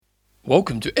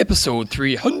Welcome to episode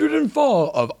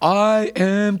 304 of I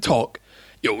Am Talk,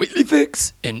 your weekly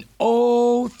fix in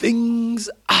all things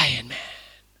Iron Man.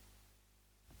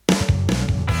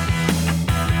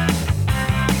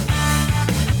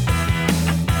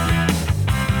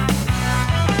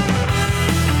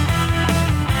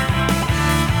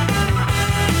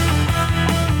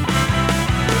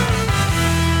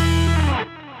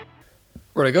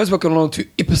 Right, guys, welcome along to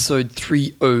episode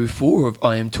 304 of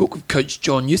I Am Talk with Coach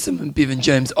John Newsom and Bevan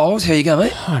James Oz. How you going,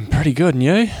 mate? I'm pretty good, and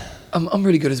you? I'm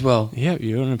really good as well. Yeah,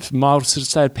 you're in a mild sort of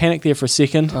state of panic there for a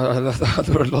second. I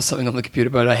thought I'd lost something on the computer,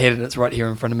 but I had it and it's right here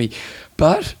in front of me.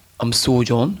 But I'm sore,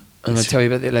 John, and I'll tell you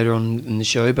about that later on in the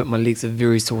show, but my legs are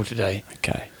very sore today.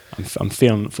 Okay, I'm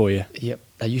feeling it for you. Yep.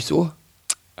 Are you sore?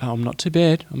 Oh, I'm not too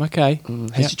bad. I'm okay.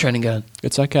 How's your training going?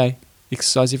 It's okay.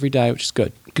 Exercise every day, which is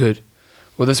good. Good.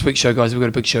 Well, this week's show, guys, we've got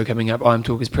a big show coming up. I Am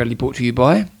Talk is proudly brought to you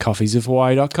by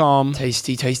coffeesofhawaii.com,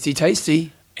 Tasty, Tasty,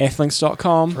 Tasty,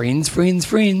 athlinks.com, friends,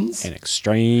 and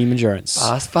Extreme Endurance.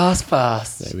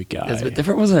 Fast. There we go. That's a bit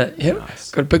different, wasn't it? Yep.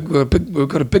 Nice. We've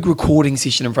got a big recording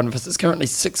session in front of us. It's currently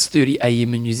 6:30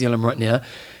 a.m. in New Zealand right now,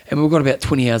 and we've got about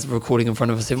 20 hours of recording in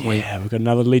front of us, haven't we? Yeah, we've got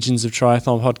another Legends of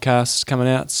Triathlon podcast coming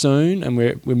out soon, and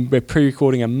we're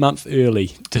pre-recording a month early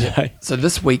today. So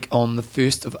this week on the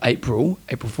 1st of April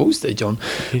Fool's Day, John,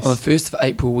 Yes. on the 1st of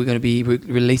April, we're going to be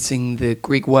releasing the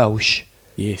Greg Welsh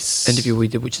Yes. interview we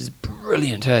did, which is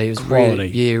brilliant, hey? It was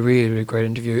Quality. really great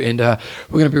interview. And we're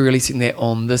going to be releasing that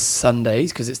on this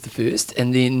Sundays because it's the 1st.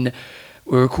 And then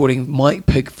we're recording Mike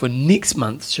Pig for next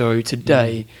month's show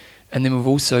today. And then we've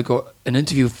also got an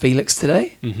interview with Felix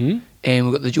today. Mm-hmm. And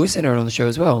we've got the Joycenator on the show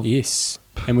as well. Yes.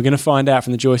 And we're going to find out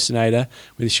from the Joycenator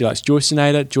whether she likes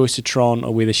Joycenator, Joycetron,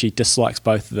 or whether she dislikes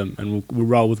both of them. And we'll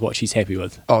roll with what she's happy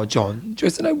with. Oh, John,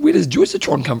 Joycenator, where does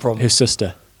Joycetron come from? Her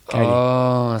sister, Katie.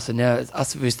 Oh, so now it's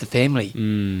us versus the family.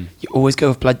 You always go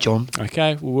with blood, John.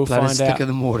 Okay, well, we'll Blood is find out. thicker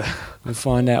than water. We'll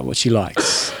find out what she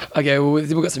likes. Okay, well, we've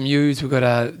got some news, we've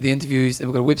got the interviews, and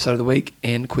we've got a website of the week,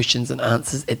 and questions and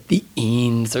answers at the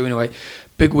end. So anyway,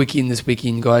 big weekend this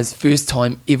weekend, guys. First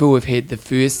time ever we've had the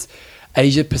first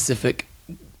Asia Pacific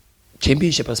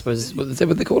Championship, I suppose. Is that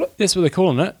what they call it? That's what they're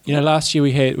calling it. You know, last year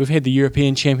we've had the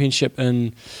European Championship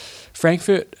in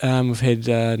Frankfurt. We've had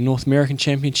North American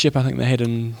Championship. I think they had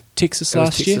in Texas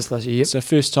last year. Texas last year, yep. So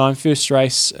first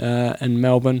race in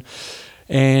Melbourne,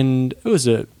 and it was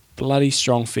a bloody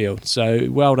strong field. So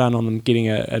well done on them getting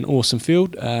an awesome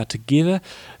field together.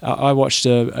 I watched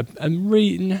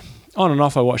on and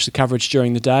off. I watched the coverage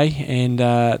during the day, and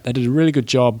they did a really good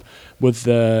job with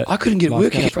the. I couldn't get it live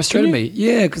working. It coverage. frustrated me.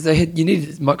 Yeah, because you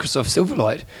needed Microsoft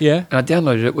Silverlight. Yeah. And I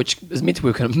downloaded it, which is meant to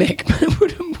work on a Mac, but it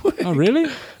wouldn't work. Oh, really?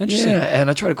 Interesting. Yeah, and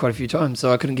I tried it quite a few times,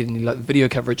 so I couldn't get any video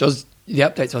coverage. The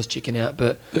updates I was checking out,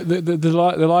 but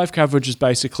The live coverage is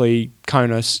basically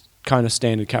Kona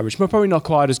standard coverage. Well, probably not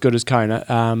quite as good as Kona,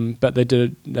 but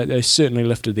they certainly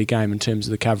lifted their game in terms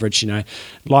of the coverage. You know,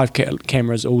 live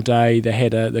cameras all day. They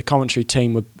had the commentary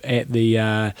team were at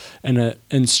the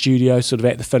in studio, sort of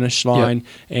at the finish line,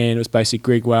 and it was basically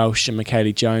Greg Welsh and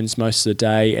Michaela Jones most of the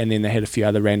day, and then they had a few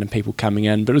other random people coming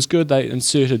in. But it was good. They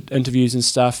inserted interviews and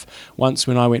stuff. Once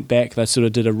when I went back, they sort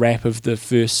of did a wrap of the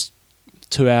first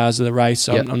 2 hours of the race.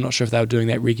 So I'm not sure if they were doing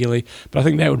that regularly, but I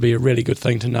think that would be a really good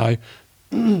thing to know.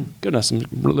 Goodness, I'm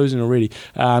losing already.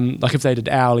 Like if they did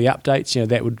hourly updates, you know,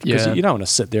 that would, because you don't want to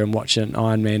sit there and watch an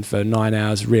Ironman for 9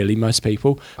 hours, really, most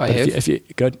people. If you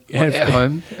good, at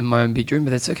home in my own bedroom,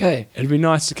 but that's okay. It'd be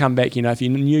nice to come back, you know, if you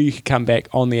knew you could come back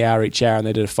on the hour each hour and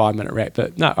they did a 5-minute wrap.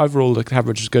 But no, overall the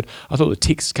coverage was good. I thought the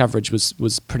text coverage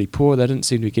was pretty poor. They didn't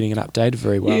seem to be getting it updated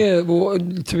very well. Yeah, well,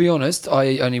 to be honest,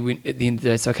 I only went at the end of the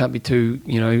day, so I can't be too,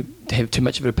 have too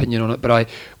much of an opinion on it. But I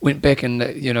went back and,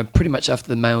 pretty much after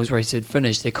the males race had finished,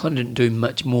 they kind of didn't do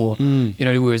much more.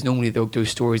 Whereas normally they'll do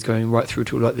stories going right through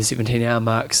to like the 17-hour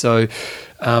mark. So,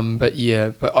 I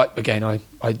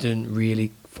didn't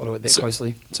really follow it that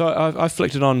closely. So I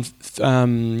flicked it on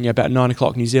about 9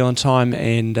 o'clock New Zealand time,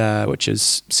 and which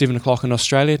is 7 o'clock in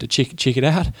Australia, to check it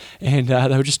out. And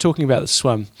they were just talking about the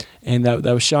swim, and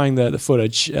they were showing the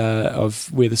footage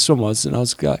of where the swim was, and I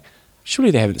was like,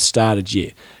 surely they haven't started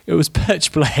yet. It was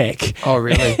pitch black. Oh,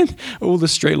 really? And all the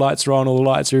street lights are on, all the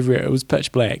lights are everywhere. It was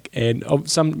pitch black. And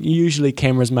usually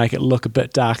cameras make it look a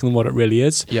bit darker than what it really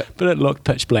is. Yep. But it looked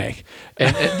pitch black.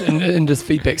 And does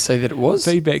feedback say that it was?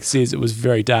 Feedback says it was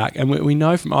very dark. And we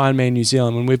know from Ironman New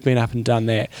Zealand, when we've been up and done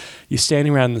that, you're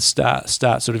standing around the start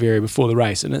sort of area before the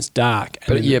race, and it's dark.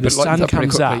 And the sun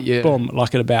comes up, boom,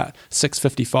 like at about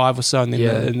 6:55 or so, and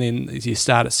then you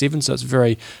start at 7, so it's a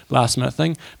very last minute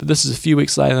thing. But this is a few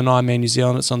weeks later than Ironman New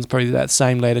Zealand. It's on on probably that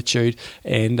same latitude,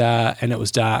 and it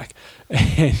was dark.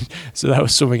 And so they were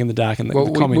swimming in the dark, and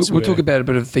the comments we'll talk about a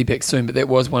bit of feedback soon, but that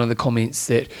was one of the comments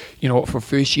that, you know what, for a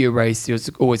first year race, there was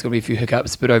always going to be a few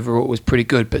hiccups, but overall it was pretty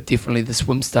good, but definitely the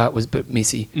swim start was a bit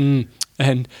messy.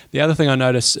 And the other thing I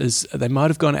noticed is they might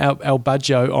have gone al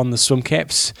budget on the swim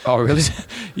caps. Oh, really?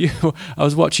 I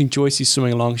was watching Joycey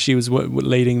swimming along. She was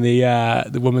leading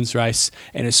the women's race,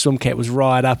 and her swim cap was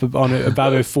right up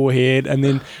above her forehead. And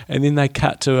then they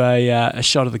cut to a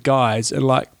shot of the guys, and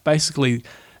like basically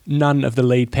none of the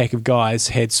lead pack of guys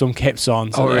had swim caps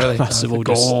on, so really? They must have all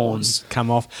just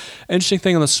come off. Interesting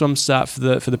thing on the swim start for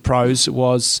the pros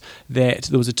was that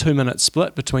there was a 2-minute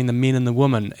split between the men and the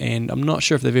women, and I'm not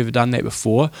sure if they've ever done that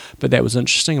before, but that was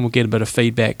interesting, and we'll get a bit of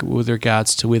feedback with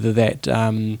regards to whether that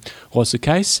was the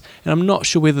case. And I'm not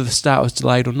sure whether the start was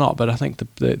delayed or not, but I think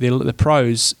the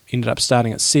pros ended up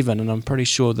starting at 7, and I'm pretty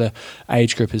sure the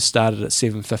age group has started at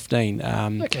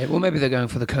 7:15. Okay, well maybe they're going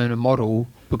for the Kona model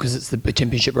because it's the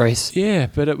championship race. Yeah,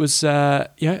 but it was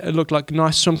it looked like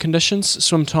nice swim conditions.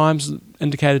 Swim times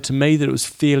indicated to me that it was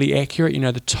fairly accurate. You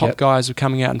know, the top guys were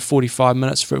coming out in 45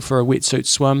 minutes for a wetsuit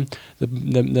swim.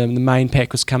 The main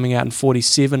pack was coming out in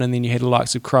 47, and then you had the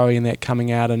likes of Crowe and that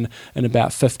coming out in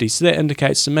about 50. So that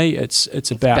indicates to me it's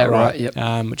about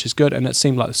right, which is good. And it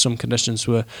seemed like the swim conditions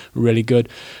were really good.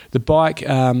 The bike,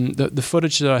 the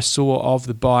footage that I saw of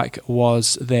the bike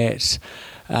was that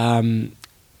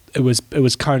it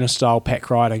was Kona style pack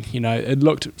riding. You know, it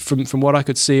looked from what I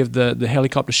could see of the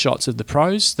helicopter shots of the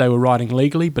pros, they were riding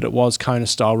legally, but it was Kona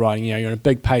style riding. You know, you're on a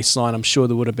big pace line. I'm sure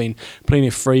there would have been plenty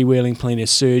of freewheeling, plenty of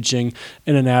surging,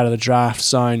 in and out of the draft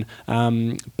zone.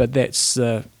 But that's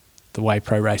the way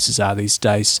pro races are these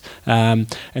days. And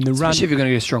the run, especially if you're going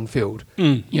to get a strong field.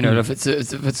 You know, if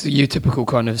it's your typical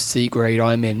kind of C grade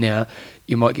Ironman now,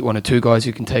 you might get one or two guys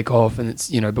who can take off, and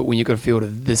it's, you know, but when you've got a field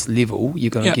of this level, you're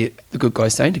going to get the good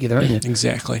guys staying together, aren't you?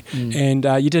 Exactly. And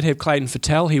you did have Clayton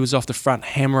Fattel. He was off the front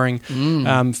hammering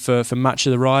for much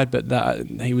of the ride, but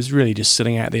he was really just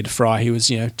sitting out there to fry. He was,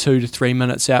 2 to 3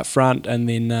 minutes out front, and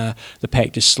then the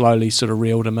pack just slowly sort of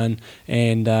reeled him in,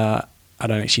 and I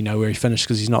don't actually know where he finished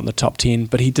because he's not in the top 10,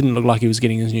 but he didn't look like he was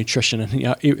getting his nutrition. And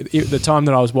the time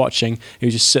that I was watching, he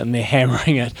was just sitting there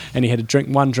hammering it, and he had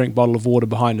one drink bottle of water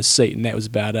behind his seat, and that was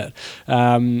about it.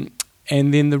 And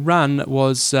then the run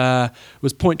was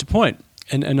point to point.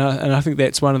 And I think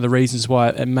that's one of the reasons why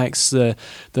it makes the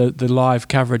live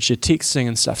coverage, your texting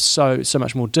and stuff, so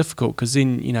much more difficult, because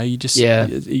then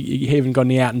you haven't got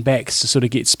any out and backs to sort of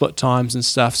get split times and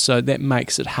stuff, so that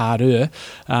makes it harder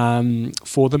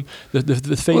for them.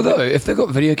 Although if they've got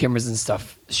video cameras and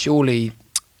stuff, surely.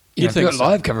 If you've got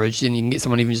live coverage, then you can get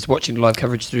someone even just watching live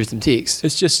coverage through some text.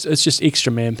 It's just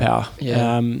extra manpower,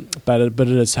 but it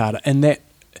is harder, and that.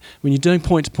 When you're doing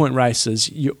point-to-point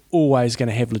races, you're always going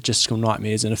to have logistical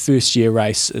nightmares. In a first-year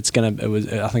race, I think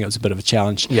it was a bit of a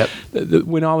challenge. Yep.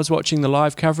 When I was watching the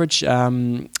live coverage,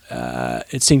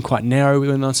 it seemed quite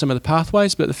narrow on some of the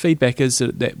pathways, but the feedback is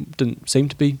that didn't seem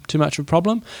to be too much of a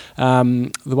problem.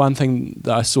 The one thing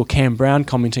that I saw Cam Brown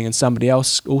commenting, and somebody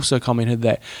else also commented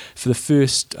that for the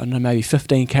first, maybe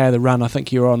 15k of the run, I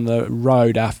think you're on the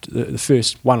road after the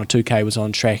first 1 or 2k was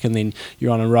on track, and then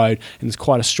you're on a road, and there's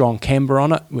quite a strong camber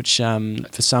on it, which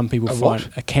for some people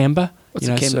find a camber. What's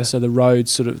a camber? So the road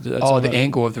sort of... the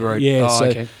angle of the road. Yeah,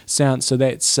 okay. So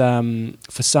that's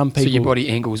for some people... So your body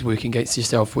angle is working against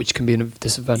yourself, which can be a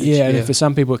disadvantage. Yeah, and for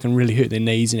some people it can really hurt their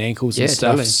knees and ankles and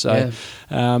stuff. Totally.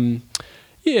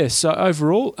 So, so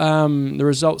overall, the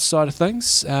results side of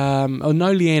things,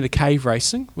 no Leander Cave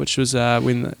racing, which was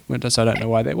when I don't know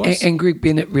why that was. And Greg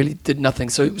Bennett really did nothing.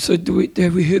 So have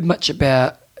we heard much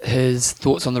about his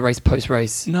thoughts on the race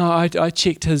post-race? No, I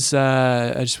checked his.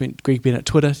 I just went Greg Bennett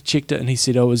Twitter, checked it, and he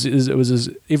said it was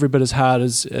every bit as hard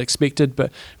as expected.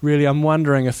 But really, I'm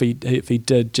wondering if he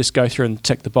did just go through and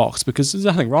tick the box, because there's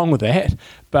nothing wrong with that.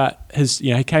 But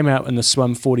he came out in the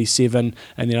swim 47,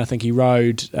 and then I think he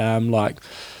rode we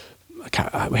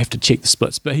have to check the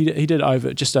splits, but he did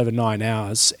just over 9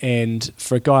 hours, and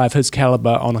for a guy of his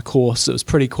caliber on a course, it was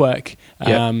pretty quick.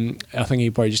 I think he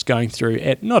probably just going through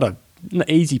at not an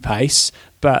easy pace,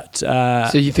 but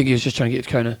so you think he was just trying to get to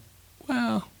Kona?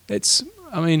 Well, because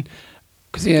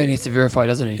he only has to verify,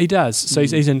 doesn't he? He does. So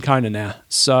he's in Kona now.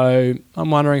 So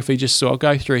I'm wondering if he just sort of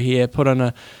go through here, put on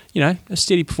a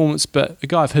steady performance, but a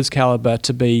guy of his caliber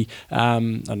to be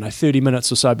 30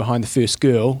 minutes or so behind the first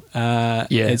girl.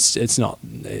 It's not.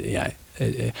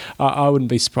 I wouldn't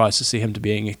be surprised to see him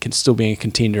still being a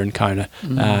contender in Kona.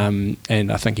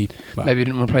 And I think maybe he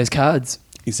didn't want to play his cards.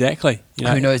 Exactly. You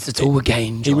know, Who knows? It's all a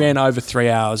game. He John. ran over 3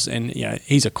 hours, and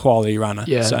he's a quality runner.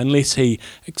 Yeah. So unless he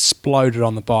exploded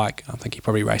on the bike, I think he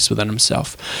probably raced within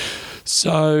himself.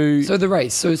 So the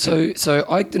race. So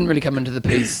I didn't really come into the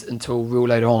piece until real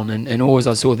late on, and always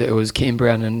I saw that it was Cam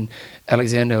Brown and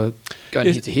Alexander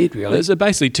going head to head. Really, it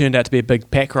basically turned out to be a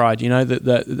big pack ride.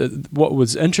 What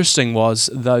was interesting was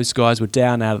those guys were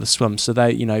down out of the swim. So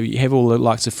they, you have all the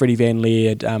likes of Freddie Van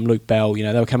Lierde, Luke Bell.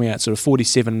 They were coming out sort of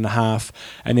 47.5,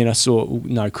 and then I saw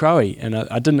Crowe, and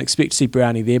I didn't expect to see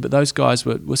Brownie there, but those guys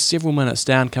were several minutes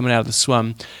down coming out of the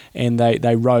swim, and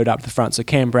they rode up the front. So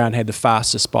Cam Brown had the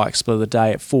fastest bike split of the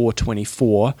day at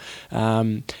 4:24,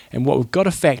 and what we've got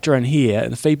to factor in here,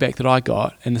 and the feedback that I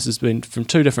got, and this has been from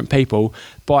two different people,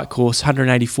 bike course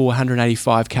 184,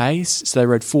 185 Ks, so they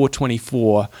rode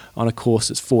 4:24 on a course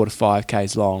that's 4 to 5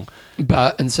 Ks long.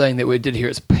 But in saying that, we did hear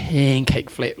it's pancake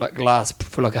flat, like glass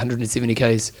for like 170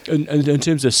 Ks. In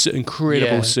terms of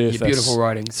incredible surface, beautiful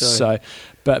riding.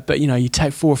 But you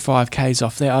take 4 or 5 Ks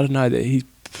off there. I don't know that he.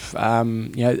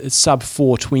 It's sub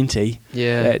 420.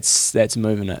 Yeah, that's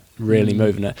moving it, really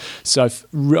moving it. So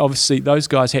obviously those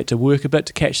guys had to work a bit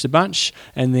to catch the bunch,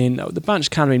 and then the bunch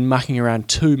can't have been mucking around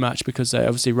too much because they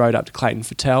obviously rode up to Clayton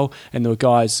Fattel, and there were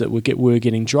guys that were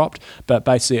getting dropped. But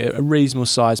basically, a reasonable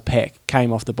sized pack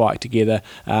came off the bike together.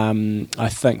 I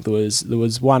think there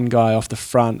was one guy off the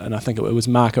front, and I think it was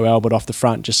Marco Albert off the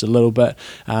front just a little bit,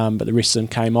 but the rest of them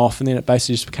came off, and then it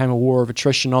basically just became a war of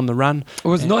attrition on the run. It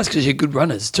was nice because you had good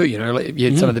runners too. You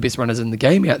had some of the best runners in the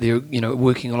game out there.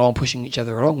 Working along, pushing each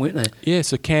other along, weren't they? Yeah.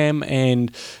 So Cam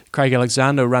and Craig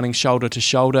Alexander were running shoulder to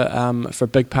shoulder for a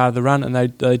big part of the run, and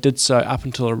they did so up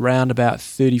until around about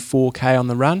 34k on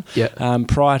the run. Yeah.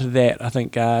 Prior to that, I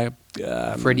think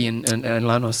Freddie and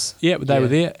Lanos. Yeah, they were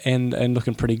there and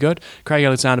looking pretty good. Craig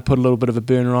Alexander put a little bit of a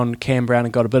burner on Cam Brown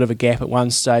and got a bit of a gap at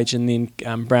one stage, and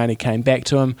then Brownie came back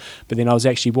to him. But then I was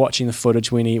actually watching the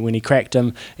footage when he cracked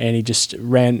him, and he just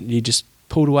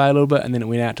pulled away a little bit, and then it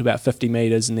went out to about 50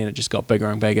 metres, and then it just got bigger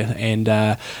and bigger, and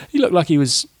he looked like he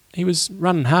was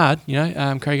running hard.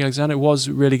 Craig Alexander was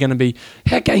really going to be.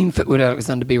 How game fit would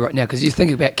Alexander be right now? Because you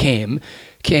think about Cam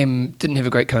didn't have a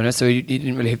great Kona, so he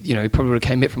didn't really have, he probably would have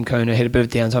came back from Kona, had a bit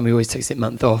of downtime. He always takes that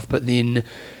month off, but then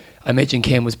I imagine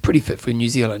Cam was pretty fit for New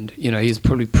Zealand. He was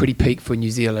probably pretty peak for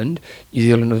New Zealand. New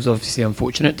Zealand was obviously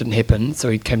unfortunate, didn't happen, so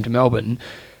he came to Melbourne.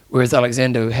 Whereas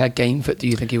Alexander, how game fit do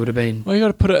you think he would have been? Well, you got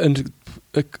to put it into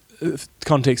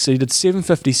context. So he did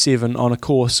 7:57 on a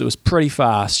course that was pretty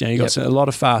fast. You got a lot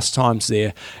of fast times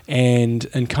there, and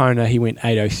in Kona he went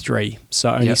 8:03.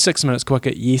 So only 6 minutes quicker.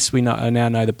 Yes, we now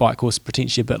know the bike course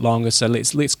potentially a bit longer. So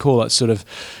let's call it sort of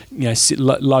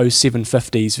low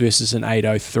 750s versus an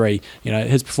 8:03.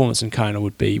 His performance in Kona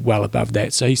would be well above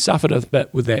that. So he suffered a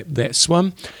bit with that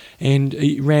swim, and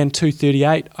he ran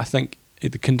 2:38. I think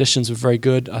the conditions were very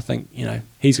good. I think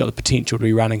he's got the potential to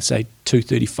be running, say,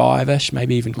 2:35ish,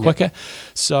 maybe even quicker.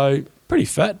 So pretty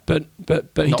fit, but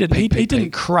he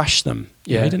didn't crush them.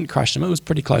 Yeah, he didn't crush them. It was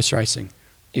pretty close racing.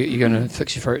 You're going to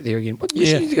fix your throat there again. You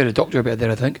should need to go to a doctor about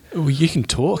that, I think. Well, you can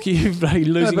talk. You're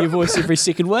losing your voice every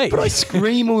second week. But I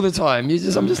scream all the time.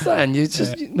 I'm just saying.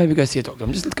 Maybe go see a doctor.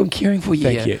 I'm caring for you.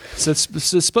 Thank you. So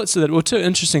splits of that. Well, two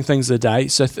interesting things of the day.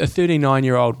 So a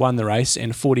 39-year-old won the race,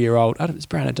 and a 40-year-old. It's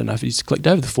Brown. I don't know if he's clicked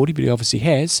over the 40, but he obviously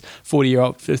has.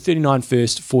 40-year-old, 39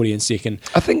 first, 40 in second.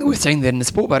 I think we're seeing that in the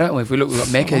sport, but aren't we? If we look, we've got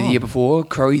Macca the year before,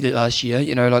 Crowe did last year.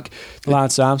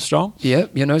 Lance Armstrong. Yeah.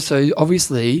 So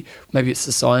obviously maybe it's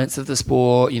the science of the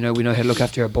sport. We know how to look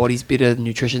after our bodies better,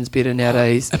 nutrition's better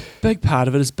nowadays. A big part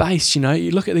of it is base.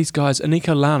 You look at these guys.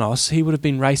 Nico Lanos, he would have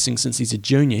been racing since he's a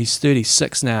junior. He's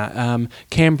 36 now.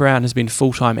 Cam Brown has been a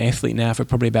full-time athlete now for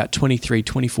probably about 23,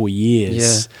 24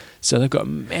 years. Yeah. So they've got a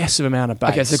massive amount of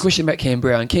base. Okay, so question about Cam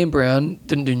Brown. Cam Brown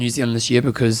didn't do New Zealand this year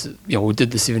because we did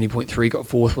the 70.3, got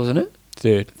fourth, wasn't it?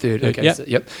 Third. Okay.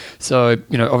 Yep. So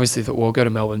obviously thought, well, go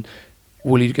to Melbourne.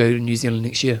 Will he go to New Zealand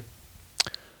next year?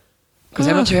 Because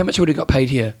how much would he got paid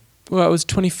here? Well, it was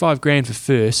 25 grand for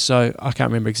first, so I can't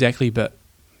remember exactly, but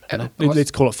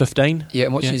let's call it 15. Yeah,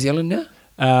 and what's New Zealand now?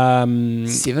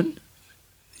 7?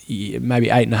 Yeah, maybe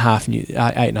 8.5.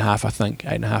 8.5, I think.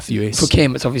 8.5 US. For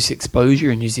Cam, it's obviously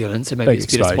exposure in New Zealand, so maybe it's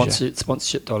better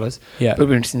sponsorship dollars. Yeah, but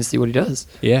it'll be interesting to see what he does.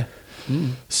 Yeah.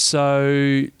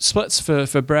 So splits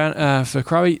for Brown for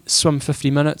Crowe: swim 50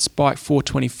 minutes, bike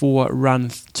 4:24, run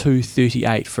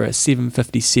 2:38 for a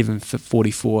 7:57 for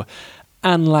 44.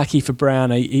 Unlucky for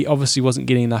Brown, he obviously wasn't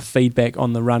getting enough feedback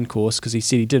on the run course because he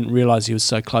said he didn't realise he was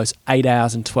so close. 8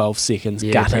 hours and 12 seconds,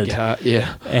 gutted.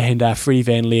 Yeah. And Freddie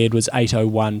Van Lierde was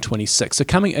 8:01.26. So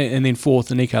and then fourth,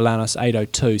 Nico Lanos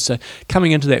 8:02. So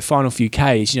coming into that final few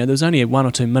Ks, there was only 1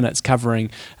 or 2 minutes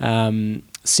covering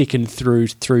second through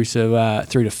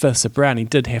to fifth. So Brownie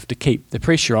did have to keep the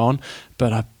pressure on,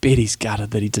 but I bet he's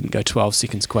gutted that he didn't go 12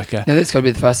 seconds quicker. Now that's got to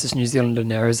be the fastest New Zealander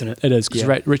now, isn't it? It is,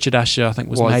 because Richard Usher, I think,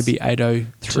 was maybe 8:03,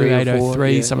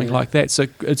 8:03, something like that. So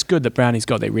it's good that Brownie's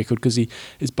got that record, because he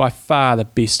is by far the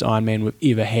best Ironman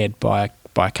we've ever had by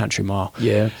a country mile.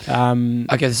 Yeah.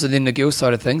 Okay, so then the girls'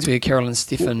 side of things, we had Caroline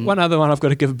Steffen. One other one I've got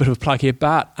to give a bit of a plug here.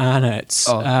 Bart Arnott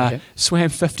swam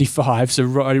 55, so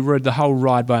he rode the whole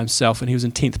ride by himself, and he was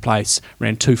in 10th place,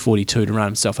 ran 2:42 to run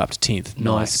himself up to 10th.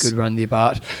 Nice, good run there,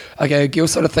 Bart. Okay,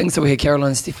 girls' side of things, so we had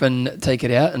Caroline Steffen take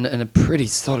it out in a pretty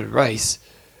solid race.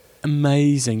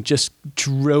 Amazing, just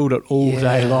drilled it all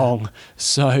day long.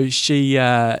 So she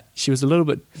was a little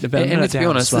bit about and let's be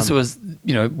honest, this was,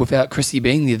 without Chrissy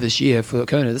being there this year for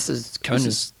Kona, this is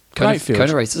Kona's Kona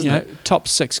race, isn't it? Top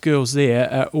 6 girls there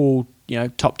are all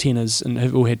top 10ers and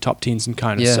have all had top 10s in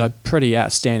Kona, so pretty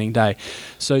outstanding day.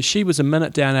 So she was a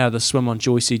minute down out of the swim on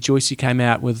Joycey. Joycey came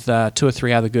out with 2 or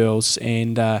 3 other girls,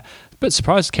 and a bit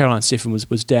surprised Caroline Steffen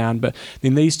was down, but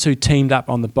then these two teamed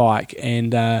up on the bike,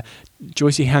 and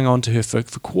Joycey hung on to her for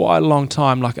quite a long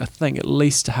time, like I think at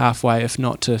least halfway, if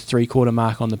not to 3/4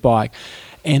 mark on the bike.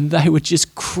 And they were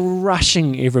just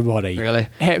crushing everybody. Really?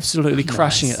 Absolutely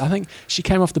crushing it. I think she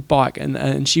came off the bike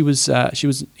and she was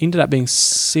ended up being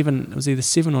 7. It was either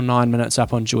 7 or 9 minutes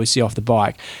up on Joycey off the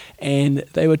bike, and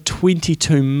they were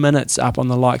 22 minutes up on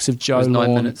the likes of Jo Lawn,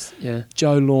 9 minutes. Yeah.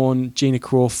 Jo Lawn, Gina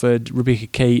Crawford, Rebecca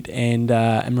Keat, and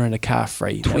Miranda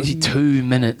Carfree. 22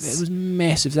 minutes. It was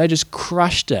massive. They just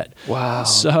crushed it. Wow.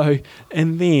 So,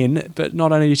 but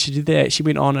not only did she do that, she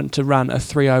went on to run a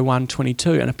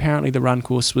 3:01:22, and apparently the run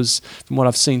course was, from what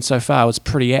I've seen so far, was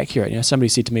pretty accurate. Somebody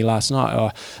said to me last night,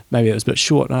 oh, maybe it was a bit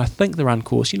short, and I think the run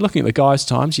course, you're looking at the guys'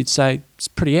 times, you'd say it's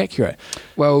pretty accurate.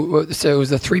 Well, so it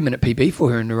was a 3-minute PB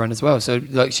for her in the run as well. So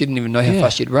she didn't even know how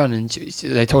fast she'd run, and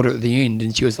they told her at the end,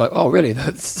 and she was like, "Oh, really?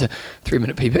 That's a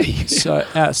 3-minute PB." So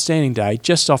outstanding day,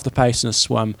 just off the pace in a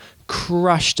swim,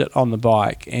 crushed it on the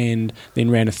bike, and then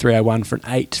ran a 3:01 for an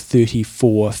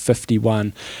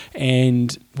 8:34:51.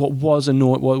 And what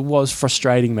was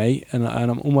frustrating me, and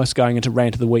I'm almost going into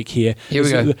rant of the week here. Here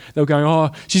we go. They were going,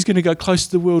 "Oh, she's going to go close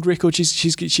to the world record.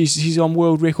 She's on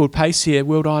world record pace here,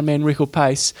 world Ironman record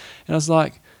pace." And I was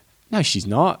like, no, she's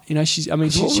not. She's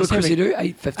Chrissy do?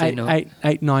 8:15.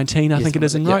 8:19, I think it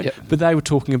is, right? Yep. But they were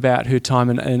talking about her time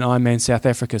in Ironman South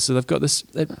Africa, so they've got this.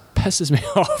 It pisses me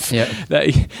off. Yeah.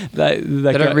 They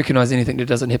don't recognise anything that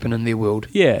doesn't happen in their world.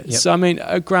 Yeah. Yep. So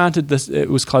granted, it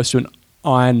was close to an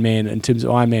Ironman in terms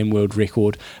of Ironman world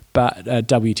record, but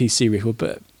WTC record,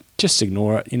 but just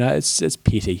ignore it. It's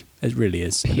petty. It really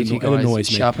is. Petty, it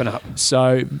annoys me. Sharpen up.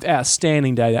 So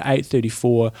outstanding day. The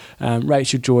 8:34.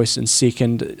 Rachel Joyce in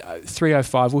second.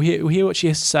 3:05. We'll hear what she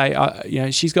has to say.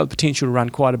 She's got the potential to run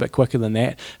quite a bit quicker than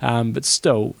that. But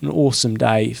still, an awesome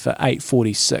day for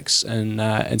 8:46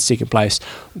 in second place,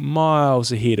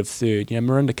 miles ahead of third.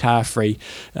 Miranda Carfree.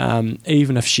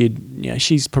 Even if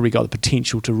she's probably got the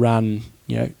potential to run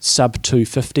sub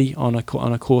 250 on a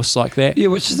course like that. Yeah,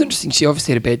 which is interesting. She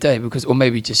obviously had a bad day or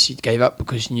maybe just she gave up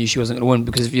because she knew she wasn't going to win.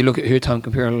 Because if you look at her time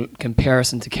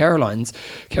comparison to Caroline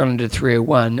did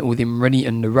 3:01 with Rinny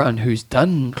in the run, who's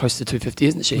done close to 250,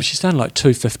 isn't she? Well, she's done like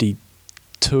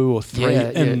 252 or 3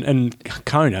 in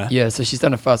Kona. Yeah, so she's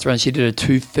done a fast run. She did a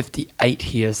 2:58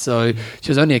 here, so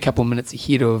she was only a couple of minutes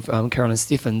ahead of Caroline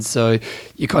Steffen. So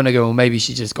you kind of go, well, maybe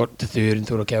she just got to third and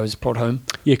thought, okay, I'll just plod home.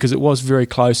 Yeah, because it was very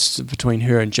close between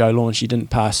her and Jo Lawn. She didn't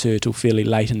pass her till fairly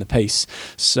late in the piece.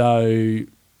 So,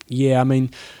 yeah,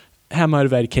 how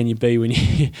motivated can you be when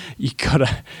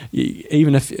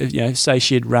even if say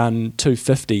she had run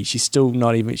 250, she's still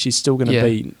going to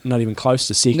be not even close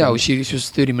to second. No, she was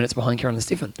 30 minutes behind Caroline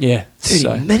Steffen. Yeah,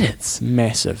 30 minutes,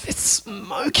 massive. It's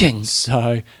smoking.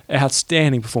 So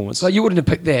outstanding performance. Like you wouldn't have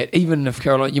picked that, even if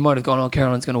Caroline. You might have gone, "Oh,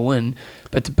 Caroline's going to win,"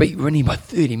 but to beat Rinny by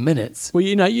 30 minutes. Well,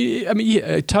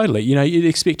 totally. You'd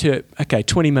expect her. Okay,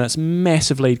 20 minutes,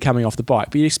 massive lead coming off the bike,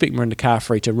 but you'd expect Miranda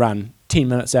Carfree to run 10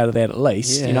 minutes out of that at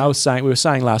least. Yeah. We were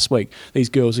saying last week these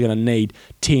girls are going to need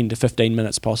 10 to 15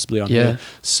 minutes possibly on her.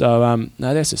 So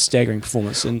no, that's a staggering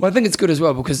performance. And I think it's good as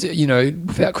well because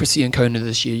without Chrissy and Kona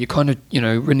this year, you kind of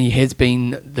Rinny has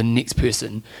been the next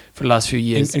person for the last few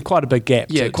years, and quite a big gap.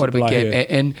 Yeah, quite a big gap.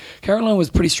 And Caroline was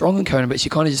pretty strong in Kona, but she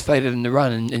kind of just faded in the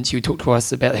run, and she would talk to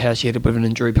us about how she had a bit of an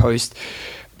injury post.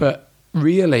 But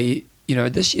really,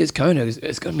 this year's Kona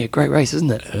is going to be a great race, isn't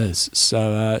it? It is.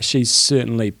 So she's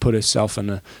certainly put herself in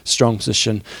a strong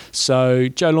position. So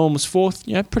Jo Lawn was fourth.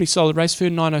 Pretty solid race for her,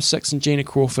 9:06, and Gina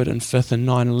Crawford in fifth and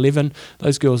 9:11.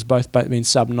 Those girls both been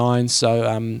sub 9,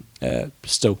 so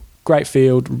still great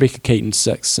field. Rebecca Keaton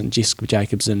 6th and Jessica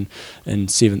Jacobs in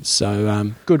 7th.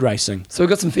 So good racing. So we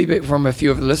got some feedback from a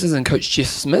few of the listeners and Coach Jeff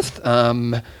Smith.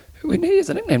 He has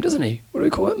a nickname, doesn't he? What do we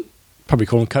call him? Probably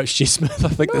call him Coach Jeff Smith. I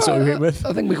think that's what we went with.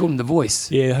 I think we called him The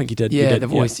Voice. Yeah, I think he did. Yeah, The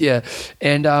Voice, yeah.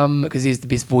 And because he's the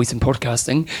best voice in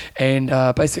podcasting. And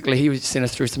basically, he was sent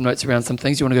us through some notes around some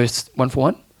things. You want to go one for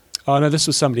one? Oh, no, this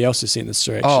was somebody else who sent this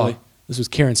through, actually. This was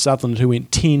Karen Sutherland, who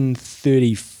went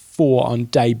 10:34 on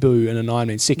debut in an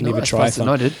Ironman, second ever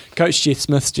triathlon. Coach Jeff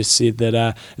Smith just said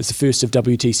that it's the first of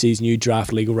WTC's new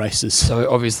draft legal races. So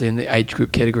obviously in the age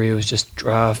group category, it was just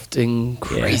drafting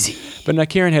crazy. Yeah. But no,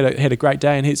 Kieran had a great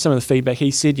day, and some of the feedback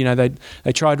he said,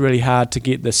 they tried really hard to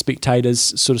get the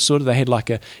spectators sort of. They had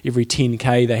like every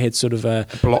 10k they had sort of a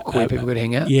block where people could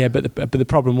hang out. Yeah, but the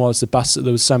problem was the bus.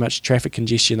 There was so much traffic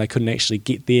congestion they couldn't actually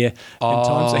get there in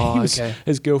time. So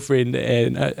his girlfriend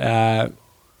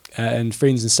and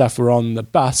friends and stuff were on the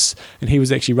bus, and he was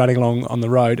actually running along on the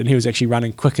road, and he was actually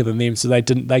running quicker than them, so they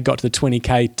got to the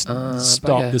 20k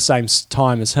stop the same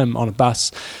time as him on a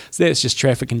bus. So that's just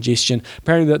traffic congestion.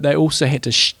 Apparently that they also had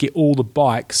to get all the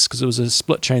bikes, because it was a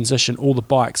split transition, all the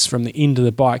bikes from the end of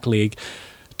the bike leg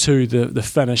to the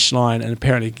finish line, and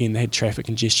apparently again they had traffic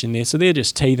congestion there, so they're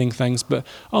just teething things. But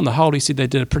on the whole, he said they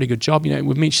did a pretty good job.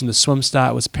 We've mentioned the swim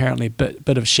start was apparently a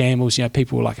bit of shambles.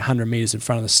 People were like 100 metres in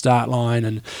front of the start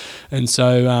line, and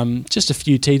so just a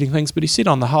few teething things. But he said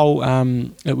on the whole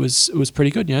it was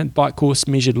pretty good. Bike course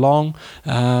measured long,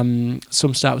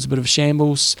 swim start was a bit of a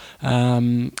shambles.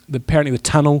 Apparently the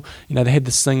tunnel, they had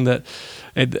this thing that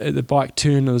at the bike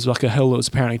turn, there was like a hill that was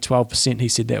apparently 12%. He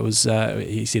said that was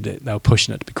he said that they were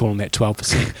pushing it to be calling that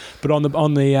 12%. But on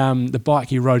the bike,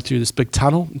 he rode through this big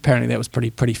tunnel. Apparently that was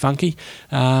pretty funky.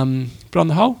 But on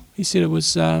the whole, he said it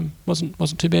was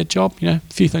wasn't too bad job. A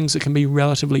few things that can be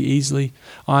relatively easily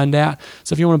ironed out.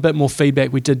 So if you want a bit more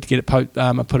feedback, we did get I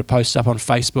put a post up on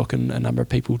Facebook, and a number of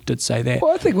people did say that.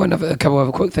 Well, I think a couple of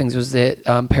other quick things was that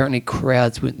apparently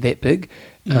crowds weren't that big.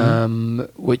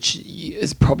 Which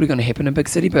is probably going to happen in a big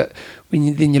city, but when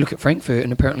you look at Frankfurt,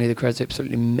 and apparently the crowd's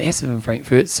absolutely massive in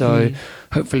Frankfurt, so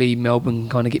hopefully Melbourne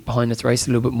kind of get behind this race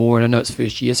a little bit more. And I know it's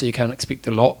first year, so you can't expect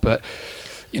a lot, but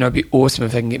it'd be awesome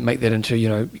if they can make that into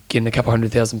getting a couple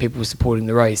 100,000 people supporting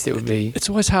the race. That would be. It's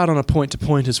always hard on a point to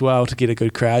point as well to get a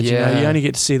good crowd. You only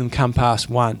get to see them come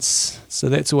past once, so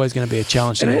that's always going to be a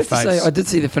challenge. And I have to say, I did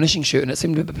see the finishing shoot, and it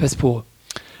seemed a bit piss poor.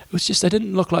 It was just, they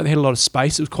didn't look like they had a lot of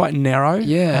space. It was quite narrow.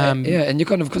 And you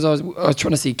kind of, because I was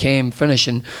trying to see Cam finish,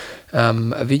 and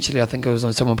eventually I think it was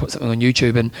on someone put something on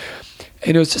YouTube, and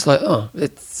it was just like,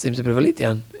 it seems a bit of a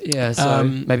letdown. Yeah, so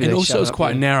maybe. And also it was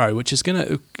quite narrow, which is you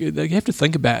have to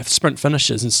think about sprint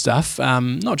finishes and stuff.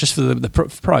 Not just for the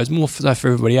pros, more for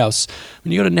everybody else.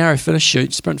 When you got a narrow finish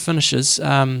shoot, sprint finishes,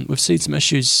 we've seen some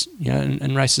issues,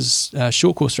 in races,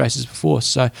 short course races before.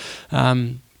 So,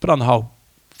 but on the whole,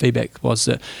 feedback was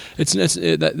that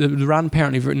the run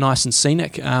apparently very nice and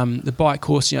scenic. The bike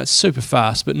course, it's super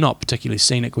fast, but not particularly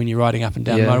scenic when you're riding up and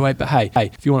down the motorway. But hey,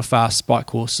 if you want a fast bike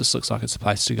course, this looks like it's the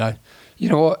place to go. You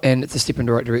know what? And it's a step in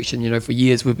the right direction. For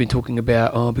years we've been talking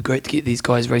about, it'd be great to get these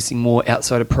guys racing more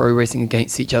outside of pro, racing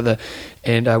against each other.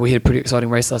 And we had a pretty exciting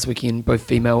race last weekend, both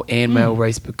female and male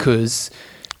race, because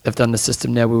they've done the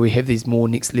system now where we have these more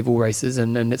next level races,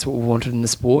 and that's what we wanted in the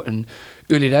sport. And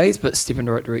early days, but step in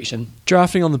the right direction.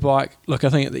 Drafting on the bike. Look, I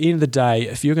think at the end of the day,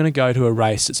 if you're going to go to a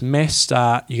race, it's mass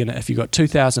start. If you've got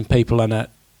 2,000 people in it,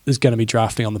 there's going to be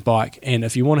drafting on the bike. And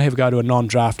if you want to go to a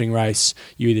non-drafting race,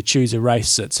 you either choose a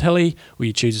race that's hilly, or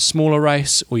you choose a smaller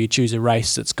race, or you choose a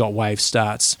race that's got wave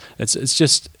starts. It's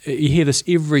just, you hear this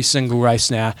every single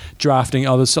race now, drafting.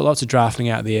 There's lots of drafting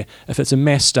out there. If it's a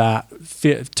mass start,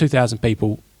 2,000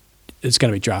 people, it's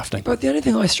going to be drafting. But the only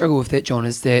thing I struggle with that, John,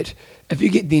 is that if you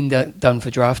get then done for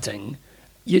drafting,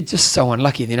 you're just so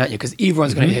unlucky then, aren't you? Because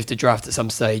everyone's going to have to draft at some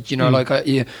stage. I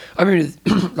remember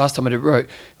last time I did rope,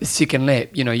 the second lap,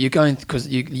 you're going, because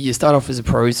you start off as a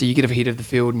pro, so you get ahead of the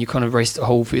field and you kind of race the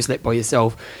whole first lap by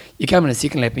yourself. You come in a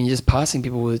second lap and you're just passing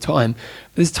people all the time.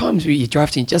 But there's times where you're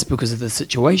drafting just because of the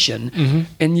situation,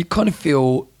 and you kind of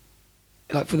feel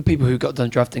like, for the people who got done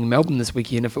drafting in Melbourne this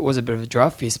weekend, if it was a bit of a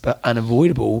draft fest but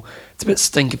unavoidable, it's a bit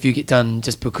stink if you get done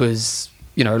just because,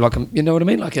 you know what I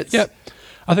mean? Like, it's... Yep.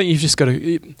 I think you've just got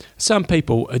to... Some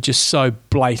people are just so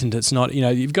blatant, it's not...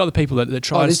 You've got the people that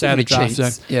try to stay out of the draft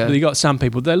zone. Yeah. But you've got some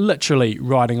people, they're literally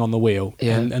riding on the wheel.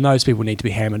 Yeah. And those people need to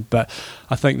be hammered. But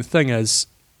I think the thing is,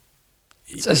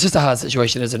 So it's just a hard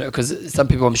situation, isn't it? Because some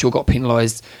people, I'm sure, got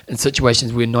penalised in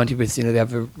situations where 90% of the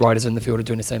other riders in the field are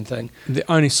doing the same thing. The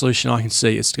only solution I can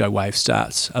see is to go wave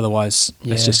starts. Otherwise,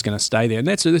 it's just going to stay there, and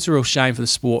that's a real shame for the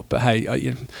sport. But hey,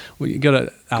 you got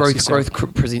to ask yourself,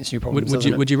 growth presents new problems.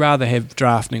 Would you rather have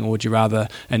drafting, or would you rather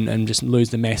and just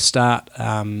lose the mass start,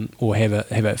 or have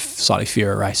a slightly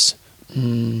fairer race?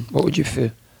 What would you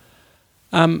prefer?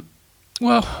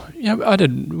 Well, I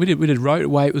did. We did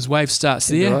wave starts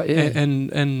there, right, yeah.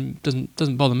 and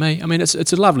doesn't bother me. I mean, it's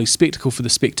a lovely spectacle for the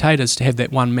spectators to have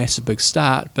that one massive big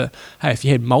start. But hey, if you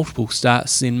had multiple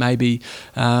starts, then maybe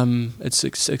it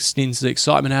extends the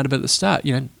excitement out a bit at the start.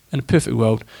 In a perfect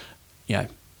world, have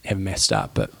a mass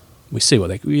start, but. We see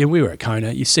what we were at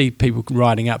Kona. You see people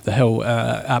riding up the hill,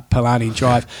 up Palani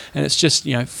Drive, and it's just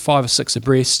 5 or 6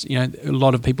 abreast. A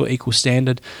lot of people equal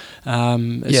standard.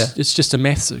 It's just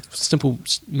a simple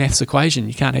maths equation.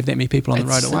 You can't have that many people on the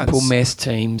road at once. Simple maths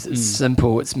teams. It's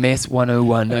simple. It's maths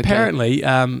 101. Apparently,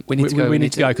 we need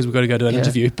to go because we've got to go to an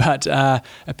interview. But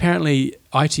apparently,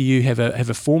 ITU have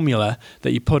a formula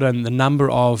that you put in the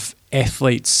number of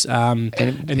athletes and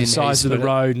the size of the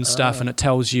road and stuff, and it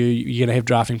tells you're going to have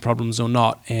drafting problems or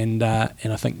not. And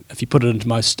I think if you put it into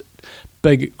most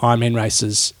big Ironman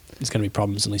races, there's going to be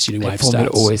problems unless you do wave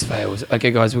starts. It always fails. Okay,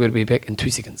 guys, we're going to be back in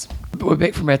 2 seconds. We're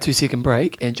back from our 2-second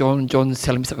break, and John's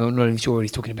telling me something I'm not even sure what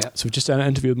he's talking about. So we've just done an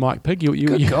interview with Mike Pigg.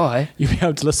 Good guy. You'll be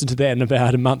able to listen to that in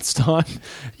about a month's time.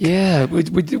 Yeah, we're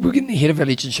getting ahead of our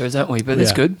legend shows, aren't we? But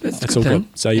that's good. That's all good.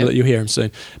 So you'll hear him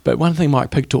soon. But one thing Mike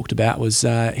Pigg talked about was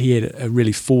he had a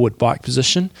really forward bike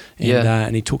position,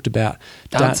 and he talked about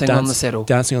dancing on the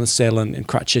saddle and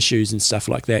crutch issues and stuff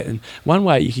like that. And one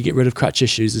way you could get rid of crutch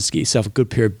issues is to get yourself a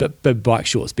good pair of bib bike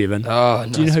shorts, Bevan. Oh,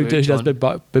 do you know who does bib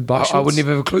bike shorts? I wouldn't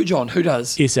even have a clue, John. Who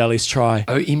does? SLS Tri.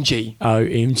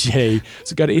 OMG.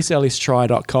 So go to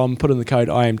slstri.com, put in the code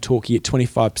IAMTalk, you get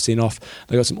 25% off.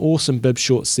 They've got some awesome bib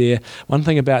shorts there. One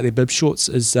thing about their bib shorts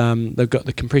is they've got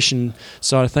the compression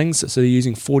side of things. So they're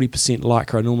using 40%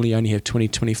 Lycra. Normally you only have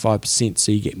 20-25%,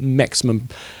 so you get maximum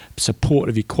support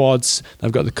of your quads.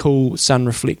 They've got the cool sun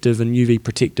reflective and UV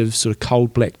protective sort of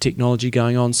cold black technology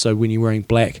going on, so when you're wearing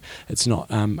black it's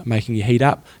not making you heat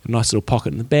up. A nice little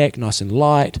pocket in the back, nice and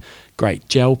light, great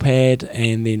gel pad,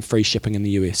 and then free shipping in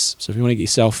the US. So if you want to get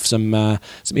yourself some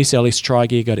SLS Tri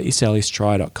gear, go to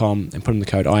slstri.com and put in the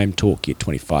code IAMTalk, get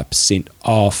 25%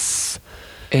 off.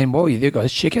 And while you're there,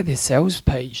 guys, check out their sales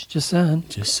page. Just saying.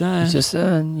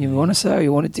 You want to sell,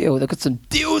 you want a deal. They've got some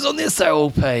deals on their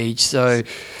sale page. So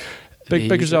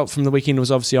big result from the weekend was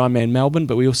obviously Ironman Melbourne,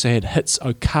 but we also had Hits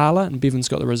Ocala, and Bevan's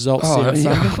got the results there in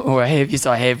front of him. Yes,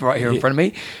 I have right here in front of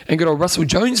me. And good old Russell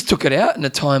Jones took it out in a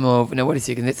time of, now wait a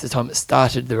second, that's the time it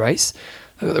started the race.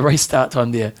 I've got the race start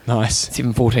time there. Nice.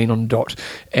 7:14 on the dot.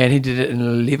 And he did it in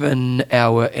 11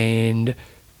 hours and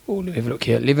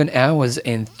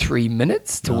 3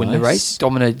 minutes to win the race.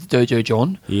 Dominated Dojo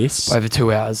John. Yes. By over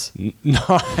 2 hours.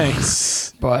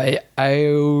 Nice. By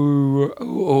I'm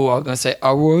going to say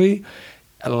Aroy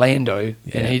Orlando,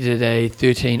 and he did a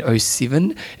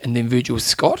 13:07, and then Virgil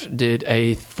Scott did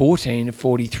a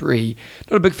 14:43.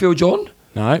 Not a big field, John.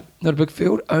 No. Not a big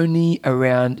field. Only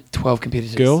around 12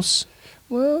 competitors. Girls?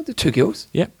 Well, the 2 girls.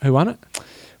 Yep. Who won it?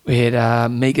 We had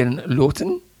Megan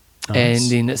Lawton.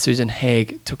 Nice. And then Susan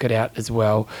Hagg took it out as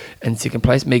well in second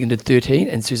place. Megan did 13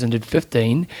 and Susan did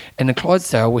 15. And in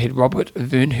Clydesdale, we had Robert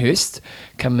Vernhurst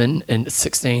come in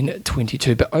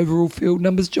 16:22. But overall field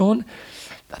numbers, John,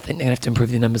 I think they're going to have to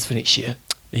improve their numbers for next year.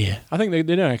 Yeah, I think they're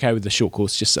doing okay with the short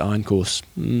course, just the iron course.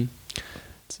 I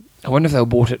wonder if they'll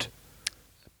bought it.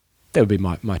 That would be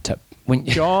my tip.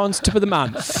 John's tip of the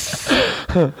month.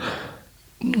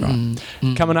 Right.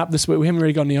 Coming up this week, we haven't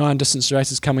really got any iron distance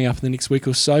races coming up in the next week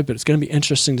or so, but it's going to be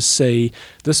interesting to see.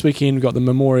 This weekend we've got the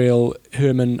Memorial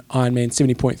Herman Ironman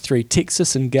 70.3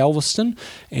 Texas in Galveston,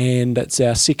 and it's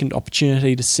our second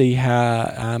opportunity to see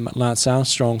how Lance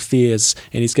Armstrong fares,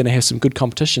 and he's going to have some good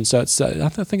competition. So it's I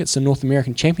think it's the North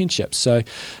American Championship. So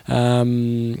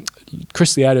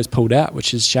Chris Leoto's pulled out,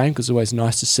 which is a shame because it's always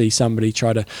nice to see somebody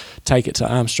try to take it to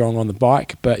Armstrong on the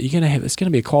bike. But it's going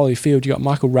to be a quality field. You've got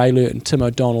Michael Raylert and Tim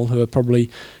O'Donnell, who are probably,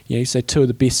 you say, 2 of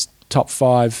the best top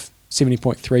 5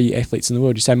 70.3 athletes in the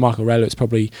world. You say Michael Rayler's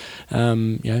probably,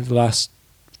 the last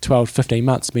 12, 15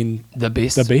 months been the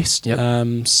best.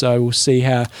 Yep. So we'll see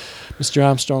how Mr.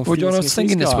 Armstrong. Well, John, I was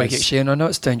thinking this week actually, and I know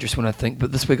it's dangerous when I think,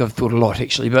 but this week I've thought a lot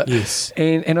actually. But yes,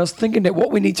 and I was thinking that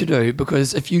what we need to do,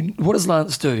 because what does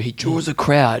Lance do? He draws a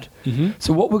crowd. Mm-hmm.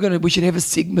 So we should have a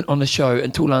segment on the show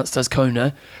until Lance does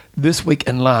Kona this week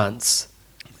in Lance.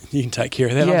 You can take care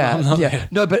of that. Yeah, I'm not yeah. there.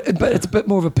 No, but it's a bit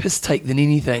more of a piss take than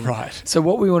anything. Right. So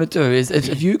what we want to do is,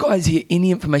 if you guys hear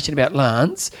any information about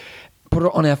Lance, put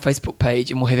it on our Facebook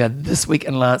page, and we'll have our This Week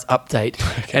in Lance update.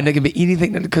 Okay. And it can be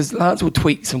anything, because Lance will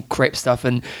tweet some crap stuff,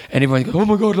 and everyone goes, "Oh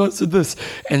my God, Lance did this."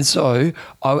 And so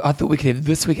I thought we could have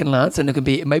This Week in Lance, and it could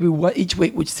be maybe each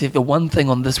week we just have the one thing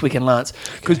on This Week in Lance.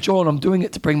 Because John, I'm doing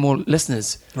it to bring more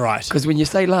listeners. Right. Because when you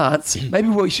say Lance, maybe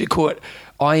we should call it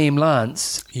I Am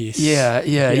Lance. Yes. Yeah.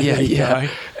 There you go. And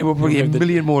we'll probably We'll get have a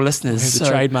million more listeners. Have the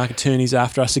trademark attorneys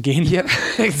after us again. Yep,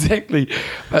 exactly.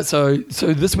 But so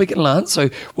This Week in Lance. So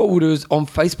what we'll do is on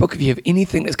Facebook, if you have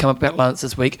anything that's come up about Lance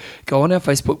this week, go on our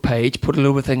Facebook page, put a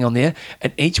little thing on there,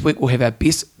 and each week we'll have our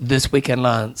best This Week in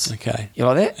Lance. Okay. You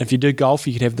like that? If you do golf,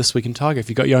 you could have This Week in Tiger. If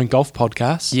you've got your own golf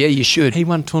podcast. Yeah, you should. He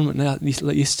won a tournament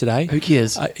yesterday. Who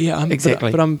cares?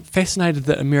 Exactly. But I'm fascinated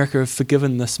that America have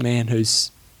forgiven this man who's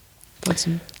done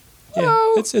some. Yeah,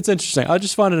 Well- it's interesting. I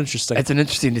just find it interesting. It's an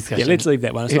interesting discussion. Yeah, let's leave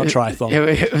that one. It's not triathlon.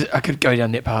 Yeah, I could go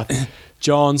down that path.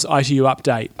 John's ITU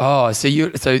update. Oh,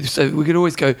 so we could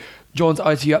always go John's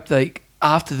ITU update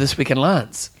after This Week in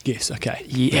Lance. Yes, okay.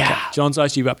 Yeah. Okay. John's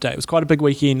ITU update. It was quite a big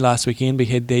weekend last weekend. We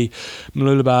had the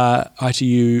Mooloolaba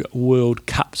ITU World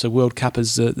Cup. So World Cup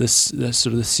is the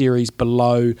sort of the series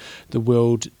below the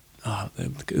World.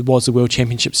 It was the World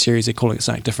Championship Series. They're calling it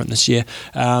something different this year.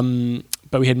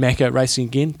 But we had Macca racing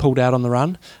again, pulled out on the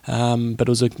run. But it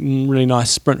was a really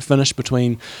nice sprint finish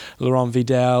between Laurent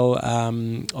Vidal,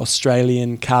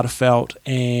 Australian Carter Felt,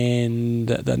 and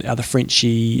the other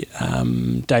Frenchie,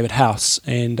 David House.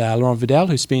 And Laurent Vidal,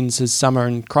 who spends his summer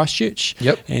in Christchurch.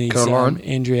 Yep, And he's go Lauren.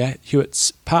 Andrea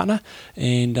Hewitt's partner.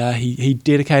 And he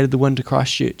dedicated the win to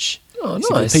Christchurch. Oh,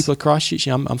 So nice. the people of Christchurch,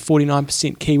 I'm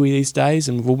 49% Kiwi these days,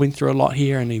 and we've all been through a lot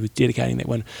here, and he was dedicating that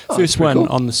win. Oh, First pretty win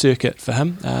cool. on the circuit for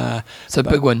him. So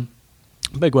big one.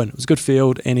 Big win. It was a good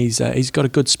field, and he's got a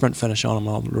good sprint finish on him,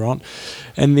 Laurent.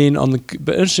 And then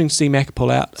but interesting to see Macca pull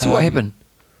out. So what happened?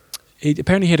 He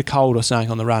apparently had a cold or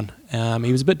something on the run.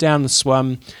 He was a bit down the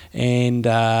swim, and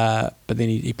but then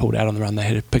he pulled out on the run. They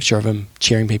had a picture of him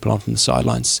cheering people on from the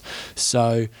sidelines.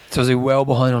 So So was he well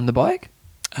behind on the bike?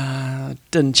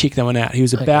 didn't check that one out. He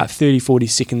was Okay. about 30, 40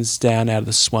 seconds down out of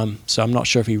the swim, so I'm not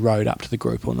sure if he rode up to the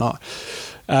group or not.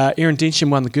 Erin Densham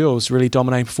won the girls, really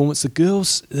dominating performance. The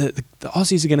girls, the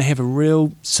Aussies are going to have a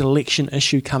real selection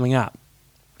issue coming up.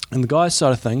 And the guys'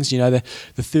 side of things, the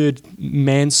third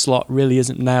man slot really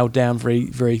isn't nailed down very,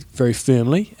 very, very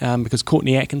firmly because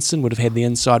Courtney Atkinson would have had the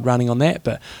inside running on that,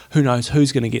 but who knows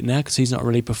who's going to get now because he's not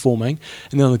really performing.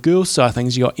 And then on the girls' side of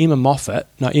things, you got Emma Moffat.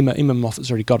 No, Emma Moffat's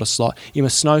already got a slot. Emma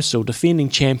Snowsill, defending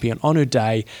champion on her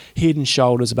day, head and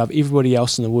shoulders above everybody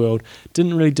else in the world.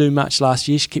 Didn't really do much last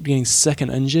year. She kept getting sick and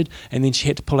injured, and then she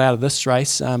had to pull out of this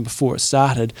race before it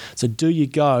started. So do you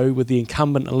go with the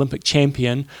incumbent Olympic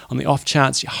champion on the off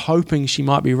chance you're hoping she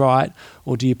might be right,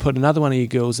 or do you put another one of your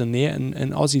girls in there? And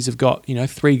Aussies have got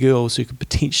 3 girls who could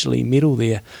potentially medal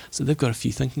there, so they've got a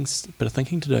bit of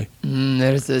thinking to do.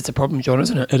 It's a problem, John,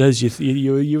 isn't it? It is.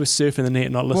 You were surfing the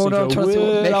net, not listening Well, no, to I'm a trying to see what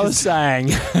word Mac I is- was saying.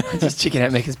 Just checking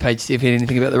out Macca's page to see if he had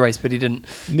anything about the race, but he didn't.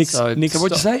 So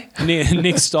what'd you say?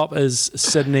 Next stop is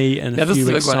Sydney in Now, a this few is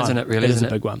the weeks' big one, time. isn't it, really, It is isn't a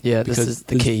it? big one. Yeah, this because is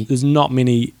the key. There's not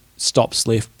many stops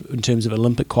left in terms of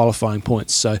Olympic qualifying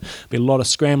points, so there'll be a lot of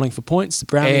scrambling for points. The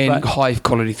Brownlee And high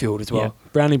quality field as well. yeah,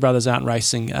 Brownlee brothers aren't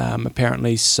racing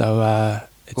apparently, so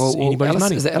it's anybody's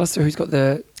money. Is it Alistair who's got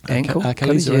the ankle?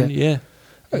 Achilles, yeah.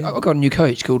 I've got a new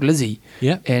coach called Lizzie.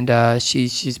 Yeah. And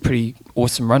she's a pretty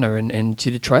awesome runner, and she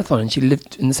did triathlon, and she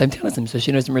lived in the same town as them, so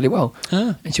she knows them really well.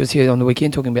 Ah, And she was here on the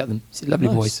weekend talking about them. She's lovely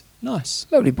nice. boys. Nice.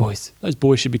 Lovely boys. Those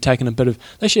boys should be taking a bit of.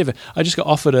 They should have. I just got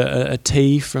offered a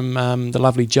tea from the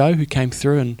lovely Jo who came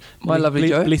through and My lovely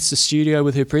Jo? blessed the studio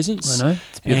with her presence. I know.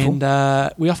 It's beautiful.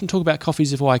 And we often talk about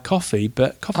coffees of Hawaii coffee,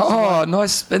 but coffees of Oh, Hawaii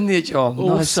nice spin there, John. Nice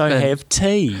also spin. have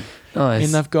tea, Nice.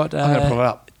 and they've got I'm going to pull it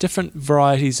up. different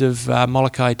varieties of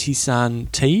Molokai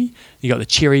Tisan tea. You got the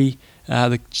cherry,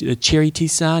 the cherry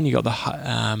Tisan. You got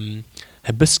the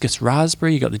hibiscus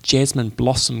raspberry. You got the jasmine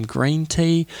blossom green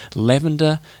tea,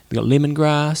 lavender. You got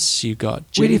lemongrass. You got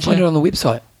ginger. Where do you find it on the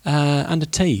website? Under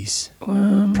teas,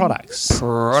 products.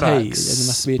 Products. Tea. There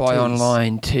must be a Buy teas.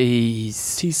 online. Teas.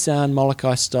 Tisan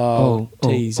Molokai style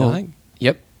teas, I think.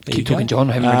 Yep. There Keep you talking, go. John.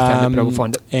 I haven't really found it, but I will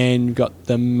find it. And you've got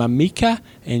the Mamika,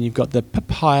 and you've got the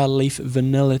papaya leaf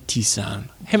vanilla Tisan.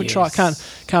 Haven't tried,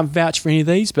 can't vouch for any of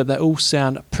these, but they all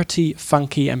sound pretty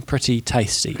funky and pretty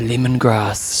tasty.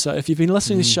 Lemongrass. So if you've been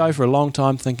listening to the show for a long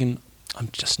time thinking, I'm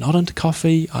just not into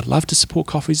coffee, I'd love to support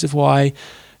Coffees of Hawaii.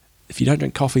 If you don't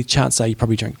drink coffee, chances are you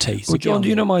probably drink tea. So Well, get John, on do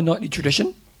you there. know my nightly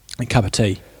tradition? A cup of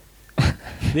tea.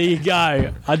 There you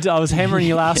go. I was hammering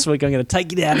you last week. I'm going to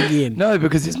take you down again. No,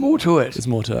 because there's more to it. There's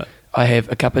more to it. I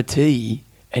have a cup of tea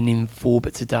and then 4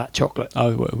 bits of dark chocolate.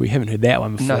 Oh, well, we haven't heard that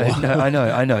one before. No,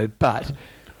 I know. But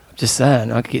I'm just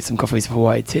saying, I could get some Coffees of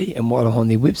Hawaii tea, and while I'm on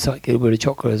their website, get a bit of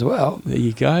chocolate as well. There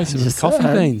you go. Some Just coffee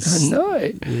saying. beans. I know.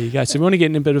 There you go. So if you want to get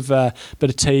in a bit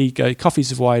of tea, go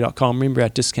coffeesofhawaii.com. Remember our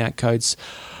discount codes.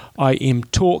 I am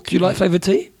talk. Do you like flavoured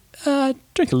tea?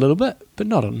 Drink a little bit, but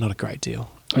not a great deal.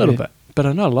 A little bit. But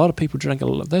I know a lot of people drink a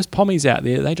lot. Those pommies out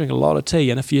there, they drink a lot of tea.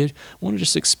 And if you want to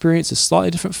just experience a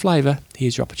slightly different flavour,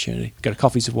 here's your opportunity. Go to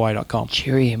coffeesofhawaii.com.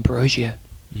 Cherry ambrosia.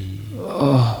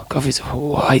 Oh, Coffees of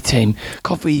Hawaii team.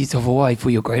 Coffees of Hawaii for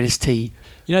your greatest tea.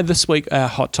 You know, this week, our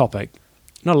hot topic,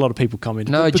 not a lot of people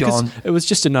commented. No, because John. it was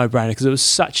just a no-brainer because it was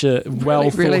such a well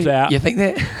thought out. You think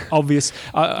that? Obvious.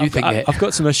 Think that? I've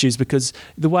got some issues because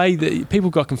the way that people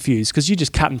got confused because you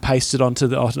just cut and pasted onto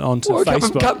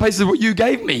Facebook. Cut and pasted what you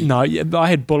gave me. No, I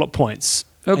had bullet points.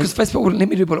 No, because Facebook wouldn't let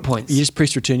me do bullet points. You just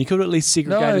press return. You could have at least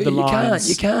segregated the lines.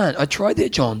 You can't. I tried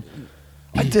that, John.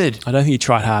 I did. I don't think you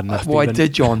tried hard enough. Well, I Bevan.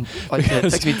 did, John. I did.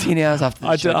 It took me 10 hours after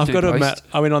the show. I've got to admit,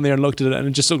 I went on there and looked at it and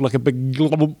it just looked like a big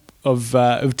glob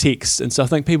of text. And so I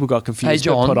think people got confused. Hey,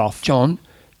 John, got put off. John,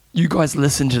 you guys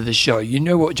listen to the show. You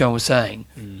know what John was saying.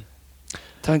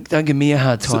 Don't give me a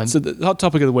hard time. So the hot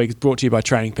topic of the week is brought to you by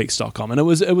TrainingPeaks.com, and it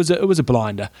was a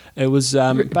blinder. It was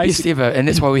best ever, and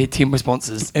that's why we had 10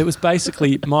 responses. It was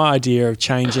basically my idea of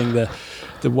changing the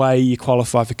way you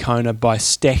qualify for Kona by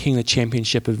stacking the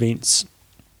championship events,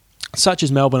 such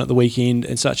as Melbourne at the weekend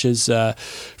and such as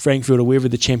Frankfurt or wherever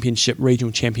the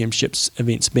regional championships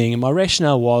events being. And my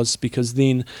rationale was because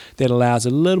then that allows a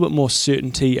little bit more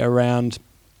certainty around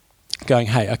going,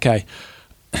 hey, okay,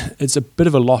 it's a bit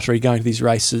of a lottery going to these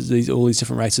races, all these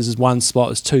different races. There's one spot,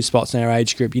 there's 2 spots in our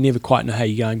age group. You never quite know how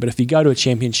you're going. But if you go to a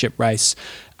championship race,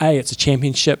 it's a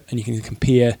championship and you can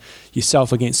compare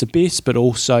yourself against the best, but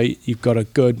also you've got a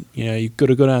good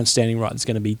understanding, right, there's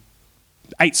going to be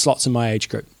 8 slots in my age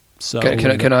group. So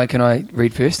Can I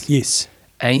read first? Yes.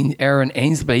 Aaron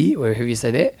Ainsley, or whoever you say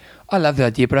that. I love the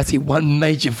idea, but I see one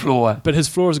major flaw. But his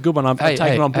flaw is a good one. I've taken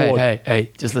it on board.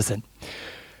 Hey, just listen.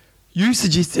 You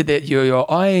suggested that your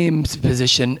IM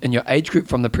position in your age group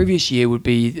from the previous year would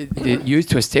be used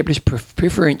to establish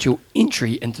preferential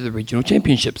entry into the regional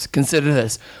championships. Consider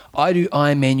this. I do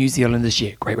Ironman New Zealand this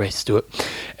year. Great race, do it.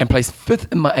 And placed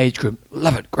 5th in my age group.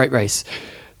 Love it. Great race.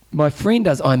 My friend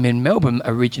does Ironman Melbourne,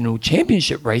 a regional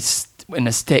championship race in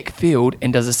a stack field,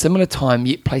 and does a similar time,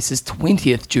 yet places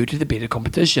 20th due to the better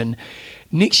competition.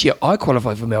 Next year, I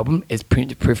qualify for Melbourne as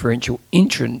preferential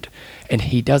entrant, and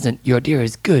he doesn't. Your idea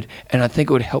is good, and I think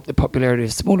it would help the popularity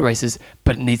of smaller races,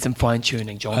 but it needs some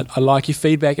fine-tuning, John. I like your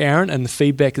feedback, Aaron, and the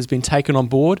feedback has been taken on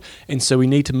board, and so we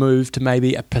need to move to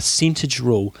maybe a percentage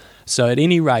rule. So at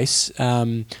any race,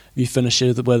 you finish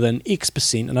it with an X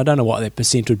percent, and I don't know what that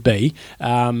percent would be.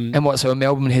 And what? So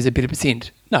Melbourne has a better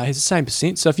percent? No, it has the same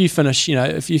percent. So if you finish,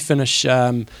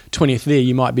 20th there,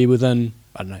 you might be within,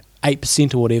 I don't know,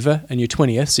 8% or whatever, and you're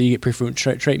 20th, so you get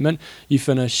preferential treatment. You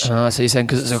finish. So you're saying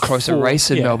because it's a closer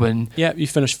race in Melbourne? Yeah, you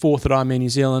finish 4th at Ironman New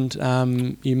Zealand.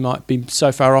 You might be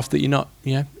so far off that you're not.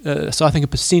 So I think a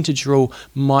percentage rule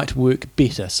might work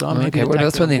better. So I'm happy to take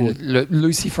that's that one on then.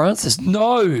 Lucy Francis,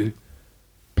 no.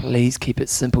 Please keep it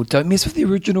simple. Don't mess with the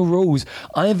original rules.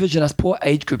 I envision us poor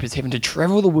age groupers having to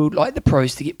travel the world like the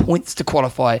pros to get points to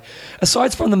qualify.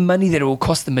 Aside from the money that it will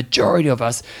cost the majority of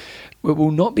us, it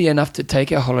will not be enough to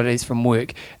take our holidays from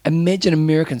work. Imagine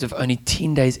Americans with only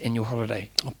 10 days annual holiday.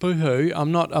 Oh, boo-hoo.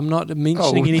 I'm not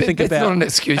mentioning anything that's about... That's not an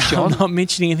excuse, John. I'm not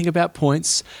mentioning anything about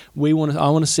points. I want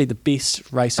to see the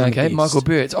best race in the best. Michael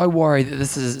Burtz, I worry that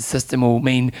this system will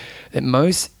mean that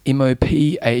most MOP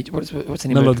age... What's the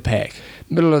name Middle of the pack.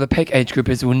 Middle of the pack age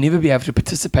groupers will never be able to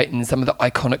participate in some of the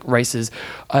iconic races.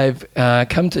 I've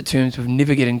come to terms with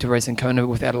never getting to race in Kona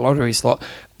without a lottery slot,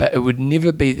 but it would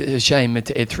never be a shame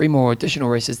to add 3 more additional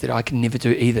races that I can never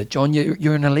do either. John,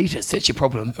 you're an elitist. That's your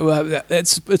problem. Well,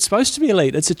 it's supposed to be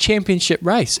elite. It's a championship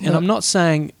race, and I'm not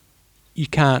saying you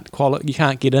can't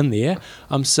get in there.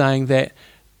 I'm saying that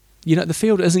the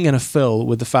field isn't going to fill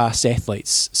with the fast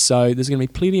athletes, so there's going to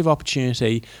be plenty of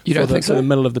opportunity for the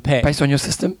middle of the pack. Based on your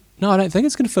system? No, I don't think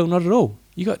it's going to fill. Not at all.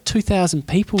 You got 2,000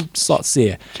 people slots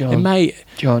there.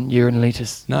 John, you're an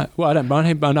elitist. No, well, I don't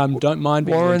mind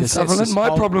being Warren elitist. Sutherland. My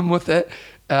problem with it,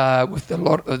 with a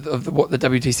lot of what the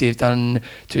WTC have done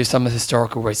to some of the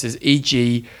historical races,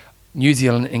 e.g. New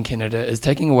Zealand and Canada, is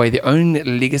taking away their own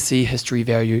legacy history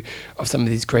value of some of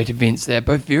these great events. They're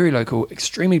both very local,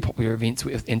 extremely popular events,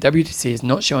 and WTC is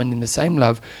not showing them the same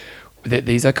love that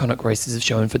these iconic races have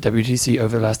shown for WTC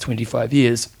over the last 25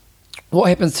 years. what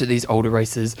happens to these older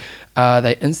races? Are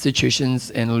they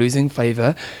institutions and losing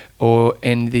favour, or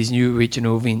in these new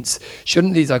regional events?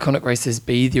 Shouldn't these iconic races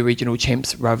be the regional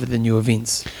champs rather than new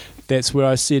events? That's where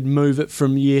I said move it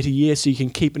from year to year so you can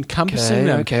keep encompassing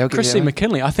them. Okay, Chris C.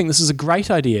 McKinley, I think this is a great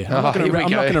idea. I'm not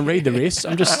going to read the rest.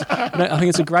 I think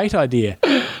it's a great idea.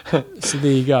 So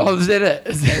there you go. Oh, is that it?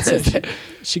 Is that it?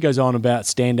 She goes on about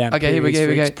stand-out Okay, here we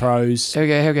go. pros. Here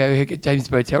we go. James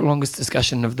Botel, longest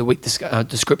discussion of the week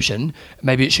description.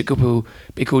 Maybe it should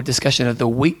be called discussion of the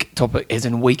week topic, as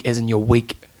in your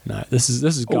week. No, this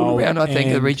is gold. All around, I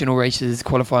think the regional races,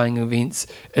 qualifying events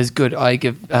is good.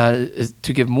 Is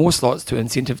to give more slots to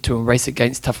incentive to race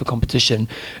against tougher competition.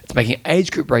 It's making age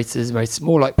group races race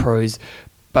more like pros,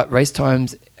 but race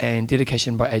times and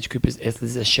dedication by age groupers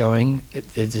athletes are showing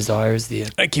their desire is there. I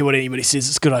don't care what anybody says,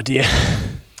 it's a good idea.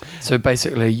 So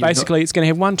basically, it's going to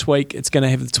have one tweak. It's going to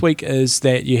have the tweak is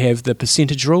that you have the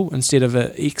percentage rule instead of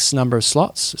an X number of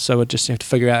slots. So we just have to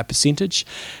figure out a percentage.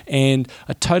 And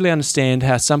I totally understand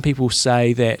how some people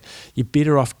say that you're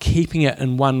better off keeping it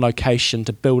in one location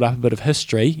to build up a bit of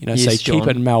history. Yes, say John. keep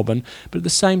it in Melbourne, but at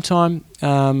the same time.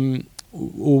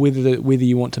 Or whether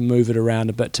you want to move it around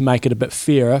a bit to make it a bit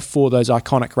fairer for those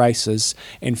iconic races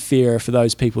and fairer for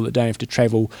those people that don't have to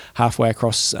travel halfway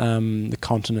across the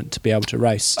continent to be able to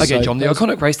race. Okay, so John, the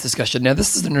iconic race discussion. Now,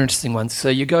 this is an interesting one. So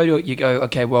you go,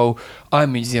 okay, well,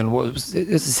 I'm New Zealand. It was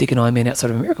the second Ironman outside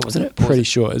of America, wasn't it? Pretty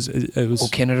sure it was. Or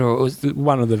Canada, or it was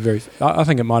one of the very. I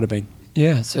think it might have been.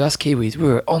 Yeah, so us Kiwis, we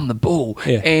were on the ball.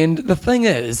 Yeah. And the thing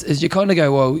is you kind of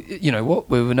go, well, you know what,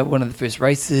 we were one of the first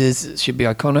races, it should be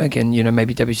iconic, and, you know,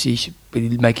 maybe WC should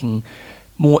be making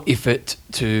more effort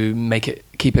to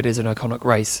keep it as an iconic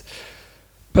race.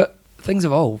 But things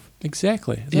evolve.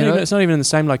 Exactly. It's not even in the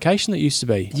same location that it used to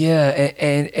be. Yeah,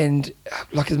 and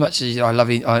like as much as I love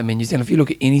it, I mean, New Zealand, if you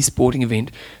look at any sporting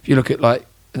event, if you look at, like,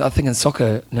 I think in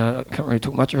soccer, no, I can't really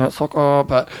talk much about soccer,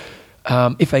 but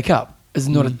FA Cup, is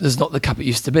not the cup it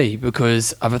used to be,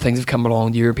 because other things have come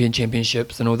along, the European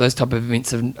Championships and all those type of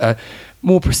events are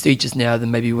more prestigious now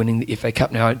than maybe winning the FA Cup.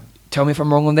 Now, tell me if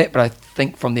I'm wrong on that, but I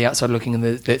think from the outside looking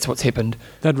in, that's what's happened.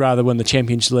 They'd rather win the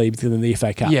Champions League than the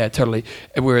FA Cup. Yeah, totally.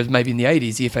 Whereas maybe in the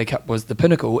 80s, the FA Cup was the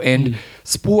pinnacle, and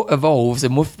sport evolves,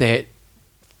 and with that,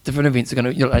 different events are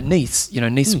going to, like Nice.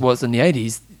 Nice was in the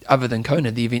 80s, other than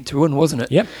Kona, the event to win, wasn't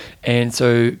it? Yep. And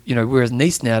so, whereas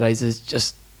Nice nowadays is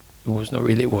just, it's not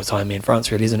really, it's Ironman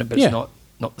France, really, isn't it? But it's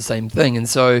not the same thing. And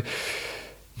so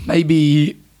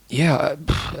maybe,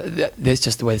 that's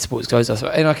just the way the sport goes.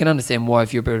 And I can understand why,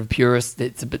 if you're a bit of a purist,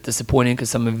 that's a bit disappointing,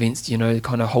 because some events,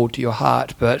 kind of hold to your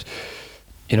heart. But,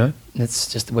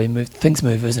 that's just the way things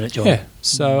move, isn't it, John? Yeah.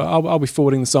 So I'll be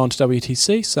forwarding this on to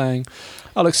WTC, saying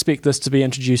I'll expect this to be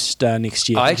introduced next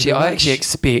year. I actually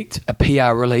expect a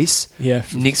PR release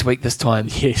next week this time.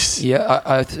 Yes.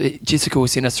 Yeah, Jessica will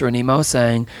send us through an email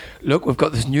saying, look, we've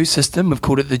got this new system. We've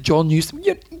called it the John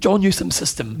Newsom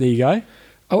system. There you go. I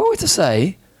always to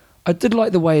say, I did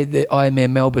like the way that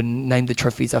Ironman Melbourne named the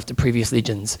trophies after previous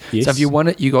legends. Yes. So if you won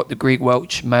it, you got the Greg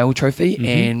Welch male trophy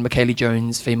and Michaela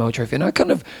Jones female trophy. And I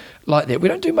kind of like that. We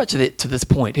don't do much of that to this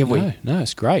point, have we? No,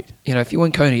 it's great. If you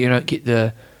win Kona, you don't get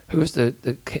the... Who was the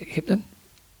captain?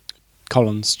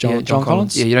 Collins, John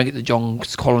Collins. Yeah, you don't get the John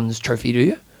Collins trophy, do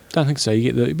you? Don't think so.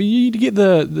 You get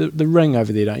the ring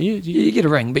over there, don't you? You get a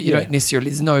ring, but you don't necessarily...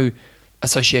 There's no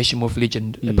association with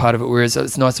legend part of it, whereas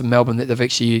it's nice in Melbourne that they've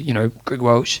actually, Greg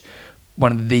Welch,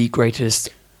 one of the greatest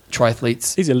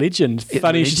triathletes. He's a legend.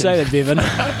 Funny you should say that, Bevan.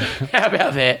 How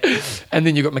about that? And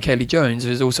then you've got Michaela Jones,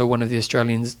 who's also one of the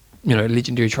Australians,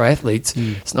 legendary triathletes.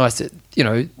 It's nice that,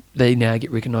 they now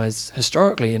get recognised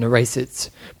historically in a race that's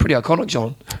pretty iconic,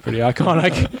 John. Pretty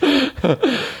iconic.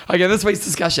 Okay, this week's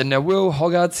discussion. Now, Will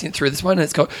Hoggard sent through this one, and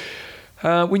it's got...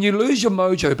 when you lose your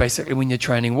mojo, basically, when you're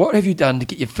training, what have you done to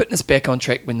get your fitness back on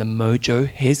track when the mojo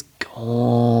has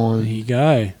gone? There you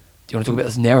go. Do you want to talk about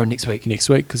this now or next week? Next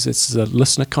week, because it's a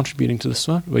listener contributing to this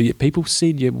one. Where people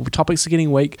said your topics are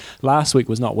getting weak. Last week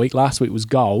was not weak. Last week was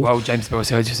gold. Well, James Bell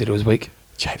said it was weak.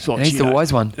 James, he's the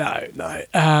wise one. No.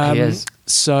 He is.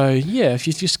 So, if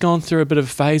you've just gone through a bit of a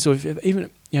phase, or if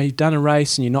even you've done a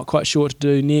race and you're not quite sure what to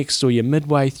do next, or you're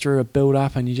midway through a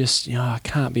build-up and you just, I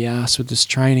can't be arsed with this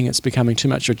training, it's becoming too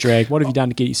much of a drag. What have you done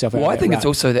to get yourself out of that? Well, I think it's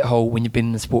also that whole, when you've been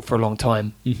in the sport for a long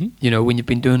time, when you've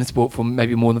been doing the sport for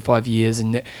maybe more than 5 years,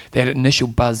 and that initial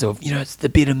buzz of, it's the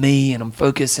better me, and I'm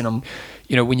focused, and I'm,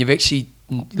 when you've actually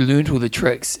learned all the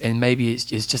tricks, and maybe it's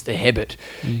just a habit,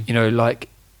 like...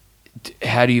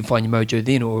 How do you find your mojo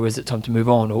then, or is it time to move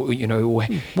on, or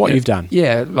what you've done?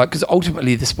 Yeah, like, because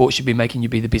ultimately the sport should be making you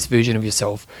be the best version of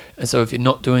yourself, and so if you're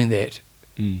not doing that,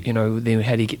 then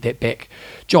how do you get that back?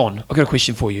 John, I've got a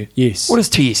question for you. Yes. What is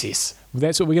TSS? Well,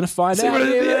 that's what we're going to find See out. what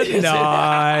it is?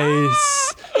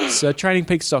 Nice. So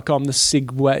trainingpeaks.com, this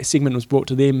segment was brought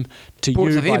to them,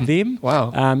 by them.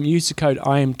 Wow. Use the code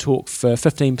IAMTalk for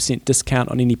 15% discount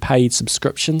on any paid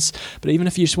subscriptions. But even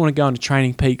if you just want to go into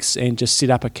Training Peaks and just set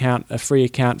up a free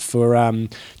account for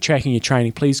tracking your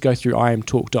training, please go through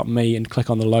iamtalk.me and click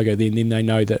on the logo there, and then they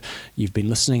know that you've been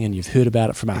listening and you've heard about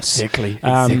it from us. Exactly.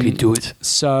 Do it.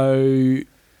 So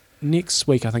next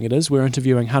week, I think it is, we're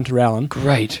interviewing Hunter Allen.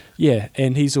 Great. Yeah,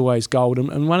 and he's always gold.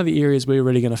 And one of the areas we're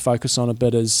really going to focus on a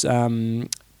bit is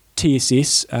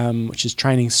TSS, which is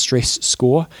Training Stress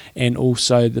Score, and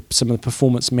also some of the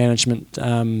performance management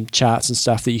charts and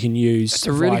stuff that you can use. It's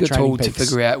a really good tool to Peaks.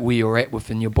 figure out where you're at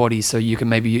within your body, so you can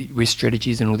maybe rest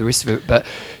strategies and all the rest of it. But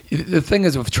the thing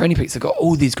is, with Training Peaks, they've got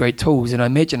all these great tools, and I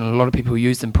imagine a lot of people who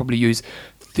use them probably use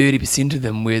 30% of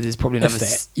them, where there's probably another.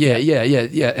 Yeah.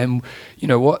 And you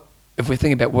know what? If we're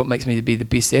thinking about what makes me to be the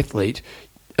best athlete,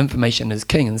 information is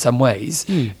king in some ways.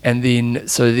 And then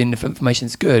if information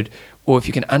is good, or if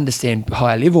you can understand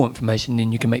higher level information,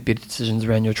 then you can make better decisions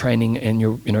around your training and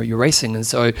your racing. And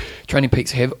so Training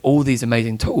Peaks have all these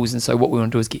amazing tools. And so what we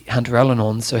want to do is get Hunter Allen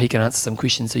on so he can answer some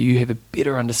questions, so you have a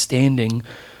better understanding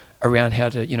around how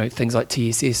to, things like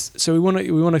TSS. So we want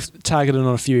to target it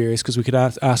on a few areas, because we could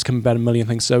ask him about a million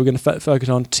things. So we're going to focus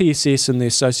on TSS and the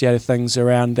associated things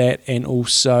around that, and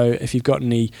also if you've got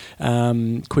any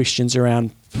questions around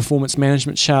performance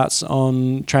management charts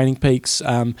on Training Peaks,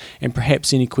 and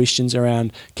perhaps any questions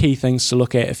around key things to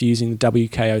look at if you're using the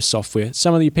WKO software.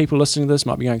 Some of the people listening to this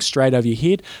might be going straight over your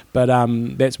head, but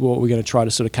that's what we're going to try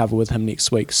to sort of cover with him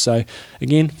next week. So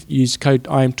again, use code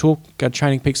IAMTalk, go to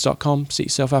trainingpeaks.com, set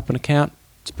yourself up an account.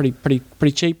 It's pretty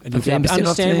cheap, and you can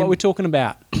understand what we're talking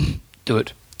about. Do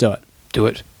it.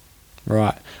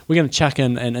 Right. We're going to chuck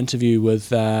in an interview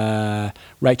with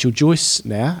Rachel Joyce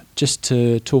now, just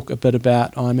to talk a bit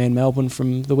about Ironman Melbourne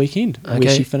from the weekend, where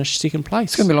she finished second place.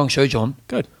 It's going to be a long show, John.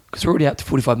 Good. Because we're already up to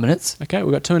 45 minutes. Okay,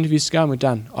 we've got 2 interviews to go and we're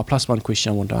done. Plus one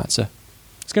question I want to answer.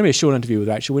 It's going to be a short interview with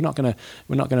Rachel. We're not going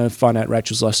to find out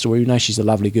Rachel's life story. We know she's a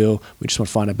lovely girl. We just want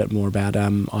to find out a bit more about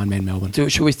Ironman Melbourne. So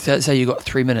should we say you got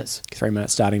 3 minutes? 3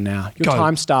 minutes starting now. Your Go.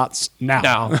 time starts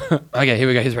now. Okay, here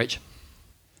we go. Here's Rach.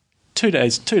 2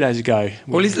 days ago.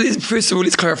 Well, first of all,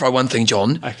 let's clarify one thing,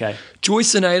 John. Okay.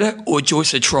 Joyceinator or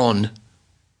Joyceatron?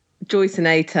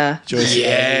 Joyceinator.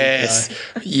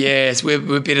 Yes,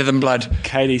 we're better than blood.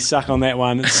 Katie, suck on that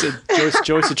one.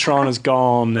 Joyceatron is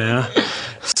gone now.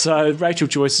 So Rachel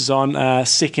Joyce is on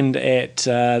second at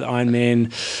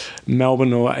Ironman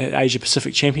Melbourne or Asia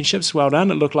Pacific Championships. Well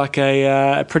done. It looked like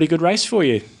a pretty good race for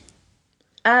you.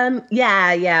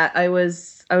 Yeah. I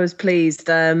was pleased.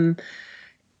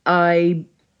 I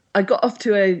got off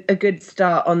to a good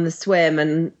start on the swim,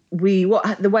 and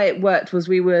the way it worked was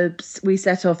we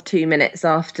set off 2 minutes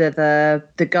after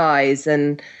the guys,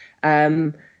 and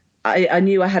I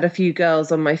knew I had a few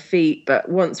girls on my feet, but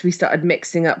once we started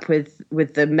mixing up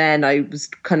with the men, I was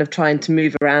kind of trying to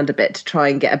move around a bit to try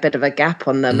and get a bit of a gap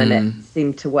on them, and it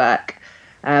seemed to work.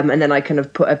 And then I kind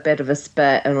of put a bit of a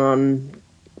spurt on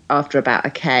after about a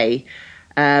K.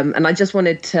 And I just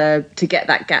wanted to get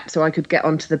that gap so I could get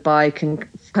onto the bike and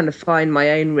kind of find my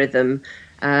own rhythm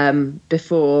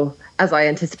before, as I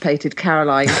anticipated,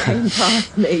 Caroline came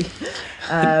past me.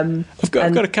 I've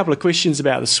got a couple of questions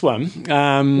about the swim.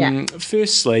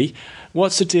 Firstly,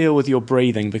 what's the deal with your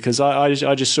breathing? Because I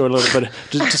just saw a little bit.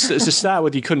 To start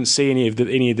with, you couldn't see any of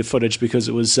the footage because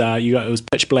it was it was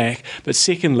pitch black. But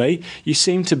secondly, you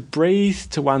seemed to breathe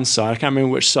to one side. I can't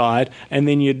remember which side, and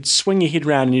then you'd swing your head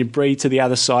around and you'd breathe to the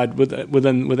other side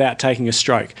without taking a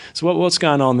stroke. So what's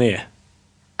going on there?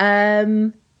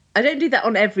 I don't do that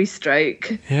on every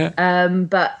stroke. Yeah.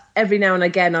 But every now and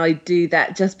again I do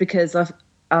that just because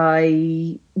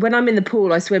when I'm in the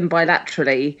pool I swim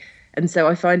bilaterally. And so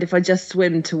I find if I just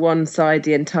swim to one side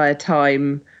the entire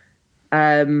time,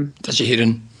 Does your head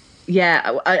in?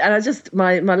 Yeah, I just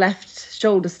my left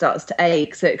shoulder starts to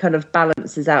ache, so it kind of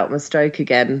balances out my stroke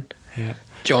again. Yeah.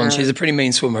 John, she's a pretty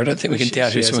mean swimmer. I don't think we can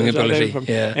doubt her swimming ability.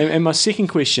 Yeah. And my second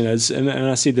question is, and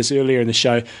I said this earlier in the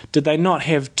show, did they not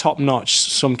have top-notch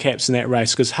swim caps in that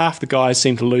race? Because half the guys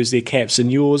seemed to lose their caps,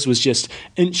 and yours was just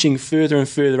inching further and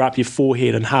further up your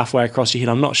forehead and halfway across your head.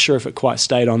 I'm not sure if it quite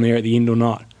stayed on there at the end or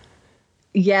not.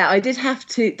 Yeah, I did have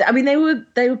to. I mean, they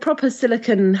were proper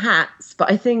silicone hats,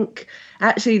 but I think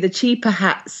actually the cheaper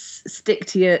hats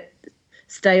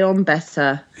stay on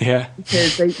better. Yeah,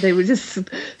 because they were just.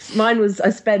 Mine was. I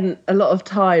spent a lot of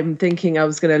time thinking I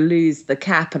was going to lose the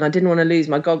cap, and I didn't want to lose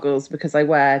my goggles because I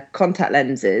wear contact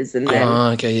lenses, and then.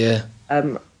 Okay, yeah.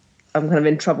 I'm kind of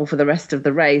in trouble for the rest of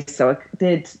the race. So I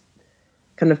did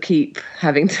kind of keep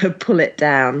having to pull it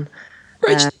down.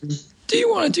 Rach, do you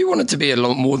want it to be a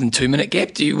lot more than 2 minute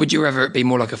gap? Would you rather it be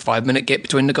more like a 5 minute gap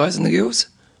between the guys and the girls?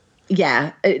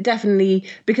 Yeah, it definitely,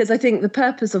 because I think the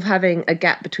purpose of having a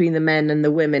gap between the men and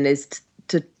the women is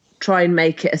to try and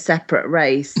make it a separate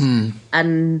race.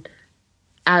 And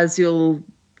as you'll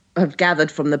have gathered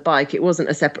from the bike, it wasn't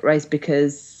a separate race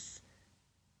because,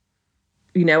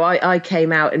 you know, I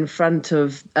came out in front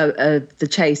of the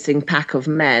chasing pack of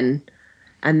men.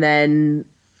 And then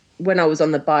when I was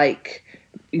on the bike,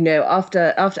 you know,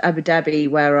 after Abu Dhabi,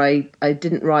 where I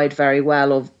didn't ride very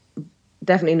well, or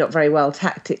definitely not very well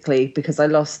tactically, because I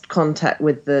lost contact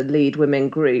with the lead women's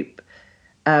group,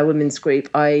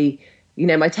 my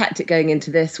tactic going into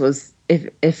this was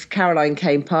if Caroline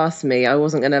came past me, I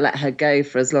wasn't going to let her go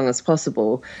for as long as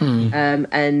possible.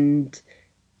 And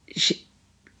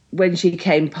when she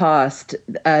came past,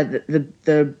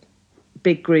 the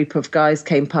big group of guys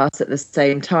came past at the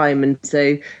same time, and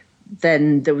so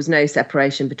then there was no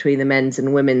separation between the men's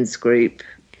and women's group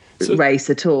race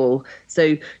at all.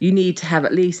 So you need to have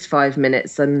at least 5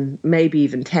 minutes and maybe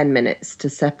even 10 minutes to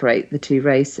separate the two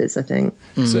races, I think.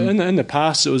 So in the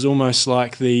past, it was almost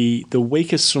like the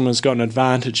weakest swimmers got an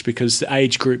advantage because the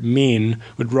age group men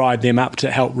would ride them up to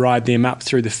help ride them up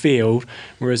through the field,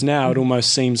 whereas now it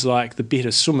almost seems like the better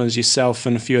swimmers, yourself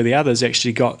and a few of the others,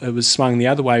 actually it was swung the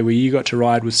other way, where you got to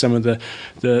ride with some of the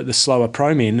slower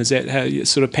pro men. Is that how it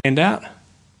sort of panned out?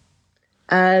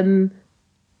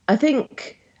 I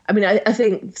think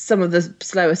some of the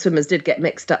slower swimmers did get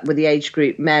mixed up with the age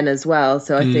group men as well.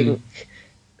 So I think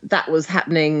that was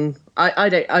happening. I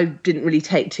didn't really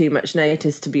take too much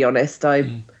notice, to be honest.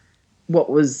 Obviously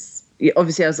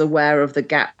I was aware of the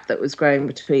gap that was growing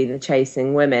between the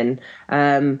chasing women.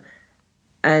 And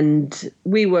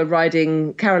we were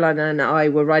riding, Caroline and I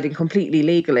were riding completely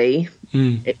legally.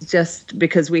 It's just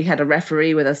because we had a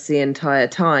referee with us the entire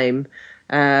time.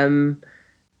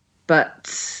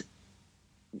 But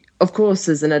of course,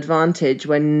 there's an advantage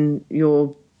when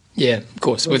you're... Yeah, of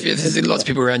course. If there's lots of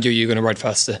people around you, you're going to ride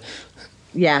faster.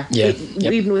 Yeah.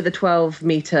 Even with a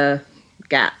 12-metre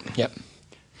gap. Yep.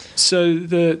 So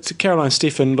Caroline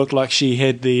Steffen looked like she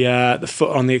had the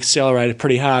foot on the accelerator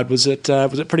pretty hard. Was it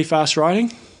pretty fast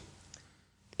riding?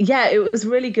 Yeah, it was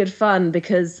really good fun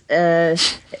because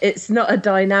it's not a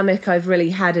dynamic I've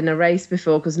really had in a race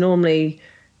before, because normally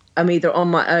I'm either on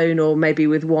my own or maybe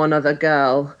with one other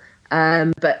girl.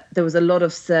 But there was a lot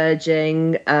of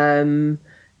surging, and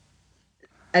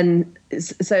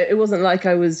so it wasn't like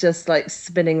I was just like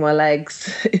spinning my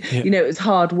legs. Yeah. It was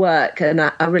hard work, and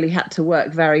I really had to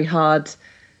work very hard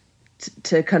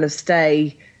to kind of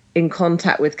stay in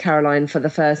contact with Caroline for the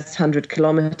first 100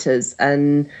 kilometres,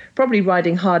 and probably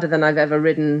riding harder than I've ever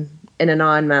ridden in an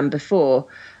Ironman before.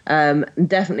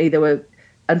 Definitely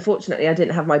unfortunately I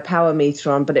didn't have my power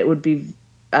meter on, but it would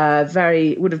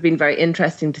have been very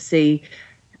interesting to see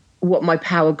what my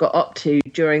power got up to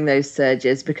during those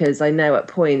surges, because I know at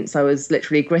points I was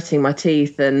literally gritting my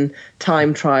teeth and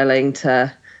time trialing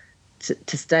to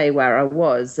stay where I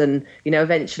was. And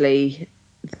eventually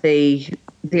the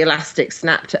elastic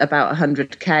snapped at about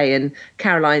 100k, and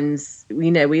Caroline's,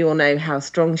 we all know how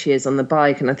strong she is on the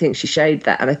bike, and I think she showed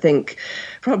that. And I think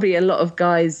probably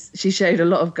she showed a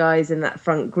lot of guys in that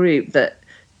front group that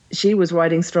she was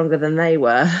riding stronger than they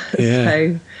were. Yeah.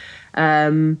 So,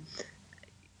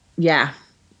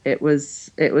 it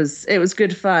was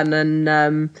good fun. And,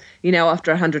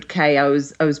 after 100k, I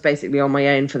was basically on my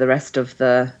own for the rest of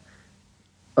the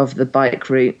bike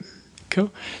route.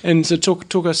 Cool. And so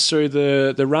talk us through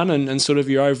the run and sort of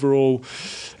your overall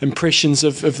impressions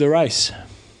of the race.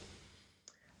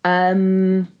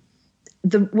 The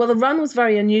run was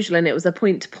very unusual, and it was a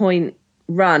point-to-point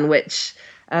run, which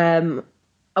I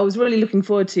was really looking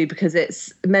forward to, because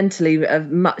it's mentally a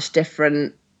much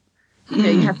different.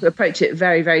 You have to approach it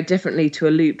very, very differently to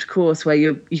a looped course where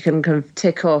you can kind of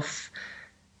tick off.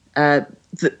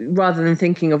 Rather than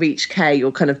thinking of each K,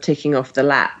 you're kind of ticking off the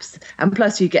laps, and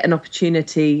plus you get an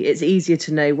opportunity. It's easier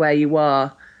to know where you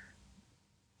are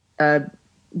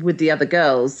with the other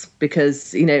girls,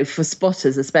 because for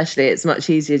spotters especially, it's much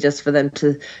easier just for them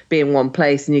to be in one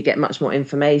place, and you get much more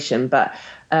information. But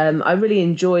I really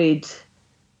enjoyed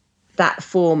that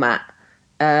format.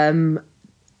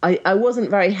 I wasn't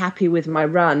very happy with my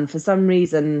run for some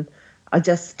reason. I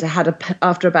just had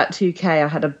after about 2k, I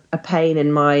had a pain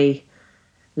in my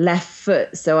left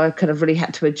foot, so I kind of really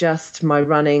had to adjust my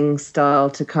running style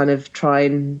to kind of try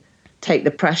and take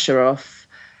the pressure off.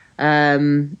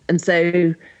 And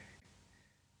so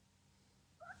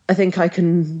I think I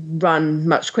can run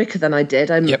much quicker than I did.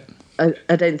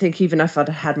 I don't think even if I'd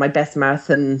had my best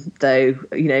marathon, though,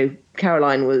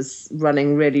 Caroline was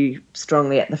running really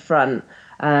strongly at the front.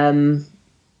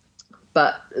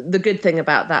 But the good thing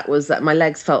about that was that my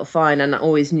legs felt fine, and I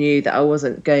always knew that I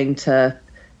wasn't going to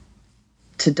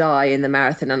die in the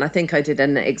marathon. And I think I did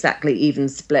an exactly even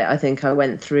split. I think I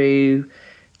went through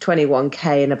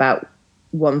 21k in about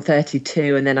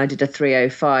 1:32, and then I did a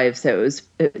 3:05. So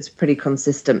it was pretty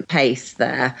consistent pace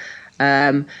there.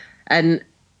 And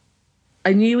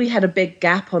I knew we had a big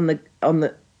gap on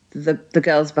the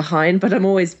girls behind, but I'm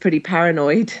always pretty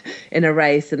paranoid in a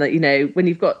race. And when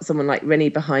you've got someone like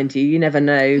Rinny behind you, you never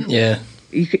know. Yeah.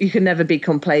 You can never be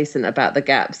complacent about the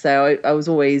gap. So I was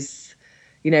always,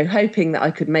 hoping that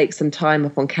I could make some time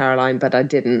up on Caroline, but I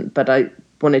didn't. But I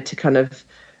wanted to kind of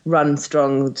run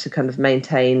strong to kind of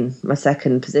maintain my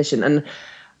second position. And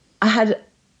I had,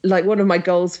 one of my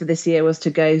goals for this year was to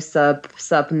go sub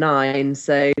 9.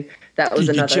 So that was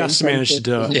another. You just managed to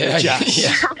do it. Yeah.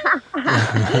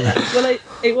 Well,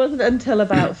 it wasn't until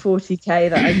about 40k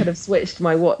that I kind of switched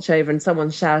my watch over, and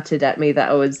someone shouted at me that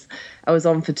I was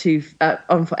on for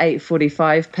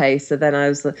 8:45 pace. So then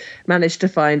I managed to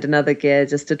find another gear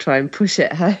just to try and push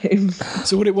it home.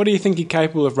 So what do you think you're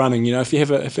capable of running? If you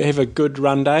have a good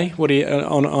run day, what do you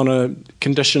on a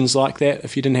conditions like that?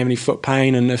 If you didn't have any foot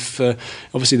pain, and if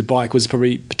obviously the bike was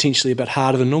probably potentially a bit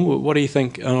harder than normal, what do you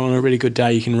think on a really good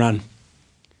day you can run?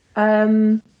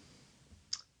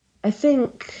 I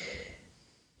think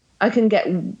I can get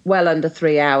well under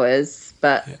 3 hours,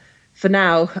 but for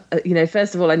now,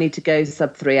 first of all, I need to go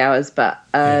sub 3 hours, but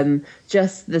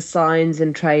just the signs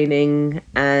and training,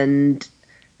 and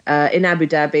in Abu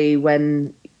Dhabi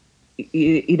when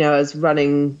I was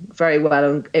running very well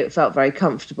and it felt very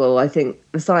comfortable, I think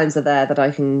the signs are there that I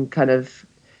can kind of,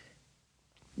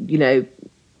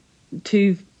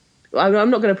 I'm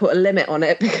not going to put a limit on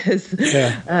it because,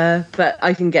 but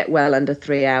I can get well under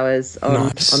 3 hours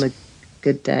on a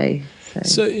good day.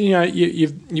 So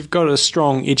you've got a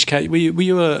strong education. Were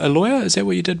you a lawyer? Is that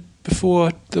what you did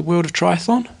before the world of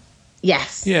triathlon?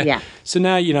 Yes. Yeah. So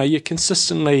now you're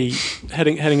consistently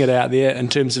hitting it out there in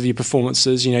terms of your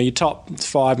performances. You're top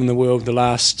 5 in the world the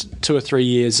last 2 or 3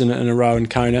 years in a row in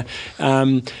Kona.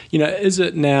 Is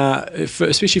it now,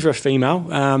 especially for a female,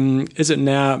 is it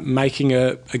now making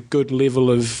a good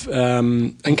level of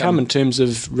income in terms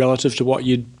of relative to what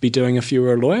you'd be doing if you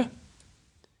were a lawyer?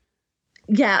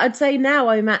 Yeah, I'd say now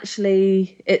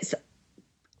it's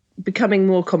becoming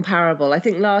more comparable. I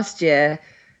think last year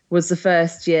was the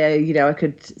first year, I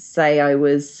could say I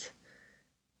was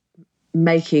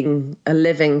making a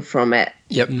living from it.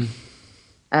 Yep.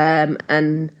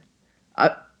 And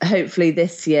hopefully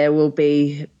this year will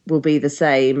be the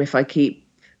same if I keep,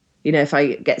 if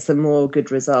I get some more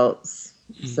good results.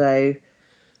 So,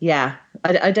 yeah,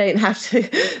 I don't have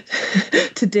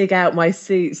to dig out my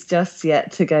suits just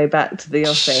yet to go back to the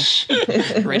office.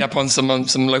 Read up on some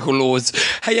local laws.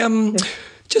 Hey,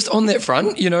 just on that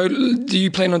front, do you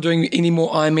plan on doing any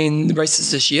more Ironman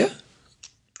races this year?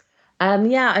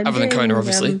 Yeah, other than Kona,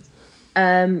 obviously.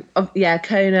 Kona,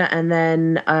 and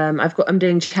then I'm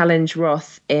doing Challenge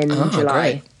Roth in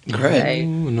July. Great. So,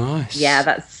 nice. Yeah,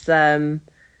 that's I've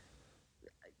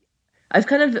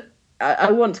kind of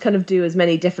I want to kind of do as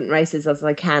many different races as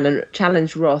I can, and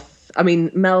Challenge Roth. I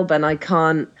mean, Melbourne, I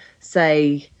can't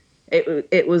say.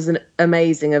 It was an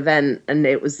amazing event, and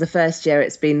it was the first year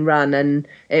it's been run, and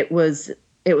it was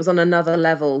on another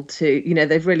level to,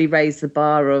 they've really raised the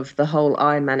bar of the whole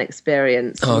Ironman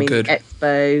experience. Good.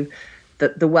 Expo,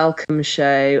 the welcome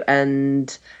show,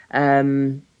 and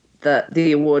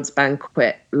the awards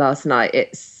banquet last night.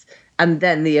 And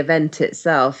then the event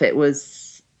itself, it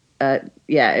was, I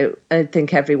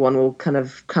think everyone will kind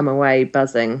of come away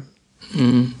buzzing.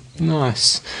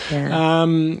 Nice. Yeah.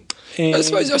 I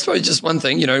suppose just one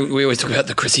thing, we always talk about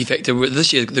the Chrissy factor.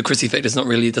 This year, the Chrissy factor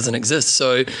doesn't exist.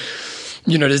 So,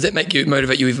 does that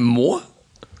motivate you even more?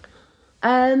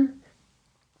 No.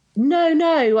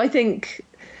 I think,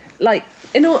 my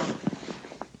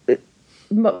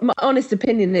honest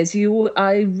opinion is one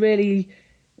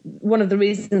of the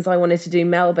reasons I wanted to do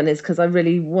Melbourne is because I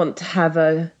really want to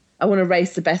I want to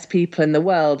race the best people in the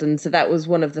world. And so that was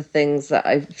one of the things that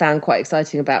I found quite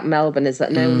exciting about Melbourne, is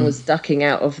that no one was ducking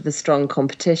out of the strong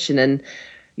competition. And,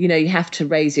 you have to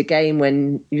raise your game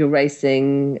when you're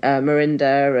racing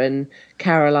Marinda and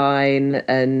Caroline,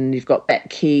 and you've got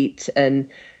Bet Keat, and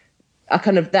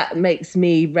that makes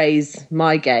me raise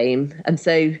my game. And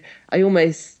so I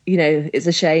almost, it's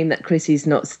a shame that Chrissy's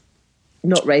not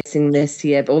racing this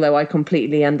year, but although I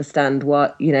completely understand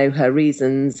what, her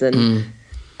reasons, and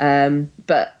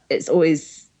but it's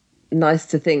always nice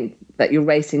to think that you're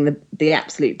racing the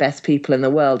absolute best people in the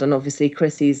world. And obviously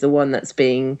Chrissy's the one that's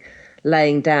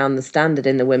laying down the standard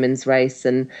in the women's race.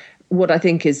 And what I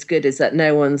think is good is that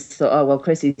no one's thought, oh, well,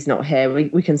 Chrissy's not here,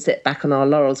 we can sit back on our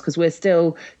laurels, because we're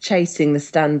still chasing the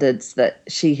standards that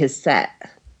she has set.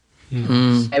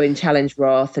 Mm. So in Challenge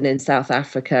Roth and in South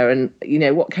Africa, and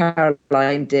what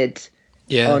Caroline did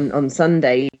on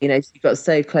Sunday, she got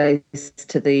so close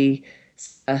to the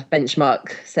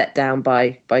benchmark set down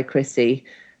by Chrissy,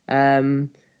 and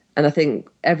I think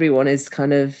everyone is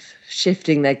kind of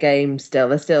shifting their game still.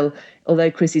 They're still, although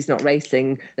Chrissy's not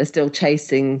racing, they're still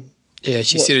chasing. Yeah,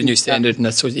 she set a new standard, and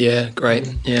that's what. Yeah, great.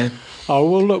 Yeah. Oh,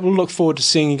 we'll look forward to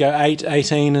seeing you go 8,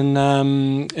 18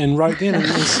 and Roth then,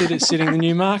 and setting the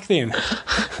new mark then.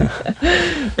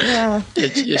 Yeah,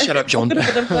 shut up, John. I've got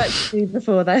a bit of work to do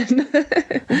before then.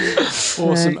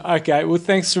 Awesome. Okay. Well,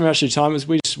 thanks very much for your time.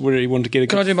 We just really wanted to get a.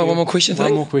 Can I do my one more question thing?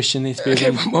 One more question.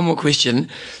 One more question.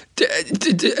 Do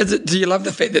you love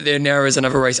the fact that there now is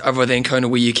another race other than Kona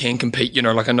where you can compete?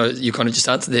 Like I know you kind of just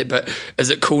answered that, but is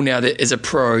it cool now that as a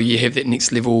pro you have that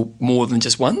next level more than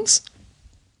just once?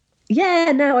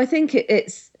 Yeah, no, I think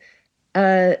it's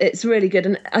really good.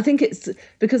 And I think it's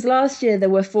because last year there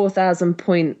were 4,000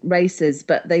 point races,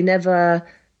 but they never,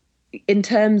 in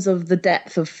terms of the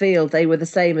depth of field, they were the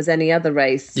same as any other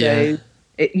race. So,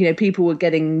 people were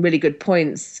getting really good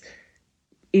points,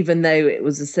 even though it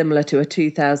was similar to a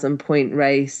 2,000 point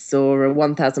race or a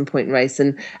 1,000 point race.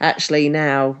 And actually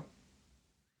now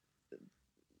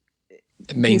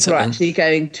it means people something. are actually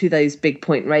going to those big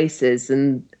point races,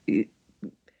 and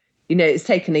it's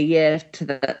taken a year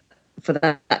for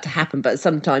that to happen, but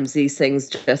sometimes these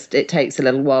things it takes a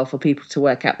little while for people to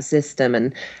work out the system.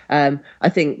 And I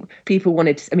think people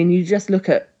wanted to, you just look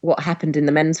at what happened in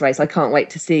the men's race. I can't wait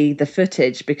to see the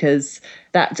footage, because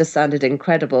that just sounded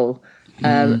incredible.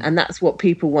 And that's what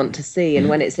people want to see. And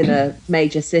when it's in a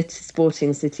major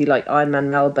sporting city like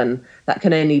Ironman Melbourne, that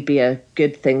can only be a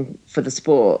good thing for the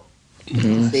sport.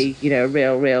 To see, a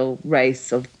real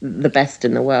race of the best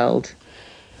in the world.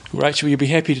 Rachel, you'll be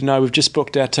happy to know we've just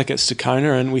booked our tickets to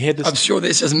Kona, and we had this. I'm sure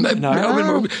this is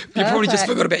Melbourne. You probably just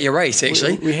forgot about your race,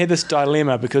 actually. We had this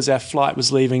dilemma because our flight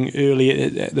was leaving early.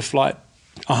 The flight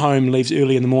home leaves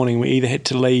early in the morning. We either had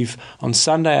to leave on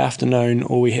Sunday afternoon,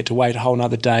 or we had to wait a whole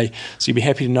another day. So you'll be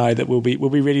happy to know that we'll be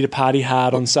ready to party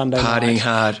hard on Sunday. Partying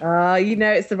hard.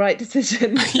 It's the right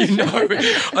decision.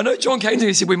 I know John came to me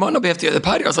and said we might not be able to go to the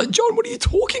party. I was like, John, what are you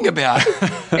talking about?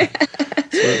 So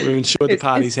we've ensured the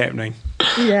party's happening.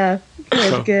 Yeah,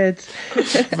 good.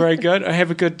 Very good. I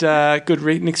have a good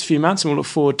next few months, and we'll look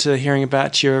forward to hearing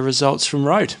about your results from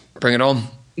Road. Bring it on.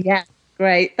 Yeah,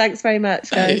 great. Thanks very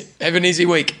much, guys. Have an easy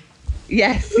week.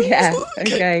 Yes, yeah.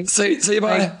 Okay. See you,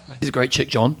 bye. She's a great chick,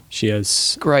 John. She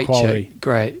is. Great quality. chick.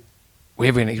 Great. We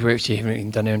actually haven't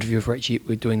even done an interview with Rachel yet.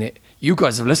 We're doing that. You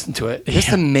guys have listened to it. That's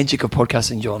the magic of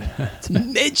podcasting, John. It's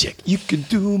magic. You can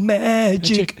do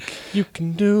magic. You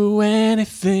can do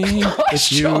anything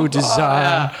that you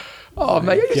desire. Oh,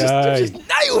 mate, you just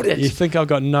nailed it. You think I've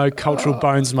got no cultural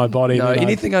bones in my body? No,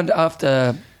 anything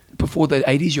before the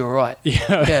 80s, you're right.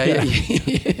 Yeah.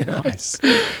 Nice.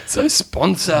 So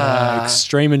sponsor.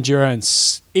 Extreme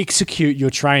Endurance. Execute your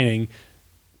training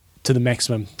to the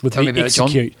maximum with Tell me about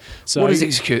Execute. It, John. So what is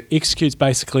Execute? Execute's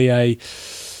basically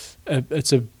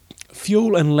it's a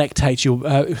fuel and lactate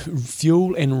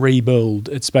fuel and rebuild.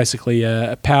 It's basically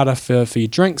a powder for your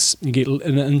drinks. You get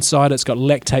inside. It's got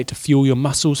lactate to fuel your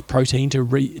muscles, protein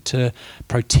to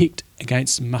protect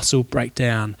against muscle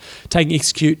breakdown. Taking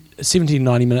Execute 70 to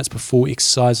 90 minutes before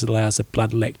exercise allows the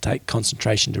blood lactate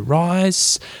concentration to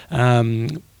rise.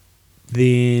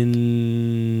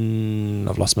 Then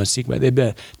I've lost my segue there,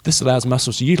 but this allows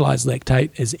muscles to utilize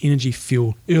lactate as energy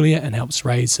fuel earlier and helps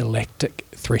raise the lactic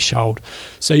threshold.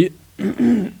 So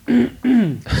excuse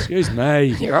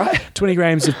me. You're right. 20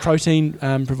 grams of protein,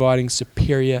 providing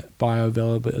superior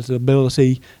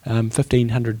bioavailability,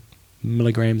 1,500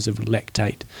 milligrams of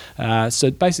lactate.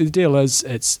 So basically the deal is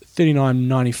it's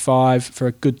 $39.95 for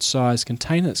a good size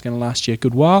container. It's going to last you a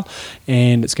good while,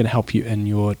 and it's going to help you in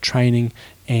your training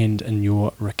and in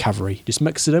your recovery. Just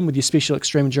mix it in with your special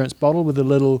Extreme Endurance bottle with a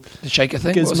little shaker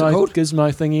thing. What's it called?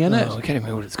 Gizmo thingy in it. I can't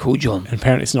remember what it's called, John. And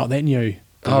apparently it's not that new.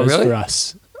 Oh, really? For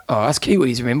us. Oh, us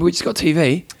Kiwis, remember? We just got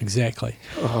TV. Exactly.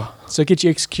 Oh. So get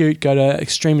your Execute, go to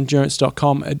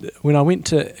extremeendurance.com. When I went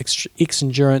to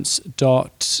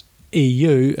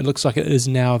xendurance.eu, it looks like it is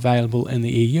now available in the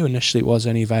EU. Initially it was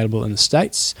only available in the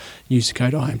States. Use the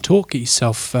code IAMTalk, get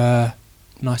yourself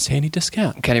nice handy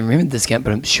discount. I can't even remember the discount,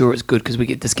 but I'm sure it's good because we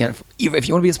get discount. If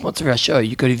you want to be a sponsor of our show,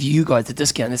 you got to give you guys a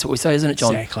discount. That's what we say, isn't it,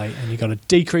 John? Exactly, and you've got to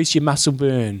decrease your muscle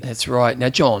burn. That's right. Now,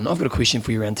 John, I've got a question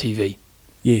for you around TV.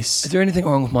 Yes. Is there anything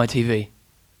wrong with my TV?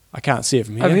 I can't see it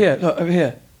from here. Over here, look, over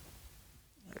here.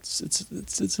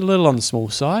 It's a little on the small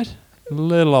side, a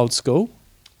little old school.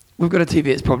 We've got a TV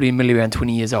that's probably nearly around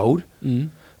 20 years old. Mm.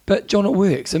 But, John, it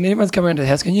works. I mean, everyone's coming around to the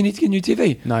house. Can you need to get a new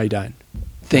TV? No, you don't.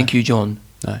 Thank you, John.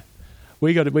 No.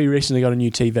 We recently got a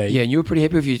new TV. Yeah, and you were pretty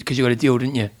happy with you because you got a deal,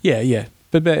 didn't you? Yeah.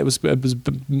 But it was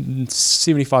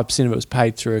 75% of it was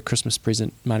paid through a Christmas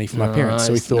present money from my parents.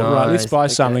 So we thought, right, let's buy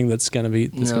something that's going to be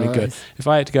good. If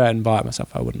I had to go out and buy it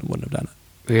myself, I wouldn't have done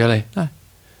it. Really? No.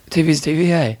 TV's TV,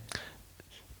 hey?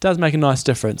 Does make a nice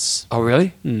difference. Oh,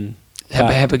 really? Mm.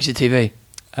 How big's your TV?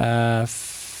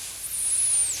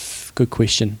 Good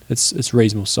question. It's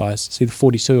reasonable size. It's either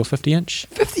 42 or 50 inch.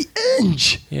 50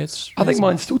 inch? Yeah, it's. I think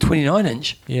mine's still 29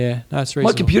 inch. Yeah, no, it's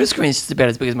reasonable. My computer screen's just about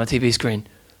as big as my TV screen.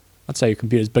 I'd say your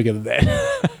computer's bigger than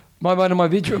that. My in my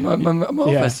bedroom, my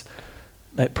office.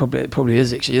 It probably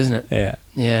is actually, isn't it? Yeah.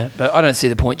 Yeah, but I don't see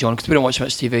the point, John, because we don't watch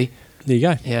much TV. There you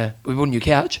go. Yeah, we bought a new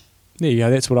couch. There you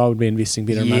go. That's what I would be investing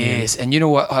better money in. Yes, and you know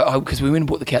what? Because we went and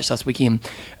bought the couch last weekend,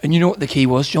 and you know what the key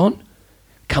was, John?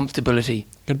 Comfortability.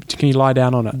 Can you lie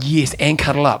down on it? Yes, and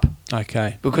cuddle up.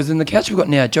 Okay. Because in the couch we've got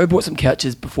now, Joe bought some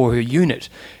couches before her unit,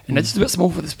 and it's just a bit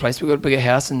small for this place. We've got a bigger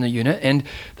house in the unit, and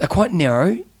they're quite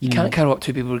narrow. You can't cuddle up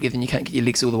two people together, and you can't get your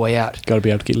legs all the way out. Got to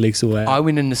be able to get legs all the way out. I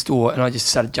went in the store, and I just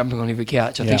started jumping on every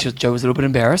couch. I think Joe was a little bit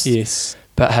embarrassed. Yes.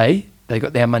 But hey, they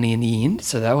got their money in the end,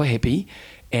 so they were happy.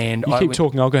 And you keep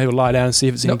talking, I'll go have a lie down and see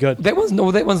if it's any good. That one's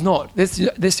not. That's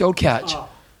the old couch. Oh.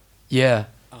 Yeah.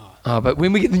 But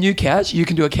when we get the new couch, you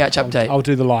can do a couch update. I'll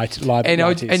do the light and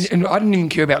I didn't even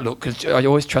care about look because I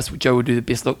always trust Joe would do the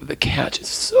best look. But the couch is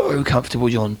so comfortable,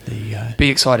 John. There you go. Be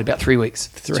excited about 3 weeks.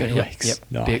 3 weeks. Yep.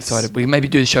 Nice. Be excited. We can maybe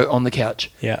do the show on the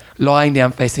couch. Yeah. Lying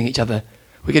down facing each other.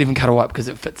 We could even cuddle up because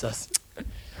it fits us.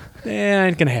 Yeah,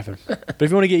 ain't going to happen. But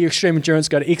if you want to get your extreme endurance,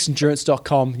 go to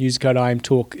xendurance.com, use the code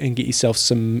IamTalk and get yourself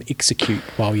some Execute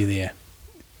while you're there.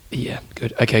 Yeah,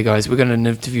 good. Okay, guys, we're going to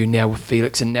interview now with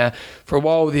Felix. And now, for a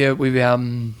while there, we've had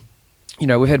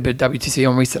a bit of WTC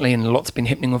on recently, and a lot's been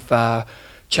happening with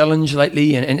Challenge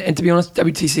lately. And to be honest,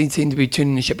 WTC seemed to be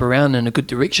turning the ship around in a good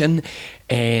direction.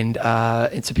 And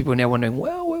so people are now wondering,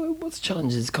 well, what's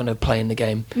Challenge's kind of play in the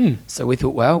game? So we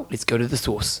thought, well, let's go to the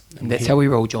source. And that's how we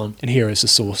roll, John. And here is the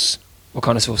sauce. What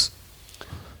kind of sauce?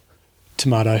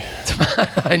 Tomato.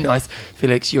 Nice.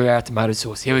 Felix, you're our tomato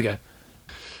sauce. Here we go.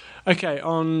 Okay,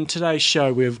 on today's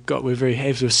show, we're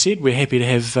happy to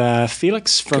have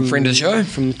Felix from good friend of the show,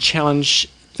 from the Challenge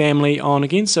family on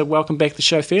again. So welcome back to the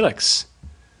show, Felix.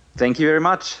 Thank you very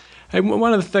much. Hey,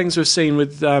 one of the things we've seen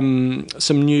with some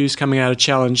news coming out of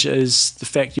Challenge is the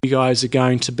fact you guys are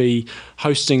going to be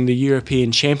hosting the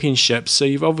European Championships. So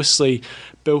you've obviously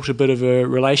built a bit of a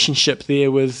relationship there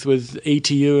with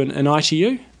ETU and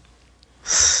ITU.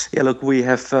 Yeah, look, we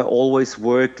have always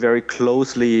worked very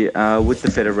closely with the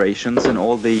federations and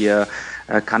all the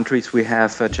countries we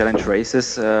have challenge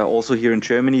races. Also here in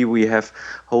Germany, we have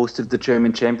hosted the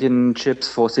German Championships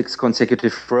for 6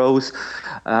 consecutive rows.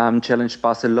 Challenge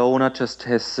Barcelona just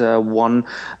has won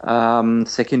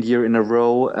second year in a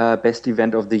row best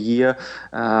event of the year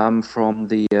from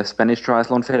the Spanish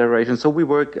Triathlon Federation. So we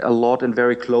work a lot and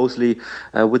very closely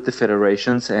with the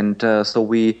federations, and so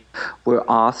we were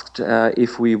asked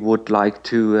if we would like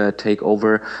to take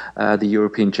over the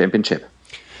European Championship.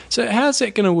 So how's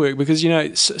that going to work? Because,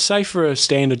 say for a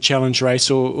standard challenge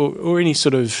race or any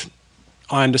sort of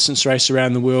iron distance race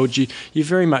around the world, you're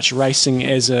very much racing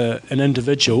as an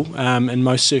individual in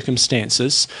most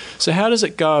circumstances. So how does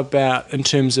it go about in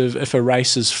terms of if a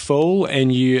race is full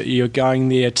and you're going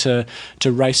there to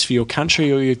race for your country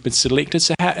or you've been selected?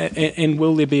 So and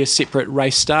will there be a separate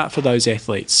race start for those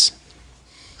athletes?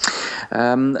 We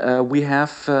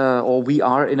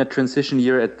are in a transition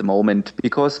year at the moment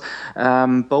because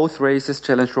both races,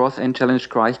 Challenge Roth and Challenge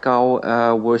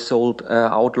Kraichgau, were sold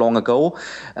out long ago.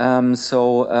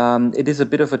 So it is a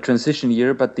bit of a transition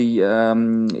year, but the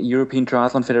European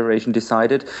Triathlon Federation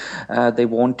decided they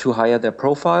want to hire their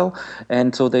profile,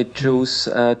 and so they chose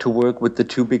to work with the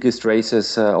 2 biggest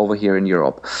races over here in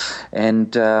Europe.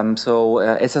 And so,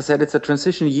 as I said, it's a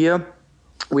transition year.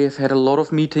 We have had a lot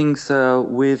of meetings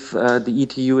with the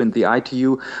ETU and the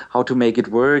ITU, how to make it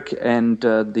work, and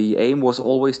the aim was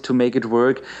always to make it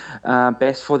work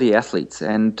best for the athletes.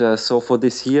 And so for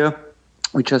this year,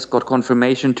 We just got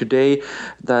confirmation today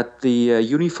that the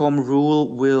uniform rule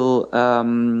will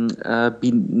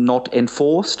be not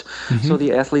enforced. So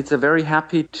the athletes are very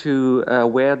happy to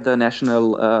wear the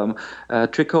national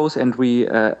tricots, and we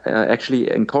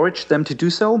actually encourage them to do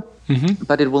so.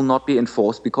 But it will not be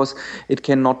enforced because it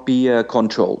cannot be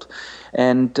controlled.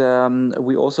 And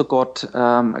we also got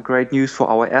great news for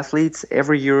our athletes.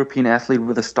 Every European athlete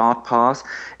with a start pass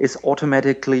is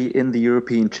automatically in the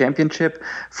European Championship,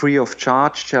 free of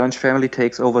charge. Challenge Family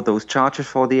takes over those charges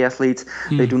for the athletes.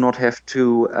 They do not have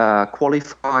to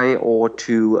qualify or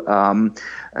to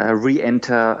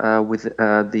re-enter with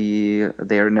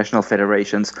their national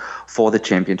federations for the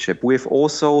championship. We've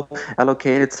also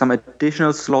allocated some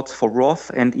additional slots for Roth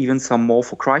and even some more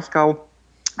for Kraichgau.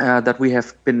 That we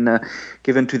have been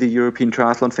given to the European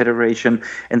Triathlon Federation,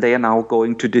 and they are now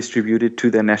going to distribute it to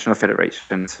their national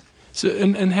federations. So,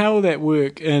 and how will that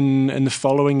work in the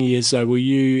following years, though? Will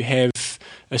you have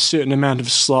a certain amount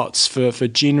of slots for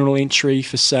general entry,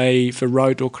 for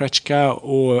Roth or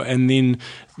Kraichgau, and then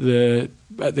the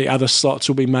other slots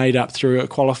will be made up through a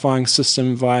qualifying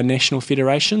system via national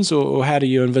federations, or how do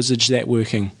you envisage that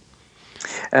working?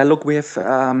 Look, we have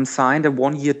signed a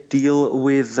one-year deal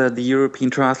with the European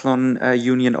Triathlon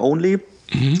Union only.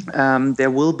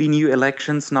 There will be new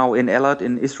elections now in Eilat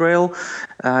in Israel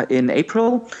in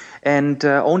April. And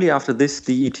only after this,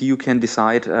 the ETU can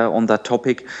decide on that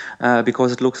topic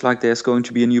because it looks like there's going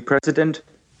to be a new president.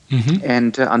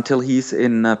 And until he's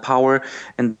in power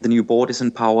and the new board is in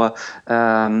power,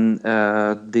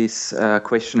 this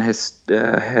question has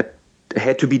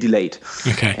had to be delayed.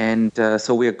 Okay. And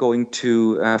so we are going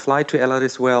to fly to Eilat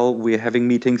as well. We're having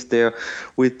meetings there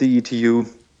with the ETU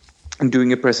and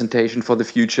doing a presentation for the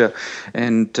future.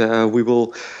 And we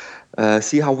will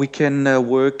see how we can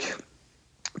work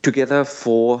together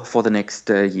for the next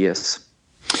years.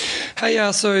 Hey,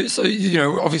 so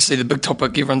obviously the big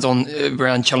topic everyone's on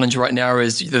around Challenge right now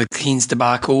is the Cairns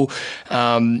debacle.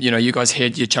 You guys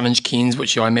had your Challenge Cairns,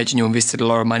 which I imagine you invested a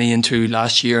lot of money into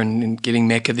last year, and getting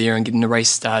Macca there and getting the race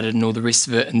started and all the rest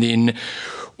of it. And then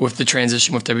with the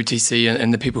transition with WTC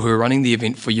and the people who are running the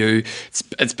event for you,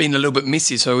 it's been a little bit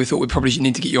messy. So we thought we probably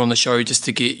need to get you on the show just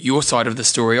to get your side of the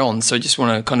story on. So just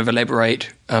want to kind of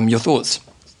elaborate your thoughts.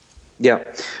 Yeah,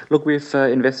 look, we've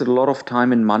invested a lot of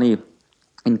time and money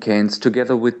in Cairns,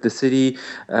 together with the city,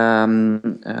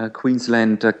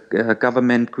 Queensland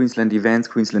government, Queensland Events,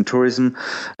 Queensland Tourism.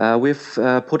 We've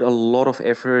put a lot of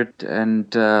effort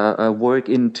and work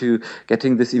into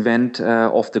getting this event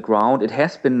off the ground. It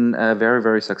has been very,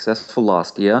 very successful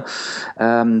last year.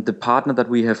 The partner that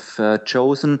we have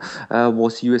chosen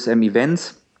was USM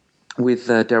Events with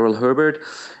Daryl Herbert,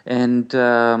 and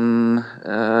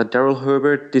Daryl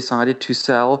Herbert decided to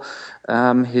sell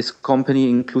his company,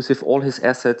 inclusive all his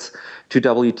assets, to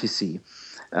WTC.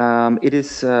 It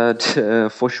is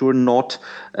for sure not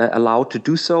allowed to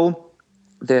do so.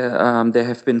 There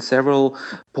have been several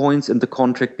points in the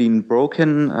contract being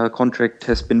broken. Contract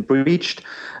has been breached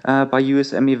by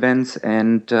USM Events,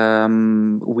 and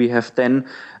we have then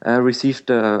received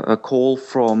a call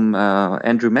from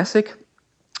Andrew Messick,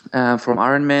 from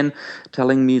Ironman,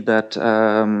 telling me that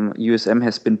USM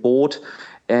has been bought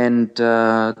and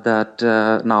that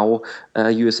now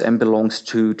USM belongs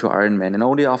to Ironman. And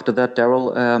only after that,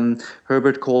 Daryl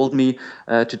Herbert called me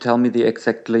to tell me the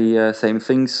exactly same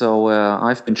thing. So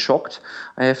I've been shocked,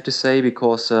 I have to say,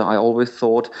 because I always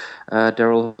thought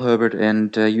Daryl Herbert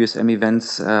and USM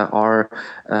Events are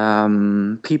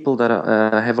people that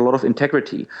have a lot of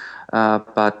integrity.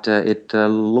 But it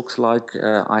looks like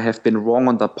I have been wrong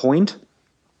on that point.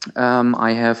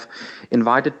 I have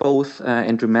invited both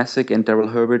Andrew Messick and Daryl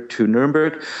Herbert to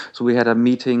Nuremberg. So we had a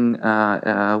meeting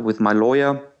with my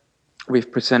lawyer. We've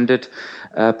presented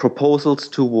proposals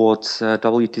towards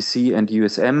WTC and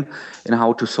USM in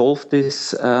how to solve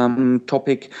this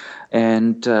topic.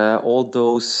 And all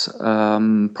those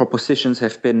propositions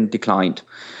have been declined.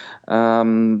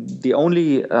 The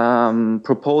only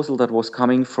proposal that was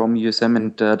coming from USM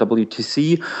and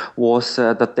WTC was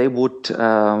that they would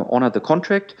honor the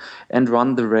contract and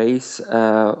run the race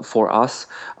for us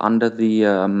under the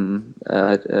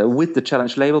with the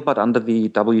Challenge label, but under the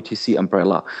WTC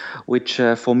umbrella, which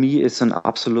for me is an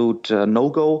absolute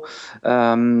no-go.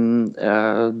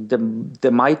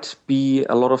 There might be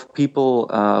a lot of people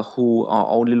who are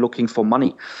only looking for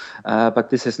money, but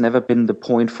this has never been the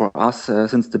point for us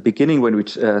since the beginning. beginning when we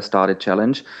started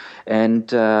Challenge.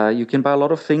 And you can buy a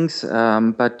lot of things,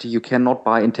 but you cannot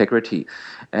buy integrity.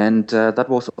 And that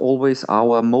was always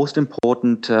our most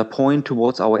important point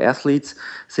towards our athletes.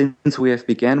 Since we have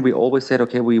began, we always said,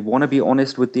 okay, we want to be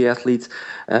honest with the athletes.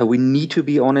 We need to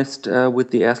be honest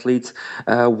with the athletes.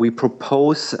 We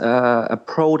propose a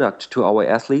product to our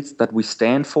athletes that we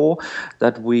stand for,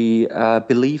 that we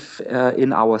believe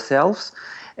in ourselves.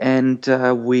 And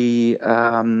we,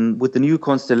 with the new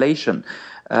constellation,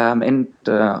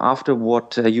 after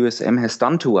what USM has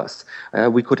done to us,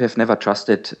 we could have never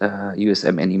trusted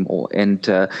USM anymore, and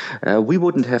we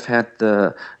wouldn't have had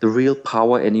the real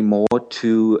power anymore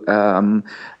to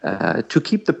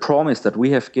keep the promise that we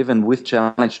have given with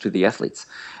Challenge to the athletes.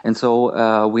 And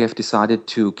so we have decided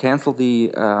to cancel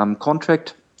the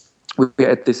contract. We're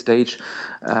at this stage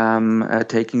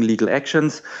taking legal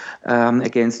actions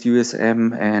against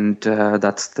USM, and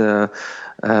that's the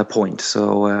point.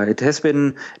 So it has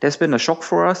been a shock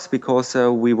for us, because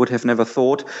we would have never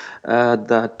thought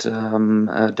that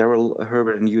Daryl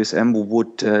Herbert and USM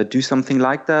would do something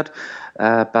like that.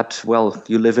 But well,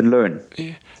 you live and learn.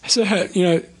 Yeah. So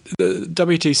the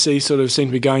WTC sort of seem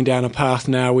to be going down a path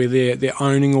now where they're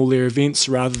owning all their events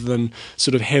rather than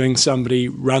sort of having somebody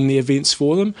run the events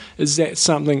for them. Is that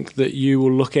something that you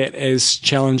will look at as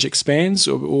Challenge expands,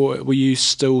 or will you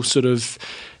still sort of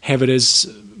have it as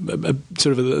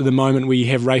sort of the moment where you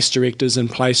have race directors in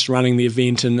place running the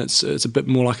event and it's a bit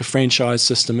more like a franchise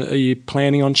system? Are you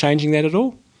planning on changing that at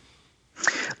all?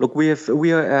 Look, we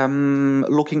are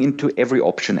looking into every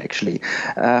option, actually.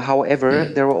 However,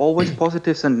 there are always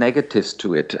positives and negatives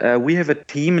to it. We have a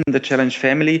team in the Challenge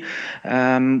family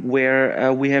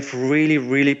where we have really,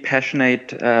 really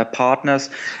passionate partners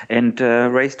and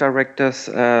race directors.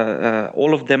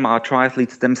 All of them are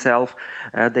triathletes themselves.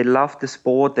 They love the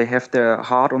sport. They have their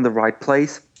heart on the right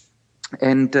place.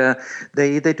 And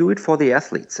they do it for the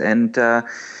athletes. And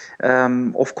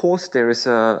of course, there is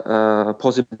a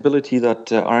possibility that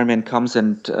Ironman comes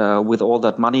and with all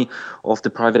that money of the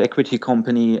private equity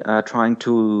company trying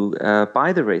to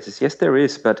buy the races. Yes, there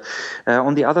is. But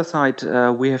on the other side,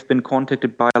 we have been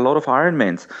contacted by a lot of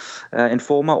Ironmans and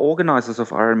former organizers of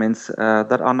Ironmans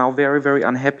that are now very, very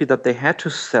unhappy that they had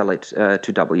to sell it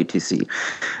to WTC,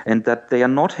 and that they are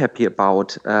not happy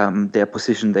about their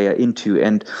position they are into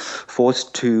and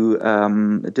forced to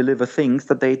deliver things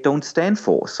that they don't stand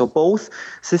for. So both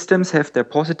systems have their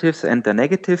positives and their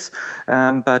negatives,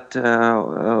 but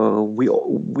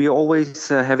we always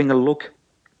having a look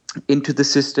into the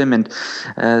system and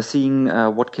seeing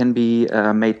what can be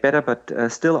made better. But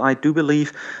still, I do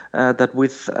believe that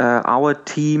with our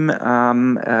team,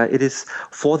 it is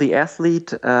for the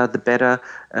athlete the better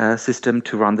system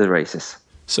to run the races.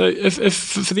 So if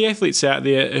for the athletes out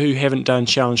there who haven't done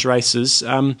Challenge races,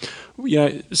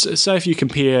 say if you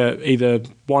compare either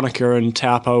Wanaka and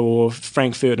Taupo or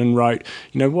Frankfurt and Roth,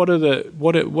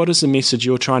 what is the message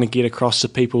you're trying to get across to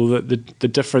people that the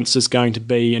difference is going to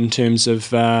be in terms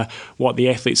of what the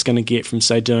athlete's going to get from,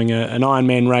 say, doing an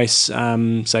Ironman race,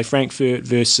 say Frankfurt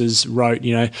versus Roth,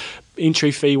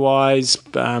 entry fee wise,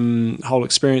 whole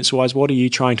experience wise, what are you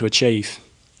trying to achieve?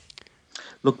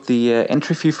 Look, the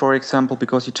entry fee, for example,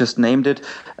 because you just named it,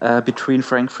 between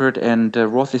Frankfurt and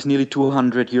Roth is nearly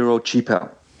 €200 cheaper.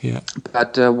 Yeah.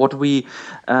 But what we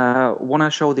want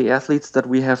to show the athletes that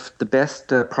we have the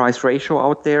best price ratio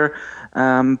out there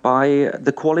by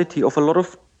the quality of a lot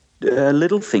of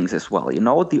little things as well.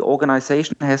 The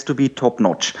organization has to be top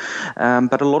notch,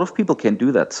 but a lot of people can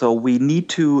do that. So we need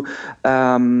to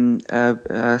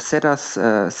set us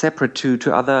separate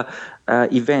to other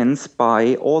events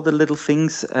by all the little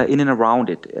things in and around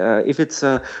it. If it's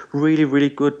a really, really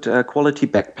good quality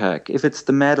backpack, if it's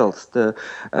the medals, the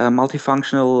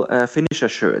multifunctional finisher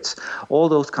shirts, all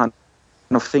those kind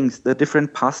of things, the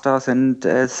different pastas and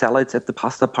salads at the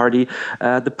pasta party,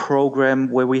 the program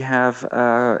where we have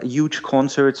huge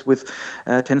concerts with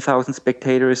 10,000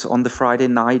 spectators on the Friday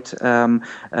night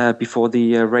before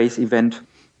the race event.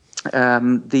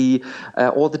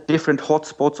 All the different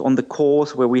hotspots on the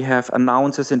course where we have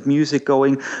announcers and music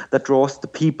going that draws the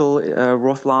people.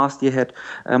 Roth last year had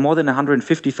more than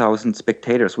 150,000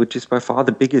 spectators, which is by far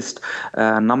the biggest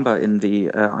number in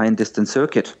the iron distance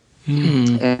circuit.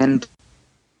 And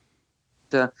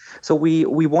so we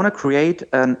want to create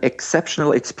an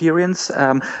exceptional experience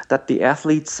that the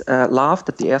athletes love,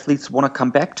 that the athletes want to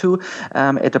come back to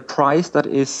at a price that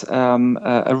is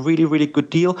a really, really good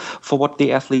deal for what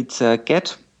the athletes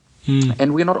get.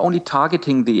 And we're not only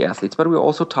targeting the athletes, but we're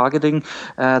also targeting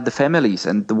the families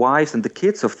and the wives and the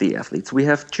kids of the athletes. We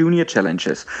have junior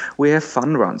challenges, we have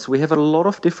fun runs, we have a lot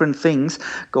of different things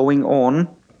going on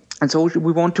And so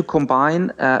we want to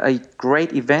combine a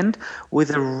great event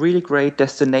with a really great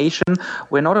destination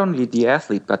where not only the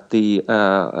athlete but the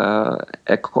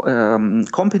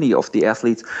company of the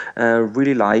athletes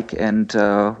really like and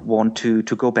want to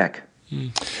go back.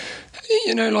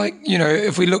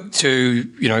 If we look to,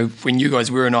 when you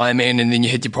guys were an Ironman and then you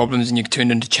had your problems and you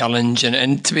turned into Challenge,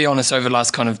 and to be honest, over the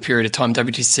last kind of period of time,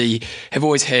 WTC have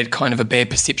always had kind of a bad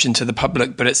perception to the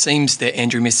public, but it seems that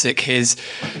Andrew Messick has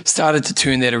started to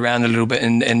turn that around a little bit,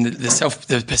 and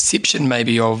the perception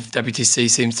maybe of WTC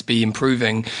seems to be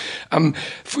improving.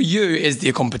 For you as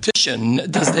their competition,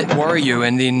 does that worry you?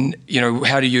 And then,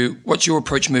 what's your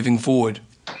approach moving forward?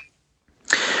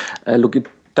 Look, it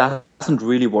doesn't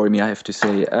really worry me, I have to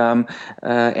say.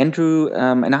 Andrew,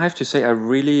 and I have to say, I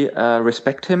really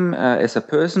respect him as a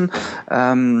person.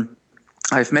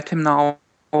 I've met him now.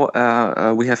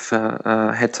 We have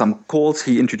had some calls.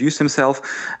 He introduced himself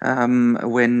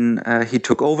when he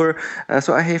took over.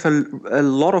 So I have a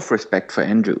lot of respect for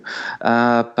Andrew.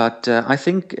 But I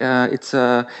think it's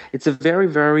a very,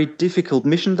 very difficult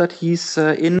mission that he's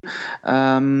in.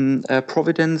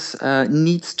 Providence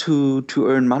needs to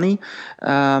earn money.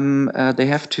 They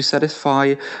have to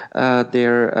satisfy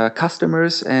their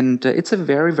customers, and it's a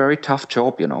very, very tough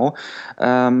job,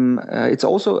 It's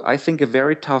also, I think, a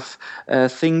very tough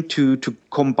thing to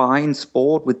combine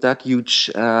sport with that huge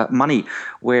money,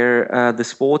 where the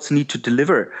sports need to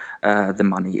deliver the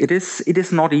money. It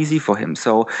is not easy for him.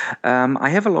 So I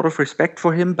have a lot of respect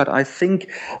for him, but I think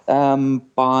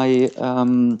by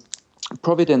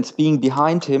Providence being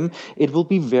behind him, it will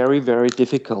be very, very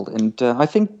difficult. And I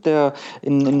think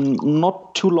in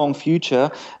not too long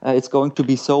future, it's going to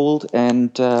be sold,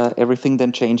 and everything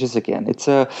then changes again. It's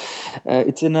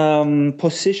in a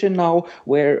position now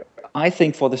where I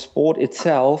think for the sport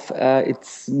itself,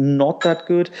 it's not that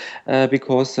good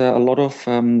because a lot of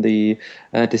the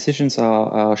decisions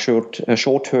are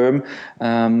short term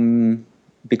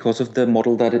because of the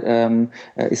model that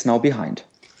is now behind.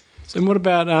 So what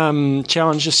about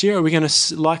Challenge this year? Are we going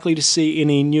to likely to see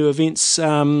any new events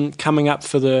coming up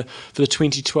for the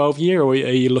 2012 year, or are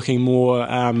you looking more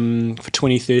for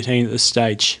 2013 at this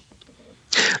stage?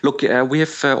 Look, we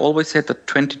have always said that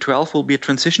 2012 will be a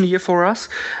transition year for us.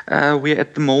 We are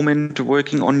at the moment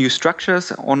working on new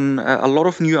structures, on a lot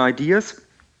of new ideas.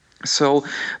 So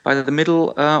by the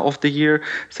middle of the year,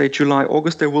 say July,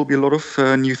 August, there will be a lot of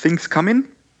new things coming.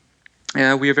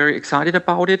 We are very excited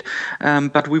about it,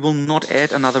 but we will not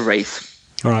add another race.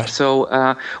 All right. So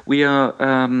we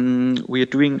are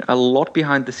doing a lot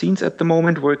behind the scenes at the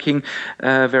moment, working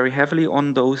very heavily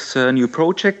on those new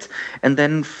projects. And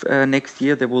then next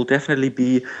year there will definitely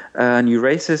be new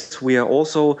races. We are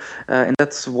also, and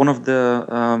that's one of the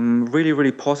really,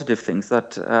 really positive things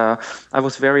that I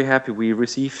was very happy. We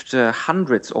received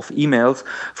hundreds of emails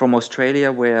from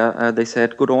Australia where they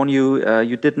said, "Good on you.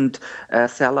 You didn't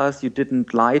sell us. You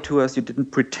didn't lie to us. You didn't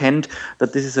pretend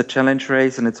that this is a challenge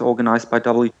race and it's organized by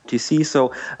WTC."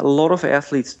 So a lot of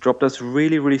athletes dropped us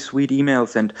really, really sweet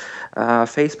emails, and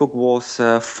Facebook was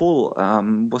full.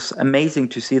 Was amazing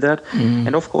to see that.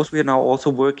 And of course, we are now also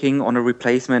working on a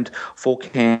replacement for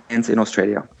Cairns in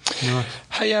Australia. Nice.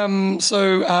 Hey,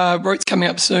 so Rote's coming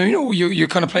up soon, or you're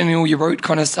kind of planning all your Rote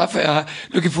kind of stuff.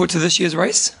 Looking forward to this year's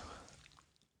race?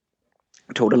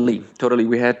 Totally.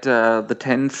 We had the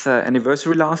 10th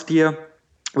anniversary last year,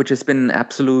 which has been an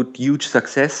absolute huge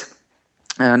success.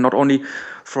 Not only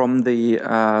from the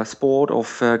sport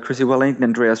of Chrissie Wellington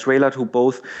and Andreas Raelert, who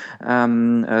both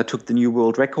took the new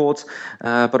world records,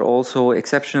 but also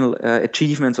exceptional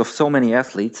achievements of so many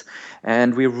athletes.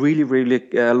 And we're really, really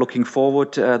looking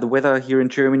forward. The weather here in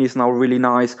Germany is now really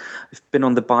nice. I've been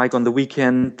on the bike on the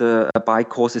weekend. The bike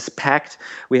course is packed.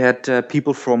 We had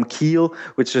people from Kiel,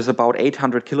 which is about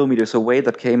 800 kilometers away,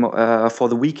 that came for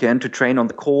the weekend to train on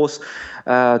the course,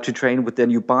 to train with their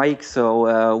new bike.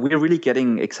 So we're really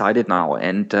getting excited now,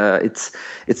 and it's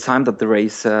time that the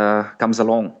race comes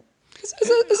along. Is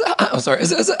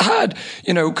it hard,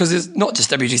 because there's not just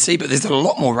WTC, but there's a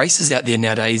lot more races out there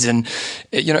nowadays, and,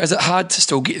 is it hard to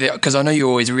still get there? Because I know you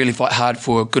always really fight hard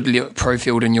for a good pro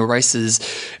field in your races.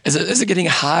 Is it getting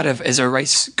harder as a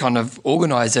race kind of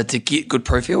organizer to get good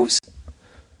pro fields?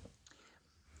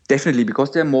 Definitely,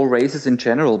 because there are more races in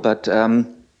general, but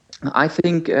I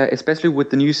think, especially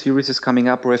with the new series coming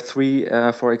up, Rev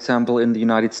 3, for example, in the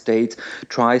United States,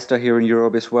 TriStar here in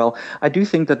Europe as well, I do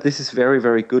think that this is very,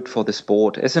 very good for the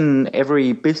sport. As in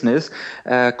every business,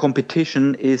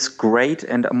 competition is great,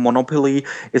 and a monopoly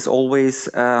is always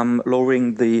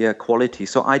lowering the quality.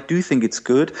 So I do think it's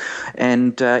good,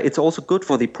 and it's also good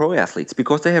for the pro athletes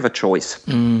because they have a choice,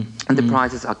 and the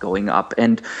prices are going up.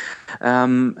 And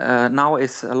now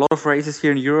is a lot of races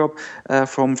here in Europe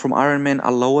from Ironman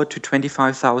are lower to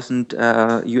 25,000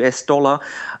 US dollar.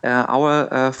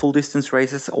 Our full distance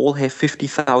races all have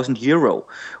 50,000 euro,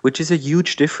 which is a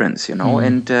huge difference,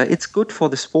 and it's good for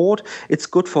the sport. It's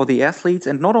good for the athletes,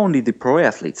 and not only the pro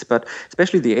athletes, but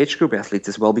especially the age group athletes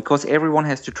as well, because everyone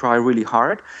has to try really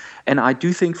hard. And I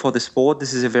do think for the sport,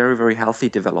 this is a very, very healthy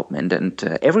development, and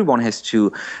everyone has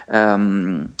to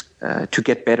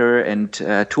get better and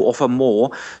to offer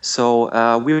more. So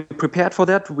we're prepared for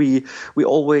that. We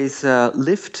always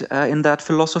lived in that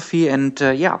philosophy, and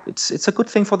it's a good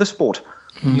thing for the sport.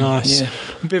 Nice. Yeah.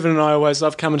 Bevan and I always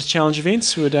love coming to challenge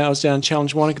events. I was down in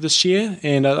Challenge Wanaka this year,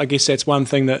 and I guess that's one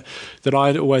thing that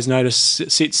I always notice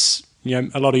sets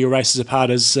a lot of your races apart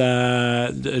is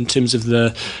in terms of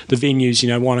the venues.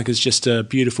 Wanaka's just a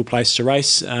beautiful place to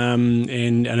race,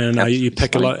 and I know you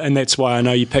pick a lot, and that's why I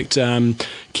know you picked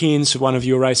Cairns for one of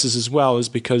your races as well, is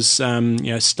because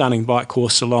stunning bike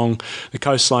course along the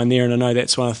coastline there, and I know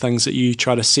that's one of the things that you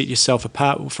try to set yourself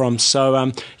apart from.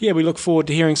 So we look forward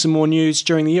to hearing some more news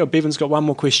during the year. Bevan's got one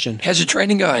more question. How's your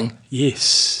training going?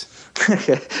 Yes.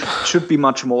 Should be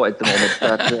much more at the moment,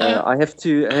 but I have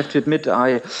to admit,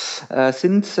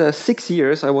 since 6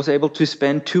 years I was able to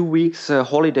spend 2 weeks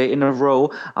holiday in a row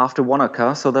after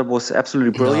Wanaka, so that was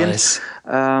absolutely brilliant. Nice.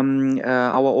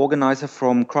 Our organizer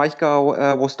from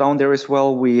Kraichgau was down there as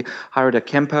well. We hired a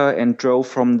camper and drove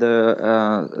from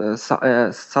the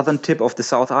southern tip of the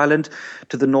South Island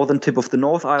to the northern tip of the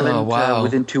North Island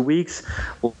within 2 weeks.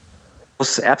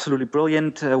 Was absolutely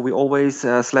brilliant. We always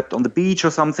slept on the beach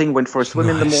or something, went for a swim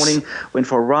in the morning, went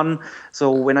for a run. So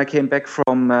when I came back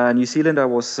from New Zealand, I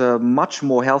was much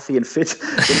more healthy and fit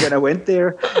than when I went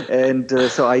there. And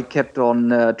so I kept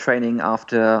on training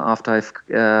after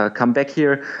I've come back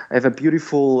here. I have a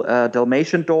beautiful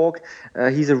Dalmatian dog.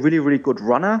 He's a really, really good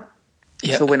runner.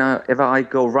 Yep. So whenever I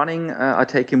go running, I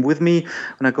take him with me.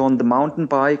 When I go on the mountain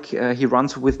bike, he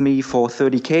runs with me for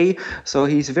 30K. So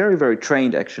he's very, very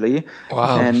trained, actually.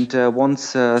 Wow. And once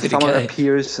summer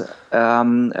appears,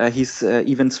 he's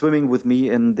even swimming with me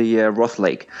in the Roth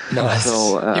Lake. Nice.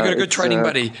 So, you got a good training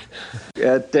buddy.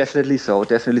 Definitely so.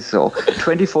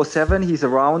 24/7, he's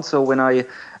around. So when I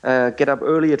get up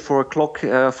early at 4 o'clock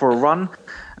for a run,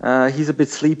 he's a bit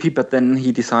sleepy, but then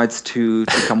he decides to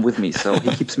come with me. So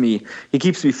he keeps me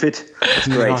fit. That's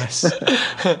great. Nice.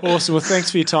 Awesome. Well,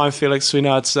 thanks for your time, Felix. We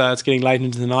know it's getting late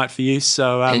into the night for you.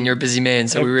 So and you're a busy man,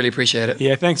 so we really appreciate it.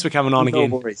 Yeah, thanks for coming on again.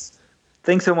 No worries.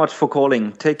 Thanks so much for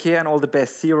calling. Take care and all the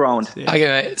best. See you around. Yeah. Okay,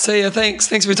 mate. See ya. Thanks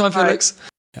for your time, Felix.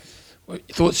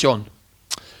 Thoughts, John?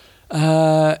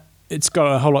 It's got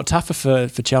a whole lot tougher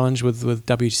for Challenge with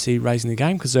WTC raising the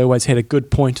game, because they always had a good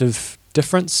point of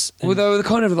difference. Well, they were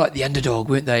kind of like the underdog,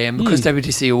 weren't they? And because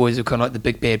WTC always were kind of like the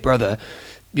big bad brother,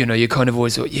 you kind of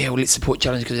always thought, let's support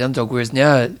Challenge because the underdog. Whereas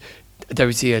now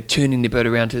WTC are turning their boat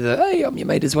around to hey, I'm your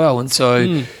mate as well. And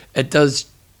so it does,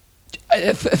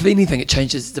 if anything, it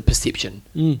changes the perception.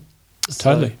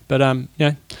 Totally. But,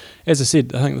 as I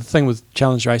said, I think the thing with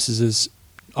Challenge races is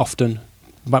often,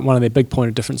 but one of their big point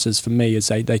of differences for me is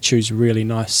they choose really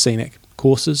nice scenic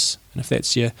courses. And if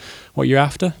that's what you're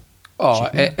after. Oh,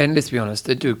 and let's be honest,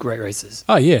 they do great races.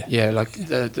 Oh, yeah. Yeah, like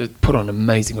they put on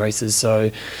amazing races. So,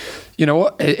 you know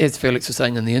what? As Felix was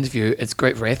saying in the interview, it's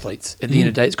great for athletes. At the end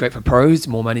of the day, it's great for pros.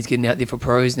 More money's getting out there for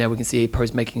pros. Now we can see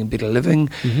pros making a better living,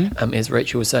 as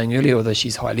Rachel was saying earlier, although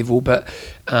she's high level. But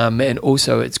and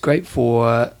also it's great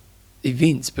for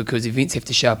events, because events have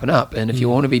to sharpen up. And if you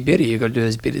want to be better, you've got to do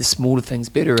those better, smaller things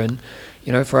better. And,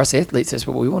 for us athletes, that's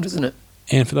what we want, isn't it?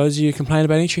 And for those of you who complain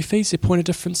about entry fees, their point of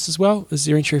difference as well is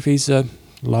their entry fees are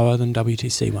lower than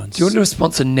WTC ones. Do you want to do a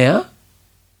sponsor now?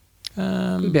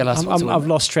 I've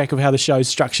lost track of how the show's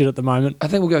structured at the moment. I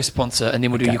think we'll go sponsor, and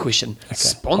then we'll do your question. Okay.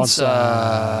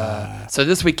 Sponsor. So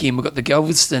this weekend we've got the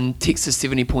Galveston Texas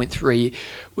 70.3,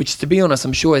 which, to be honest,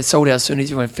 I'm sure is sold out as soon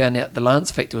as everyone found out the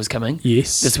Lance Factor was coming.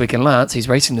 Yes. This weekend, Lance, he's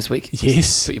racing this week.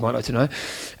 Yes. But you might like to know.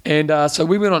 And so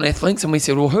we went on Athlinks and we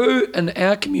said, well, who in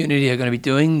our community are going to be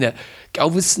doing the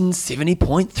Galveston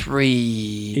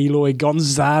 70.3? Eloy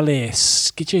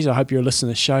Gonzalez. Geez, I hope you're listening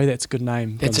to the show. That's a good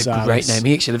name. That's Gonzalez. A great name.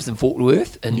 He actually lives in Fort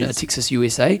Worth in Texas,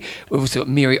 USA. We've also got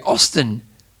Mary Austin.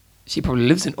 She probably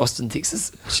lives in Austin,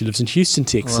 Texas. She lives in Houston,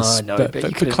 Texas. Oh, I know,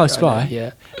 but close by.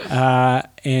 Yeah.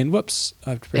 And Whoops.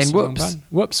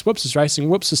 Whoops is racing.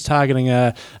 Whoops is targeting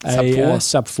a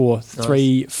sub 4, nice.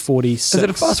 3:46. Is it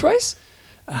a fast race?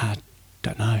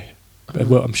 Don't know.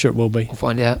 But I'm sure it will be. We'll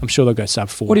find out. I'm sure they'll go sub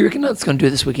 4. What do you reckon that's going to do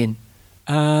this weekend?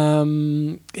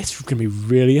 It's going to be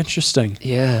really interesting.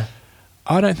 Yeah.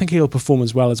 I don't think he'll perform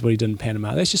as well as what he did in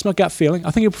Panama. That's just my gut feeling.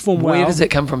 I think he'll perform well. Where does that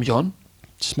come from, John?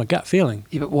 Just my gut feeling.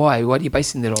 Yeah, but why? What are you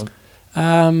basing that on?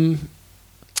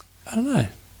 I don't know.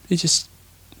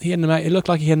 He looked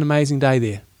like he had an amazing day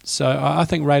there. So I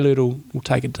think Ray Lute will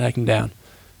take him down.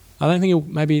 I don't think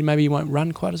maybe he won't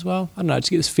run quite as well. I don't know. I just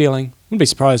get this feeling. Wouldn't be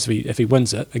surprised if he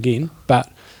wins it again.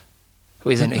 But he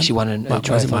hasn't actually won a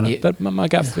triathlon yet. But my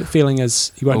gut feeling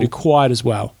is he won't do quite as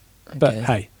well. Okay. But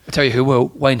hey, I'll tell you who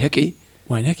will. Wayne Hickey.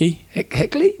 Wayne Hickey.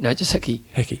 Hickley? No, just Hickey.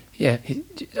 Hickey. Yeah.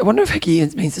 I wonder if Hickey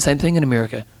means the same thing in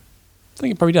America. I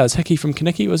think it probably does. Hickey from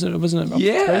Kaniki, wasn't it?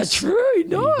 Yeah, true.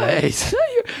 Nice.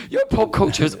 Your pop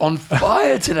culture is on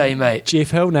fire today, mate.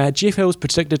 Jeff Hill. Now, Jeff Hill's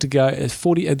predicted to go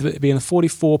be in the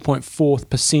 44.4th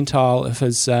percentile of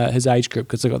his age group,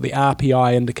 because they've got the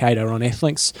RPI indicator on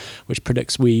Athlinks, which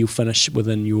predicts where you'll finish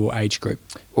within your age group.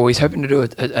 Well, he's hoping to do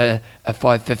a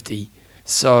 550.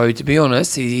 So, to be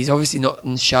honest, he's obviously not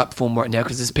in sharp form right now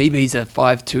because his PB's a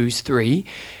 5.23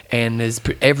 and his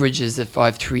average is a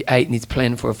 5.38 and he's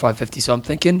planning for a 5.50. So I'm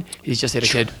thinking he's just had a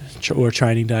kid. Or a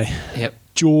training day. Yep.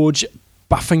 George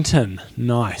Buffington.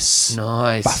 Nice.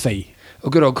 Buffy. Well,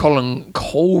 good old Colin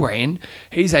Colran,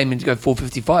 he's aiming to go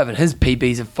 4.55 and his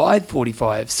PB's a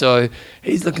 5.45. So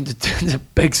he's looking to take a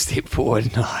big step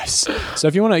forward. Nice. So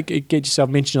if you want to get yourself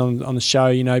mentioned on the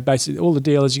show, basically all the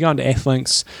deal is you go into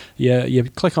Athlinks, you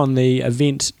click on the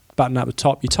event button up the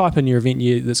top, you type in your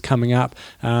event that's coming up.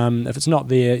 If it's not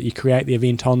there, you create the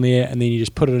event on there and then you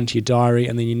just put it into your diary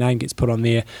and then your name gets put on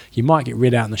there. You might get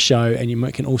read out in the show and you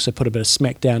can also put a bit of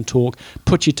smackdown talk,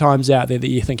 put your times out there that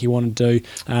you think you want to do,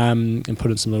 and put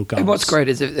in some little goals. And what's great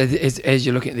is as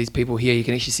you're looking at these people here, you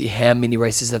can actually see how many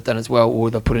races they've done as well,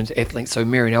 or they've put into Athlinks. So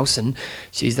Mary Nelson,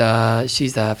 she's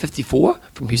 54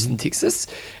 from Houston, Texas,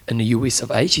 in the US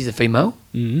of A. She's a female.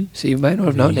 Mm-hmm. So you may not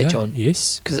have known that, John.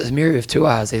 Yes. Because it's Mary with two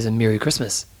R's, as in Merry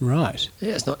Christmas. Right.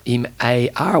 Yeah, it's not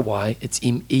M-A-R-Y, it's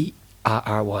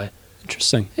M-E-R-R-Y.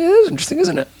 Interesting. Yeah, that's interesting,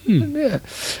 isn't it? Yeah.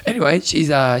 Anyway, she's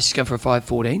going for a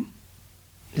 5.14.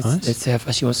 Nice. That's how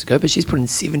far she wants to go, but she's put in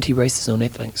 70 races on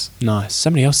Athlinks. Nice.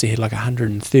 Somebody else there had like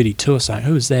 132 or something.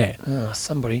 Who was that? Oh,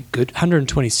 somebody. Good.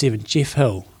 127. Jeff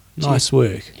Hill. Nice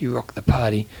work. You rock the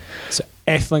party. So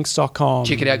athlinks.com.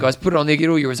 Check it out, guys. Put it on there. Get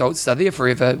all your results. They're there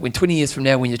forever. When 20 years from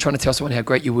now, when you're trying to tell someone how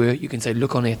great you were, you can say,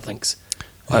 look on Athlinks.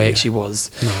 I actually was.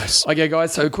 Nice. Okay,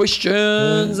 guys, so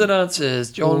questions and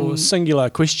answers. John. Singular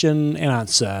question and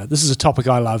answer. This is a topic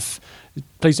I love.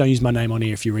 Please don't use my name on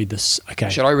here if you read this. Okay.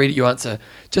 Should I read it? You answer.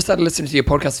 Just started listening to your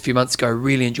podcast a few months ago.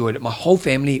 Really enjoyed it. My whole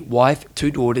family, wife,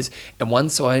 2 daughters, and 1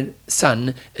 son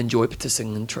enjoy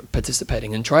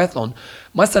participating in triathlon.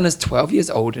 My son is 12 years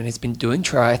old and has been doing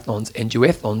triathlons and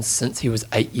duathlons since he was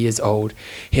 8 years old.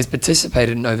 He has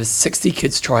participated in over 60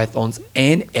 kids triathlons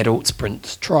and adult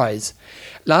sprint tries.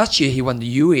 Last year, he won the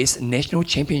US National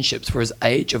Championships for his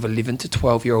age of 11 to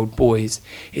 12-year-old boys.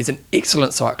 He's an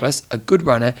excellent cyclist, a good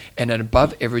runner, and an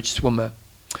above-average swimmer.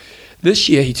 This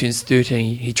year, he turns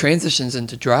 13. He transitions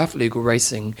into draft legal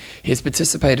racing. He has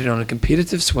participated on a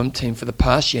competitive swim team for the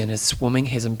past year, and his swimming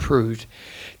has improved.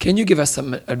 Can you give us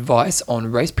some advice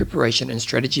on race preparation and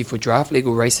strategy for draft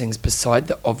legal racings beside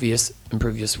the obvious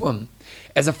improve your swim?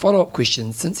 As a follow-up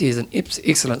question, since he is an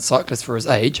excellent cyclist for his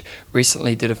age,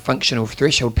 recently did a functional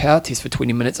threshold power test for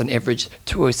 20 minutes on average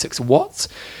 206 watts,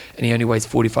 and he only weighs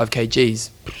 45 kgs.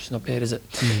 It's not bad, is it?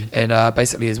 And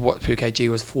basically his watt per kg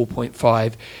was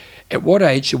 4.5. At what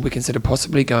age should we consider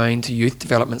possibly going to youth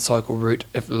development cycle route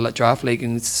if draft league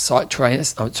and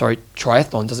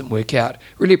triathlon doesn't work out?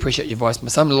 Really appreciate your advice. My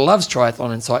son loves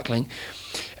triathlon and cycling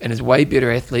and is way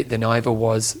better athlete than I ever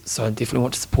was, so I definitely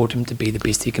want to support him to be the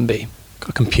best he can be.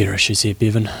 Got computer issues here,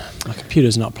 Bevan. My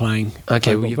computer's not playing.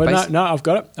 Okay, well, no, I've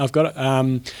got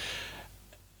it.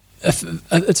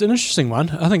 It's an interesting one.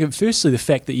 I think, firstly, the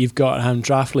fact that you've got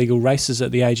draft legal races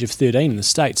at the age of 13 in the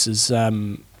States is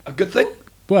a good thing.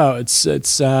 Well, it's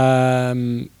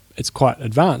quite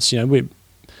advanced.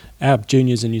 Our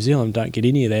juniors in New Zealand don't get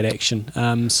any of that action.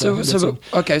 Why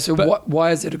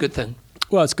is it a good thing?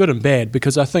 Well, it's good and bad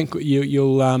because I think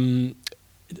you'll.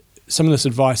 Some of this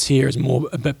advice here is more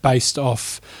a bit based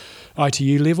off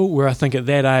ITU level, where I think at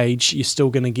that age you're still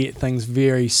going to get things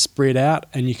very spread out,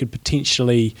 and you could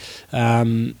potentially,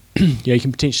 you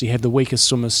can potentially have the weakest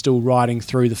swimmers still riding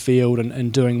through the field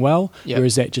and doing well,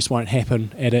 whereas that just won't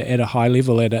happen at a high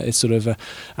level, at a sort of a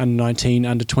under 19,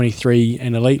 under 23,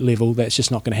 and elite level. That's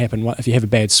just not going to happen. If you have a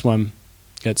bad swim,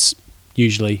 it's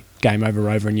usually game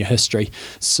over in your history.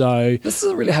 So this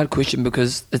is a really hard question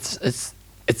because it's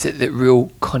at that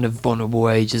real kind of vulnerable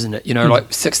age, isn't it?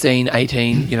 Like 16,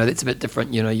 18, that's a bit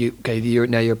different. You're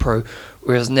a pro.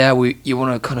 Whereas now you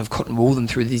want to kind of cotton wool them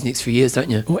through these next few years, don't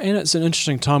you? Well, and it's an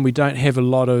interesting time. We don't have a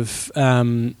lot of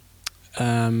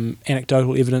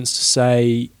anecdotal evidence to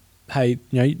say, hey,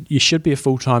 you should be a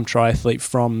full-time triathlete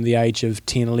from the age of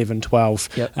 10, 11, 12.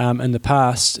 Yep. In the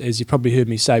past, as you probably heard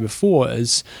me say before,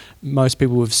 is most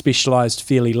people have specialised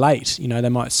fairly late. They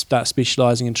might start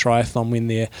specialising in triathlon when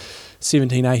they're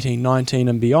 17, 18, 19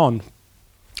 and beyond,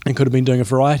 and could have been doing a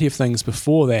variety of things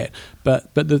before that.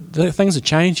 But the things are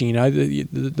changing.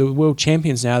 The world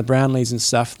champions now, the Brownlees and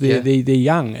stuff, they're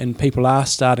young, and people are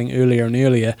starting earlier and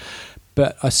earlier.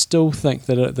 But I still think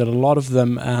that a lot of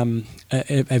them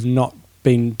have not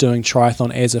been doing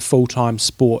triathlon as a full-time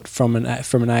sport from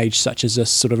an age such as this,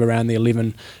 sort of around the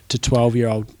 11 to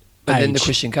 12-year-old But age. then the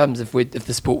question comes, if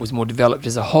the sport was more developed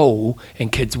as a whole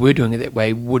and kids were doing it that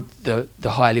way, would the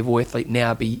high-level athlete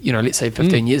now be, let's say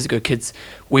 15 years ago,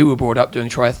 we were brought up doing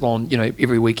triathlon,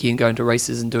 every weekend, going to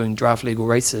races and doing draft legal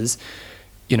races,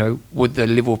 would the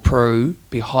level of pro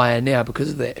be higher now because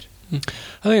of that? I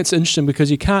think it's interesting because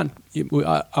I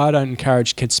don't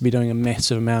encourage kids to be doing a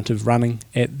massive amount of running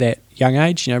at that young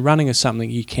age. Running is something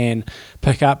you can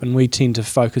pick up, and we tend to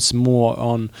focus more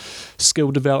on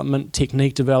skill development,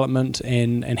 technique development,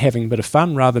 and having a bit of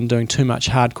fun rather than doing too much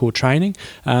hardcore training.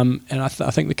 And I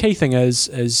think the key thing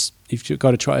is if you've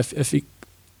got to try,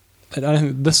 I don't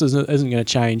think this isn't going to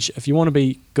change. If you want to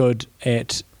be good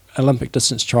at Olympic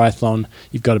distance triathlon,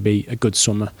 you've got to be a good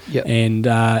swimmer. Yep. And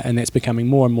that's becoming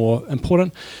more and more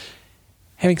important.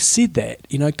 Having said that,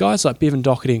 guys like Bevan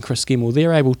Doherty and Chris Gemmell,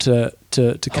 they're able to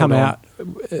come out.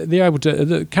 They're able to,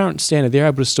 the current standard, they're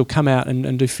able to still come out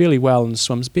and do fairly well in the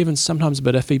swims. Bevan's sometimes a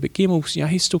bit iffy, but Gemmell,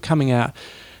 he's still coming out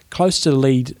close to the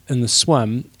lead in the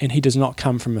swim, and he does not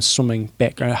come from a swimming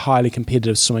background, a highly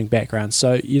competitive swimming background.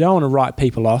 So you don't want to write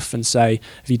people off and say,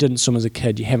 if you didn't swim as a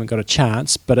kid, you haven't got a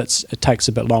chance, but it takes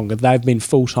a bit longer. They've been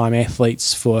full-time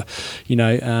athletes for,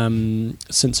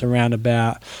 since around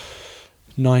about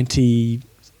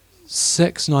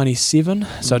 96, 97,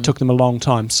 so it took them a long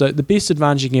time. So the best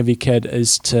advantage you can give your kid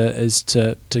is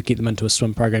to get them into a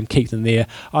swim program, keep them there.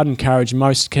 I'd encourage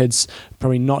most kids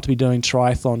probably not to be doing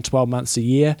triathlon 12 months a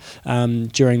year.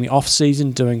 During the off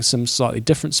season, doing some slightly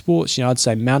different sports. I'd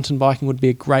say mountain biking would be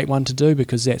a great one to do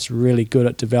because that's really good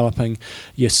at developing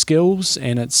your skills,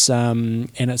 and it's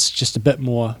just a bit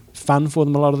more fun for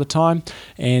them a lot of the time,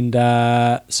 and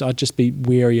so I'd just be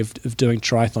wary of doing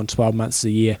triathlon 12 months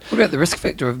a year. What about the risk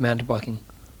factor of mountain biking?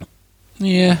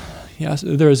 Yeah,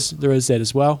 there is that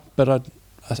as well, but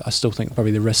I still think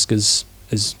probably the risk is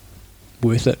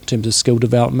worth it in terms of skill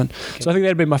development. Okay. So I think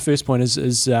that'd be my first point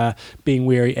is being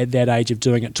wary at that age of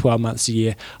doing it 12 months a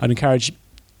year. I'd encourage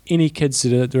any kids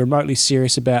that are remotely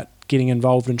serious about getting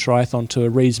involved in triathlon to a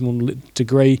reasonable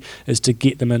degree is to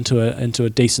get them into a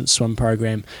decent swim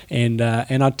program, and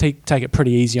I'd take it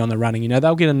pretty easy on the running.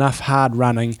 They'll get enough hard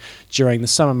running during the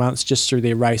summer months just through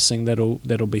their racing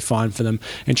that'll be fine for them,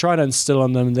 and try to instill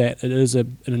in them that it is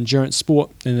an endurance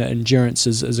sport and that endurance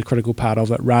is a critical part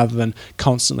of it rather than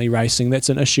constantly racing. That's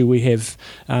an issue we have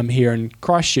here in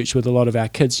Christchurch with a lot of our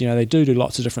kids. They do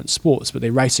lots of different sports, but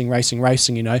they're racing.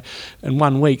 In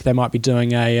 1 week they might be doing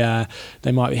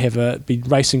be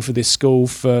racing for their school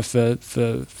for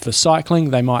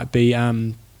cycling. They might be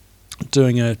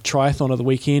doing a triathlon of the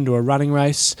weekend or a running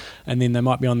race, and then they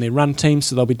might be on their run team,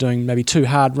 so they'll be doing maybe 2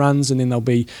 hard runs, and then they'll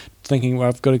be thinking, well,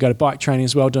 I've got to go to bike training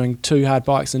as well, doing 2 hard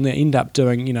bikes, and they end up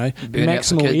doing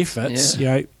maximal efforts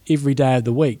every day of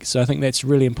the week. So I think that's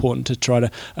really important to try to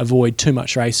avoid too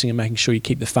much racing and making sure you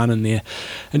keep the fun in there.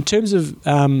 In terms of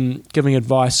giving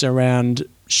advice around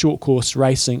short course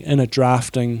racing in a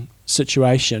drafting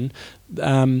situation,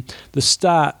 the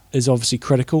start is obviously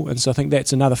critical, and so I think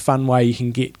that's another fun way you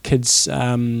can get kids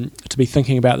to be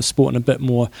thinking about the sport in a bit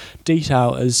more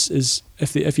detail is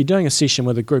if you're doing a session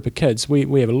with a group of kids,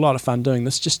 we have a lot of fun doing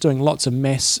this, just doing lots of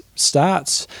mass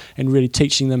starts and really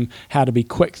teaching them how to be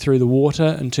quick through the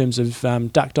water in terms of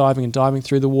duck diving and diving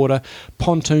through the water.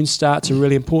 Pontoon starts are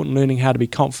really important, learning how to be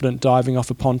confident diving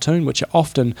off a pontoon, which are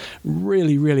often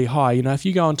really, really high. If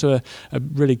you go into a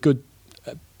really good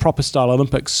proper style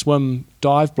Olympic swim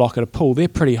dive block at a pool, they're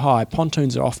pretty high.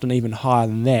 Pontoons are often even higher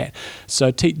than that.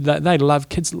 So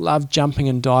kids love jumping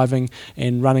and diving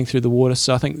and running through the water.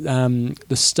 So I think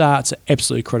the starts are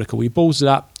absolutely critical. You balls it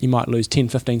up, you might lose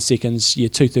 10-15 seconds,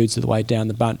 you're 2/3 of the way down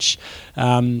the bunch.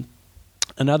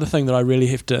 Another thing that I really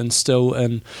have to instill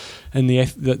in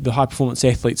the high performance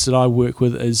athletes that I work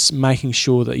with is making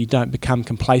sure that you don't become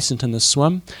complacent in the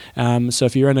swim. So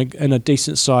if you're in a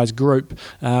decent sized group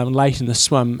late in the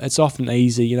swim, it's often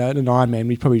easy. You know, at an Ironman,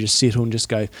 we'd probably just settle and just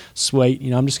go, sweet.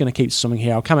 You know, I'm just going to keep swimming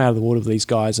here. I'll come out of the water with these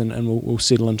guys, and we'll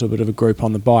settle into a bit of a group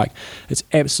on the bike. It's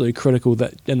absolutely critical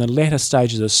that in the latter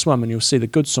stages of the swim, and you'll see the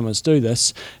good swimmers do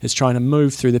this, is trying to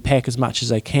move through the pack as much as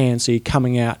they can. So you're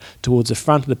coming out towards the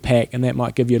front of the pack, and that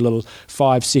might give you a little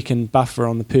 5-second buffer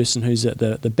on the person who's at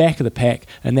the back of the pack,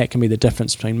 and that can be the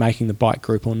difference between making the bike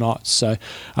group or not. So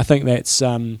I think that's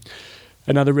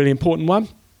another really important one.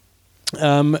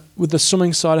 With the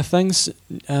swimming side of things,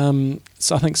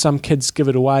 so I think some kids give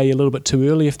it away a little bit too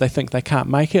early if they think they can't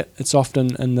make it. It's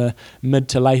often in the mid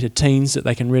to later teens that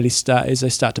they can really start, as they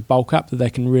start to bulk up, that they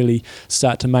can really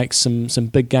start to make some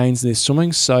big gains in their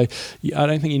swimming. So I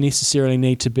don't think you necessarily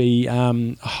need to be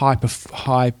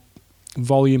high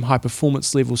volume, high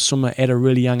performance level swimmer at a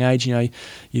really young age. You know,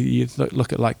 you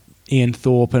look at like Ian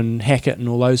Thorpe and Hackett and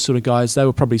all those sort of guys. They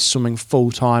were probably swimming full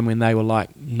time when they were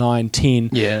like 9,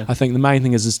 10. Yeah. I think the main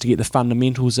thing is to get the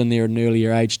fundamentals in there at an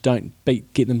earlier age. Don't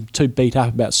get them too beat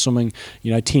up about swimming,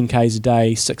 10Ks a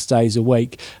day, 6 days a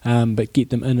week, but get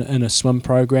them in a swim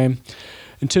program.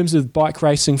 In terms of bike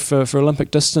racing for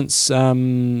Olympic distance,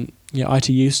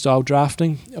 ITU style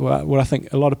drafting, what I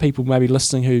think a lot of people maybe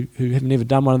listening who have never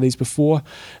done one of these before,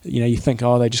 you think,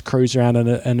 they just cruise around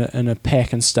in a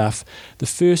pack and stuff. The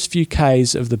first few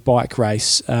Ks of the bike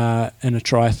race in a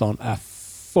triathlon are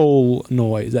full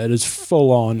noise. That is full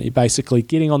on. You're basically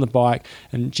getting on the bike,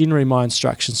 and generally my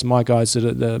instructions to my guys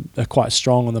that are quite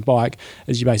strong on the bike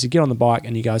is you basically get on the bike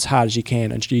and you go as hard as you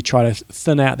can, and you try to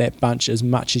thin out that bunch as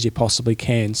much as you possibly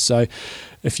can. So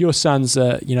if your son's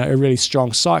a really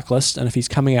strong cyclist, and if he's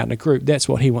coming out in a group, that's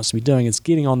what he wants to be doing, is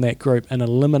getting on that group and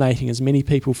eliminating as many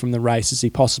people from the race as he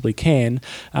possibly can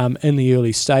in the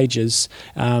early stages.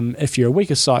 If you're a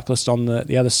weaker cyclist on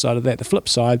the other side of that, the flip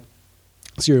side,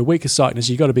 so you're a weaker cyclist,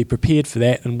 you've got to be prepared for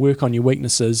that and work on your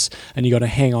weaknesses, and you've got to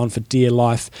hang on for dear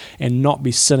life and not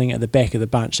be sitting at the back of the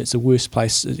bunch. It's the worst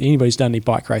place. Anybody who's done any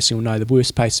bike racing will know the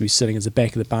worst place to be sitting is the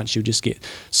back of the bunch. You'll just get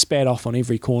spat off on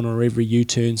every corner or every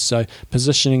U-turn. So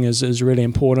positioning is really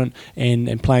important,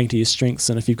 and playing to your strengths,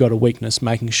 and if you've got a weakness,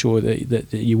 making sure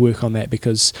that you work on that,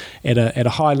 because at a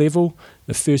high level,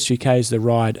 the first few Ks of the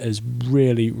ride is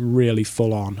really, really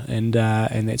full on, and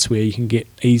that's where you can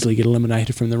easily get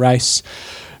eliminated from the race.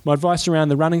 My advice around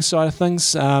the running side of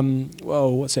things,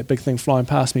 what's that big thing flying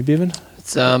past me, Bevan?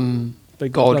 It's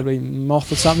big bloody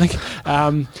moth or something.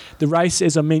 The race,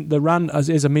 the run,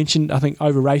 as I mentioned, I think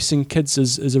over racing kids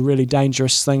is a really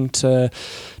dangerous thing to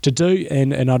do,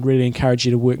 and I'd really encourage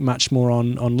you to work much more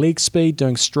on leg speed,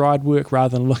 doing stride work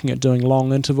rather than looking at doing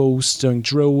long intervals, doing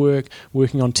drill work,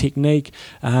 working on technique.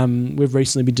 We've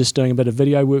recently been just doing a bit of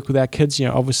video work with our kids.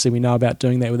 Obviously we know about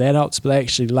doing that with adults, but they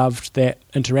actually loved that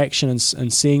interaction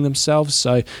and seeing themselves.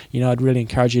 So I'd really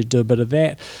encourage you to do a bit of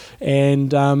that.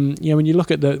 And when you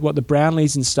look at what the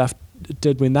Brownlees and stuff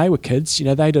did when they were kids,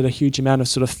 they did a huge amount of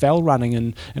sort of fell running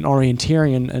and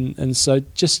orienteering, and so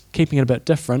just keeping it a bit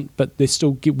different, but they're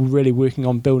still really working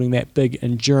on building that big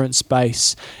endurance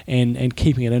base and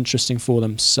keeping it interesting for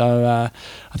them. So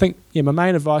I think my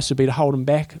main advice would be to hold them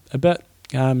back a bit.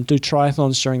 Do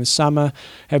triathlons during the summer,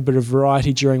 have a bit of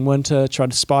variety during winter, try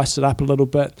to spice it up a little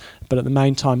bit, but at the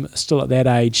main time, still at that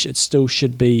age, it still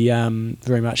should be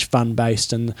very much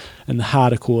fun-based, and the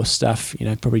harder core stuff,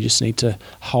 probably just need to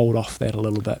hold off that a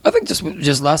little bit. I think just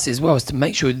lastly as well is to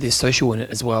make sure they're social in it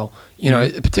as well.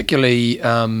 Particularly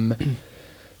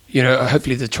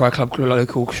hopefully the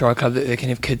local tri club, that they can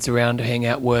have kids around to hang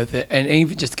out with, and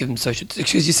even just give them social,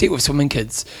 because you see it with swimming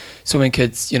kids,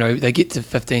 they get to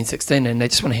 15, 16 and they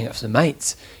just want to hang out with their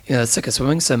mates. They're sick of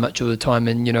swimming so much all the time,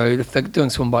 and if they're doing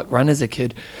swim bike run as a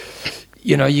kid,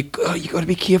 you got to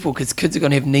be careful, because kids are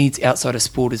going to have needs outside of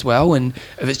sport as well, and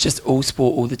if it's just all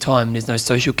sport all the time, there's no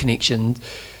social connection,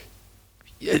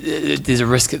 there's a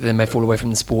risk that they may fall away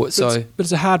from the sport. But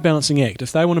it's a hard balancing act.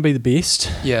 If they want to be the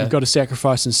best, you've got to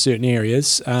sacrifice in certain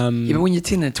areas. But when you're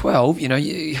 10 and 12,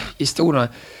 you still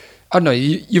want to, I don't know,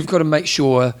 you've got to make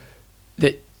sure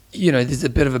that, there's a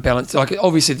bit of a balance. Like,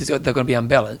 obviously they're going to be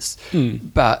unbalanced,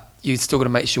 but you still got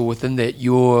to make sure within that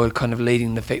you're kind of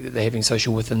leading the fact that they're having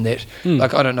social within that.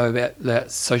 Like, I don't know about the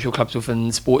social clubs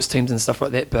within sports teams and stuff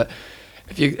like that, but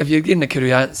if you're getting a kid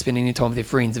who aren't spending any time with their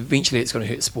friends, eventually it's going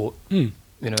to hurt sport.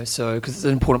 So because it's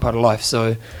an important part of life.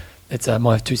 So it's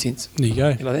my 2 cents. There you go.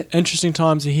 You like that? Interesting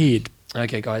times ahead.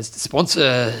 Okay, guys.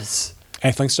 Sponsors.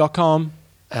 Athlinks.com.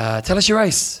 Tell us your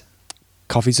race.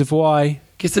 Coffees of Hawaii.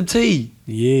 Get some tea.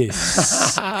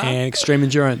 Yes. And extreme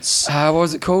endurance. What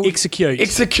was it called? Execute.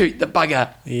 Execute the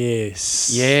bugger.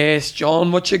 Yes. Yes,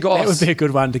 John, what you got? That would be a good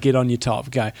one to get on your top.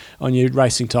 Okay, on your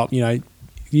racing top. You know,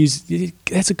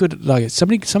 that's a good. Like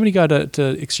somebody go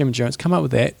to extreme endurance. Come up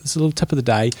with that. It's a little tip of the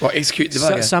day. Well, execute the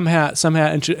bugger.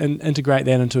 Somehow integrate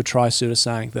that into a try suit of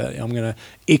saying that I'm going to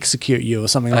execute you or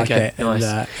something like that. Nice.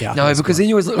 And, no, because then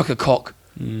you always look like a cock.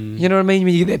 Mm. You know what I mean?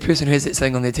 When you get that person who has that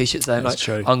thing on their t-shirt saying, That's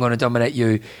like, true. I'm going to dominate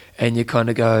you, and you kind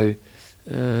of go,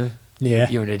 Yeah,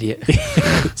 you're an idiot.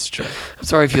 it's true. I'm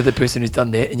sorry if you're the person who's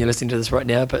done that and you're listening to this right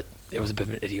now, but it was a bit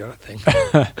of an idiotic thing.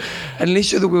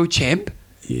 Unless you're the world champ,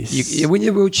 Yes. when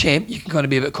you're world champ, you can kind of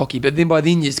be a bit cocky, but then by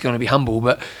then you're just going to be humble.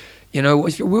 But, you know,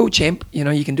 if you're world champ, you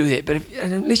know, you can do that. But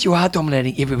unless you are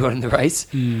dominating everyone in the race,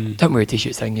 don't wear a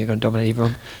t-shirt saying you're going to dominate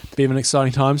everyone. Been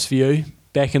exciting times for you.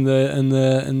 Back into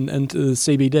the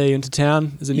CBD, into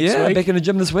town. Is it next week? Back in the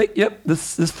gym this week. Yep,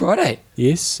 this Friday.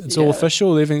 Yes, it's all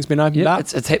official. Everything's been opened up.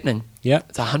 It's happening. Yep.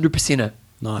 It's 100%.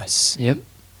 Nice. Yep.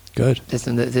 Good. That's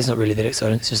not really that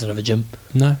exciting. It's just another gym.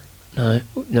 No.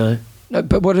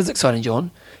 But what is exciting,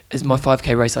 John, is my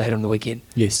 5K race I had on the weekend.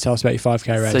 Yes, tell us about your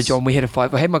 5K race. So, John, I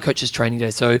had my coaches training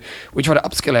day. So we try to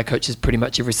upskill our coaches pretty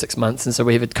much every 6 months. And so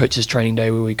we have a coaches training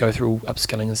day where we go through all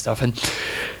upskilling and stuff.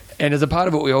 And as a part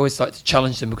of it, we always like to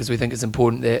challenge them because we think it's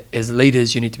important that as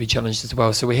leaders, you need to be challenged as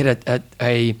well. So we had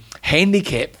a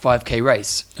handicap 5K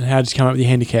race. And how did you come up with your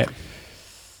handicap?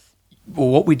 Well,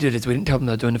 what we did is we didn't tell them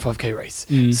they were doing the 5K race.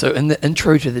 So in the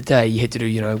intro to the day, you had to do,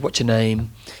 you know, what's your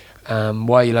name,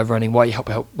 why you love running, why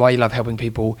you love helping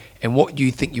people, and what do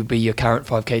you think you'll be your current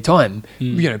 5K time,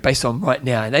 you know, based on right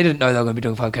now. And they didn't know they were going to be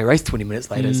doing a 5K race 20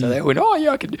 minutes later, so they went, oh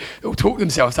yeah, they'll talk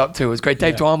themselves up too. It was great.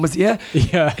 Dave Dwan was here.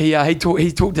 Yeah.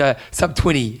 He talked a sub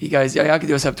 20. He goes, yeah, I could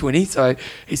do a sub 20. So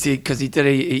he said, because he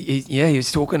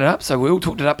was talking it up. So we all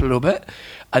talked it up a little bit.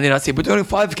 And then I said, we're doing a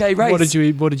 5K race.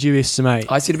 What did you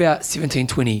estimate? I said about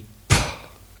 17:20.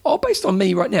 Oh, based on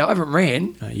me right now, I haven't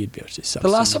ran. No, you'd be able to sub The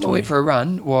last time I 17:20. went for a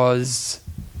run was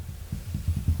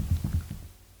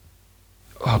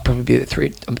probably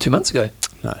 2 months ago.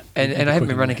 No. And I haven't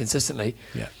been running consistently.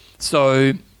 Yeah.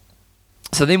 So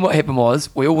then what happened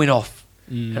was we all went off.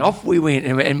 And off we went.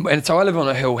 And so I live on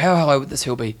a hill. How high would this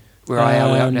hill be? Where I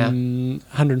am out now?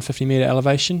 150 metre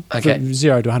elevation. Okay. From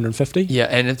 0 to 150. Yeah,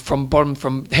 and it's from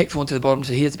Hackthorn to the bottom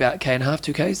to here, it's about 1.5 km,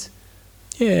 2 km.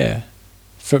 Yeah.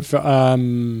 For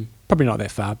probably not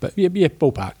that far, but yeah,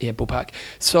 ballpark. Yeah, ballpark.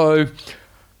 So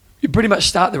you pretty much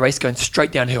start the race going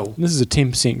straight downhill. This is a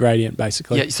 10% gradient,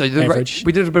 basically. Yeah, so average.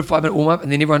 we did a bit of 5-minute warm-up,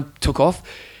 and then everyone took off.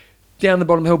 Down the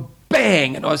bottom hill,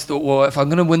 bang! And I just thought, well, if I'm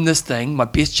going to win this thing, my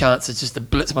best chance is just to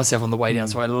blitz myself on the way down.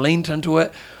 So I leaned into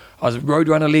it. I was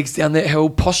roadrunner legs down that hill,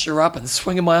 posture up and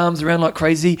swinging my arms around like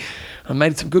crazy. I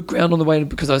made some good ground on the way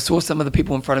because I saw some of the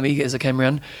people in front of me as I came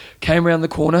around the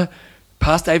corner,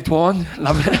 past Dave Dwan,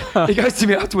 loving it. He goes to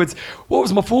me afterwards, what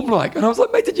was my form like? And I was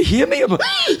like, mate, did you hear me? I'm like,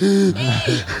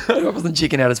 I wasn't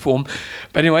checking out his form.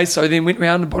 But anyway, so then went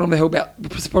round the bottom of the hill,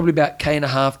 probably about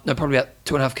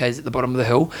 2.5 Ks at the bottom of the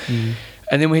hill.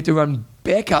 And then we had to run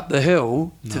back up the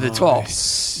hill to the top.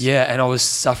 Yeah, and I was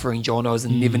suffering, John. I was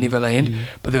in Never Land.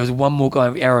 But there was one more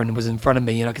guy, Aaron, was in front of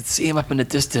me, and I could see him up in the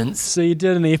distance. So you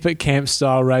did an epic camp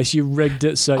style race. You rigged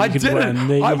it so you could win.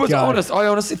 There I you was go. honest. I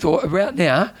honestly thought around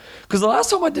now, because the last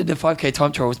time I did the 5K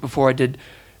time trial was before I did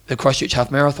the Christchurch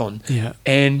Half Marathon. Yeah.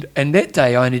 And that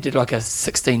day I only did like a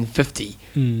 16:50.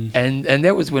 And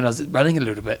that was when I was running a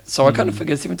little bit. So I kind of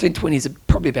figured 17:20 is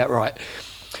probably about right.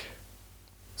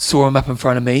 Saw him up in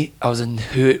front of me. I was in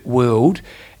hurt world,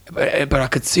 but I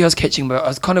could see I was catching. But I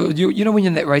was kind of, you know, when you're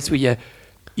in that race where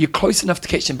you're close enough to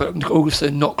catch them, but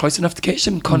also not close enough to catch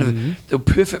them. Kind of the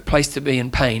perfect place to be in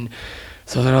pain.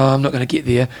 So I thought, I'm not going to get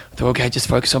there. I thought, okay, just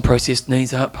focus on process,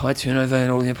 knees up, high turnover,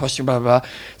 and all the posture, blah blah blah.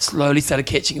 Slowly started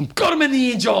catching him. Got him in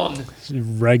the end, John.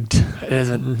 Rigged. It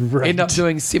isn't. Rigged. Ended up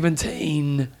doing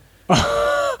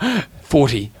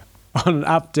 17:40 On an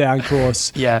up-down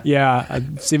course. Yeah. Yeah,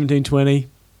 17:20.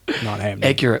 Not happening.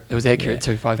 Accurate. It was accurate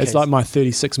too. 5K. It's like my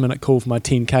 36-minute call for my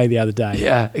 10K the other day.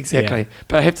 Yeah, exactly. Yeah.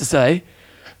 But I have to say,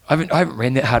 I haven't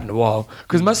ran that hard in a while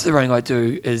because most of the running I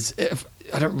do is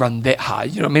I don't run that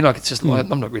hard. You know what I mean? Like it's just like,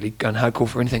 I'm not really going hardcore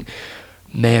for anything.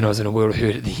 Man, I was in a world of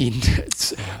hurt at the end.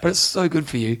 But it's so good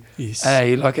for you. Yes.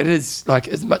 Hey, like it is like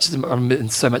as much as I'm in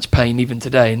so much pain even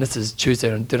today, and this is Tuesday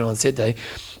and I did it on Saturday.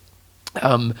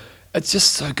 It's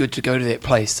just so good to go to that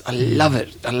place. I love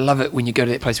it. I love it when you go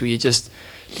to that place where you just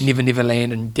never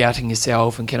land and doubting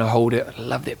yourself and can I hold it. I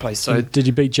love that place. So did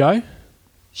you beat Joe?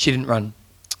 She didn't run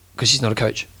because she's not a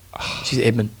coach. She's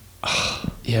admin.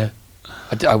 Yeah.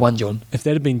 I won, John. If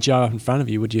that had been Jo up in front of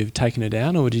you, would you have taken her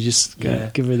down, or would you just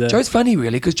give her the... Jo's funny,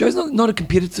 really, because Jo's not a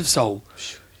competitive soul.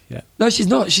 Yeah. No, she's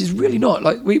not. She's really not.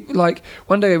 Like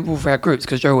one day for our groups,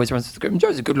 because Jo always runs the group, and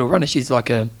Jo's a good little runner. She's I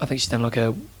think she's done like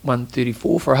a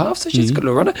 1:34 for a half, so she's a good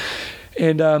little runner.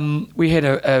 And we had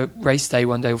a race day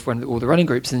one day with all the running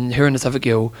groups, and her and this other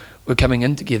girl were coming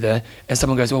in together, and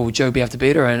someone goes, "Oh, will Jo be able to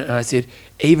beat her?" And I said,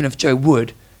 even if Jo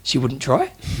would, she wouldn't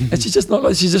try. And she's just not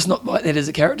like that as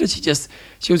a character.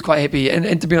 She was quite happy,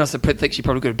 and to be honest, I think she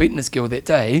probably could have beaten this girl that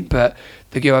day, but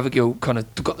the other girl kind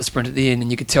of got the sprint at the end, and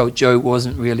you could tell Jo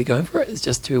wasn't really going for it. It's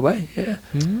just two way. Yeah,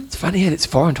 It's funny. It's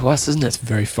foreign to us, isn't it? It's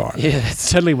very foreign. Yeah,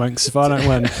 tiddlywinks if I don't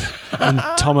win. And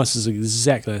Thomas is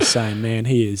exactly the same, man.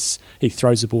 He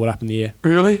throws the board up in the air.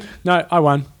 Really? No, I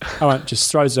won.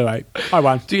 Just throws it away. I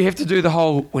won. Do you have to do the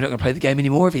whole, we're not going to play the game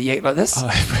anymore if you act like this?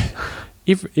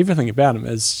 Everything about him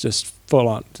is just full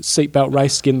on. Seatbelt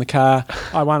race, get in the car.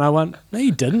 I won. No,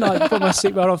 you didn't. I put my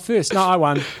seatbelt on first. No, I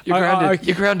won. You're grounded.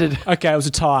 You're grounded. Okay, it was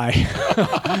a tie.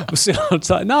 We'll sit on a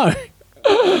tie. No.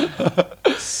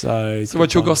 So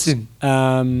what's your gossip?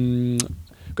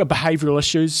 Got behavioural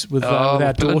issues with our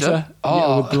Belinda?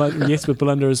 daughter. With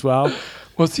Belinda as well.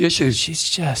 What's the issue? She's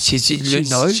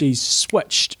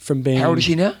switched from being... How old is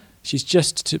she now? She's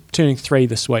just turning 3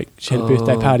 this week. She had a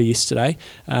birthday party yesterday,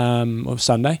 or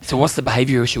Sunday. So what's the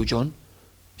behaviour issue, John?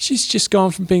 She's just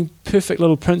gone from being perfect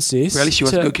little princess. Really? She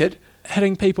was a good kid?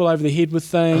 Hitting people over the head with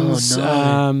things.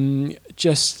 Oh, no.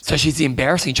 So she's the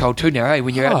embarrassing child too now, eh?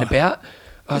 When you're out and about.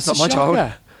 Oh, it's not my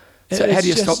child. So how do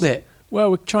you stop that?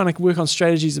 Well, we're trying to work on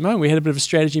strategies at the moment. We had a bit of a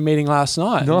strategy meeting last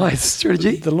night. Nice.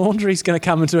 Strategy? The laundry's going to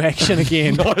come into action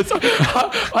again. Nice.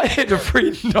 I had a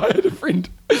friend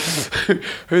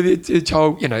who their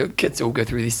child, kids all go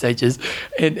through these stages,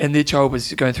 and their child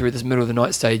was going through this middle of the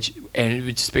night stage, and it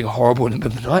was just being horrible in the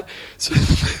middle of the night. So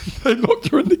they locked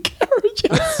her in the carriage.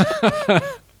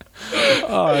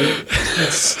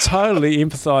 It's totally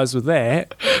empathise with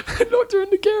that. They locked her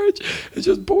in the carriage and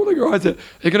just bawling her eyes out.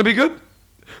 Are you going to be good?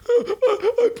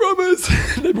 I promise.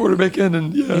 They brought her back in,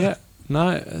 and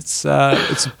no, it's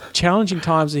challenging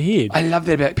times ahead. I love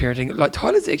that about parenting. Like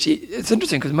Tyler's actually, it's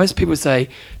interesting because most people say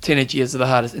teenage years are the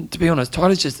hardest, and to be honest,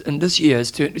 Tyler's just in this year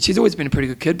she's always been a pretty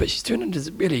good kid, but she's turned into this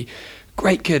really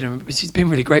great kid, and she's been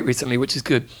really great recently, which is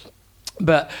good.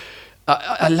 But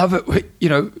I love it.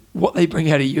 What they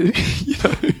bring out of you.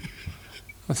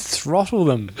 Throttle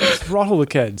them. Throttle the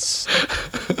kids.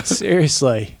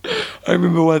 Seriously. I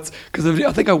remember once, because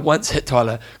I think I once hit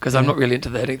Tyler, because I'm not really into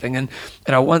the hitting thing, and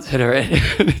I once hit her,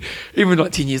 and even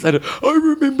like 10 years later, I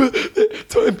remember that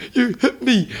time you hit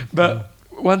me. But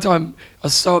one time, I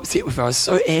was so upset with her, I was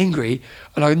so angry,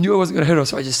 and I knew I wasn't going to hit her,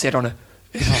 so I just sat on her.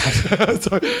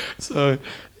 so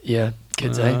yeah,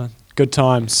 kids, good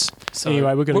times. So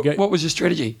anyway, we're going to go... What was your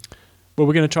strategy? Well,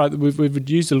 we're going to try... We've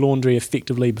used the laundry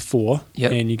effectively before.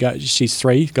 Yep. And she's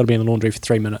 3, got to be in the laundry for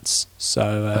 3 minutes.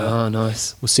 So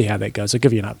nice. We'll see how that goes. I'll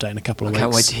give you an update in a couple of weeks. I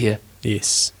can't wait to hear.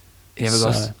 Yes. You have a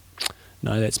goss?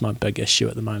 No, that's my big issue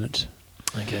at the moment.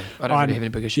 Okay. I don't really have any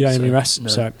big issues. You don't have any Russ? No.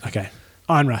 So, okay.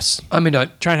 I'm Russ. I mean,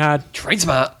 don't. Train hard. Train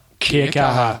smart. Kia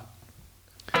kaha.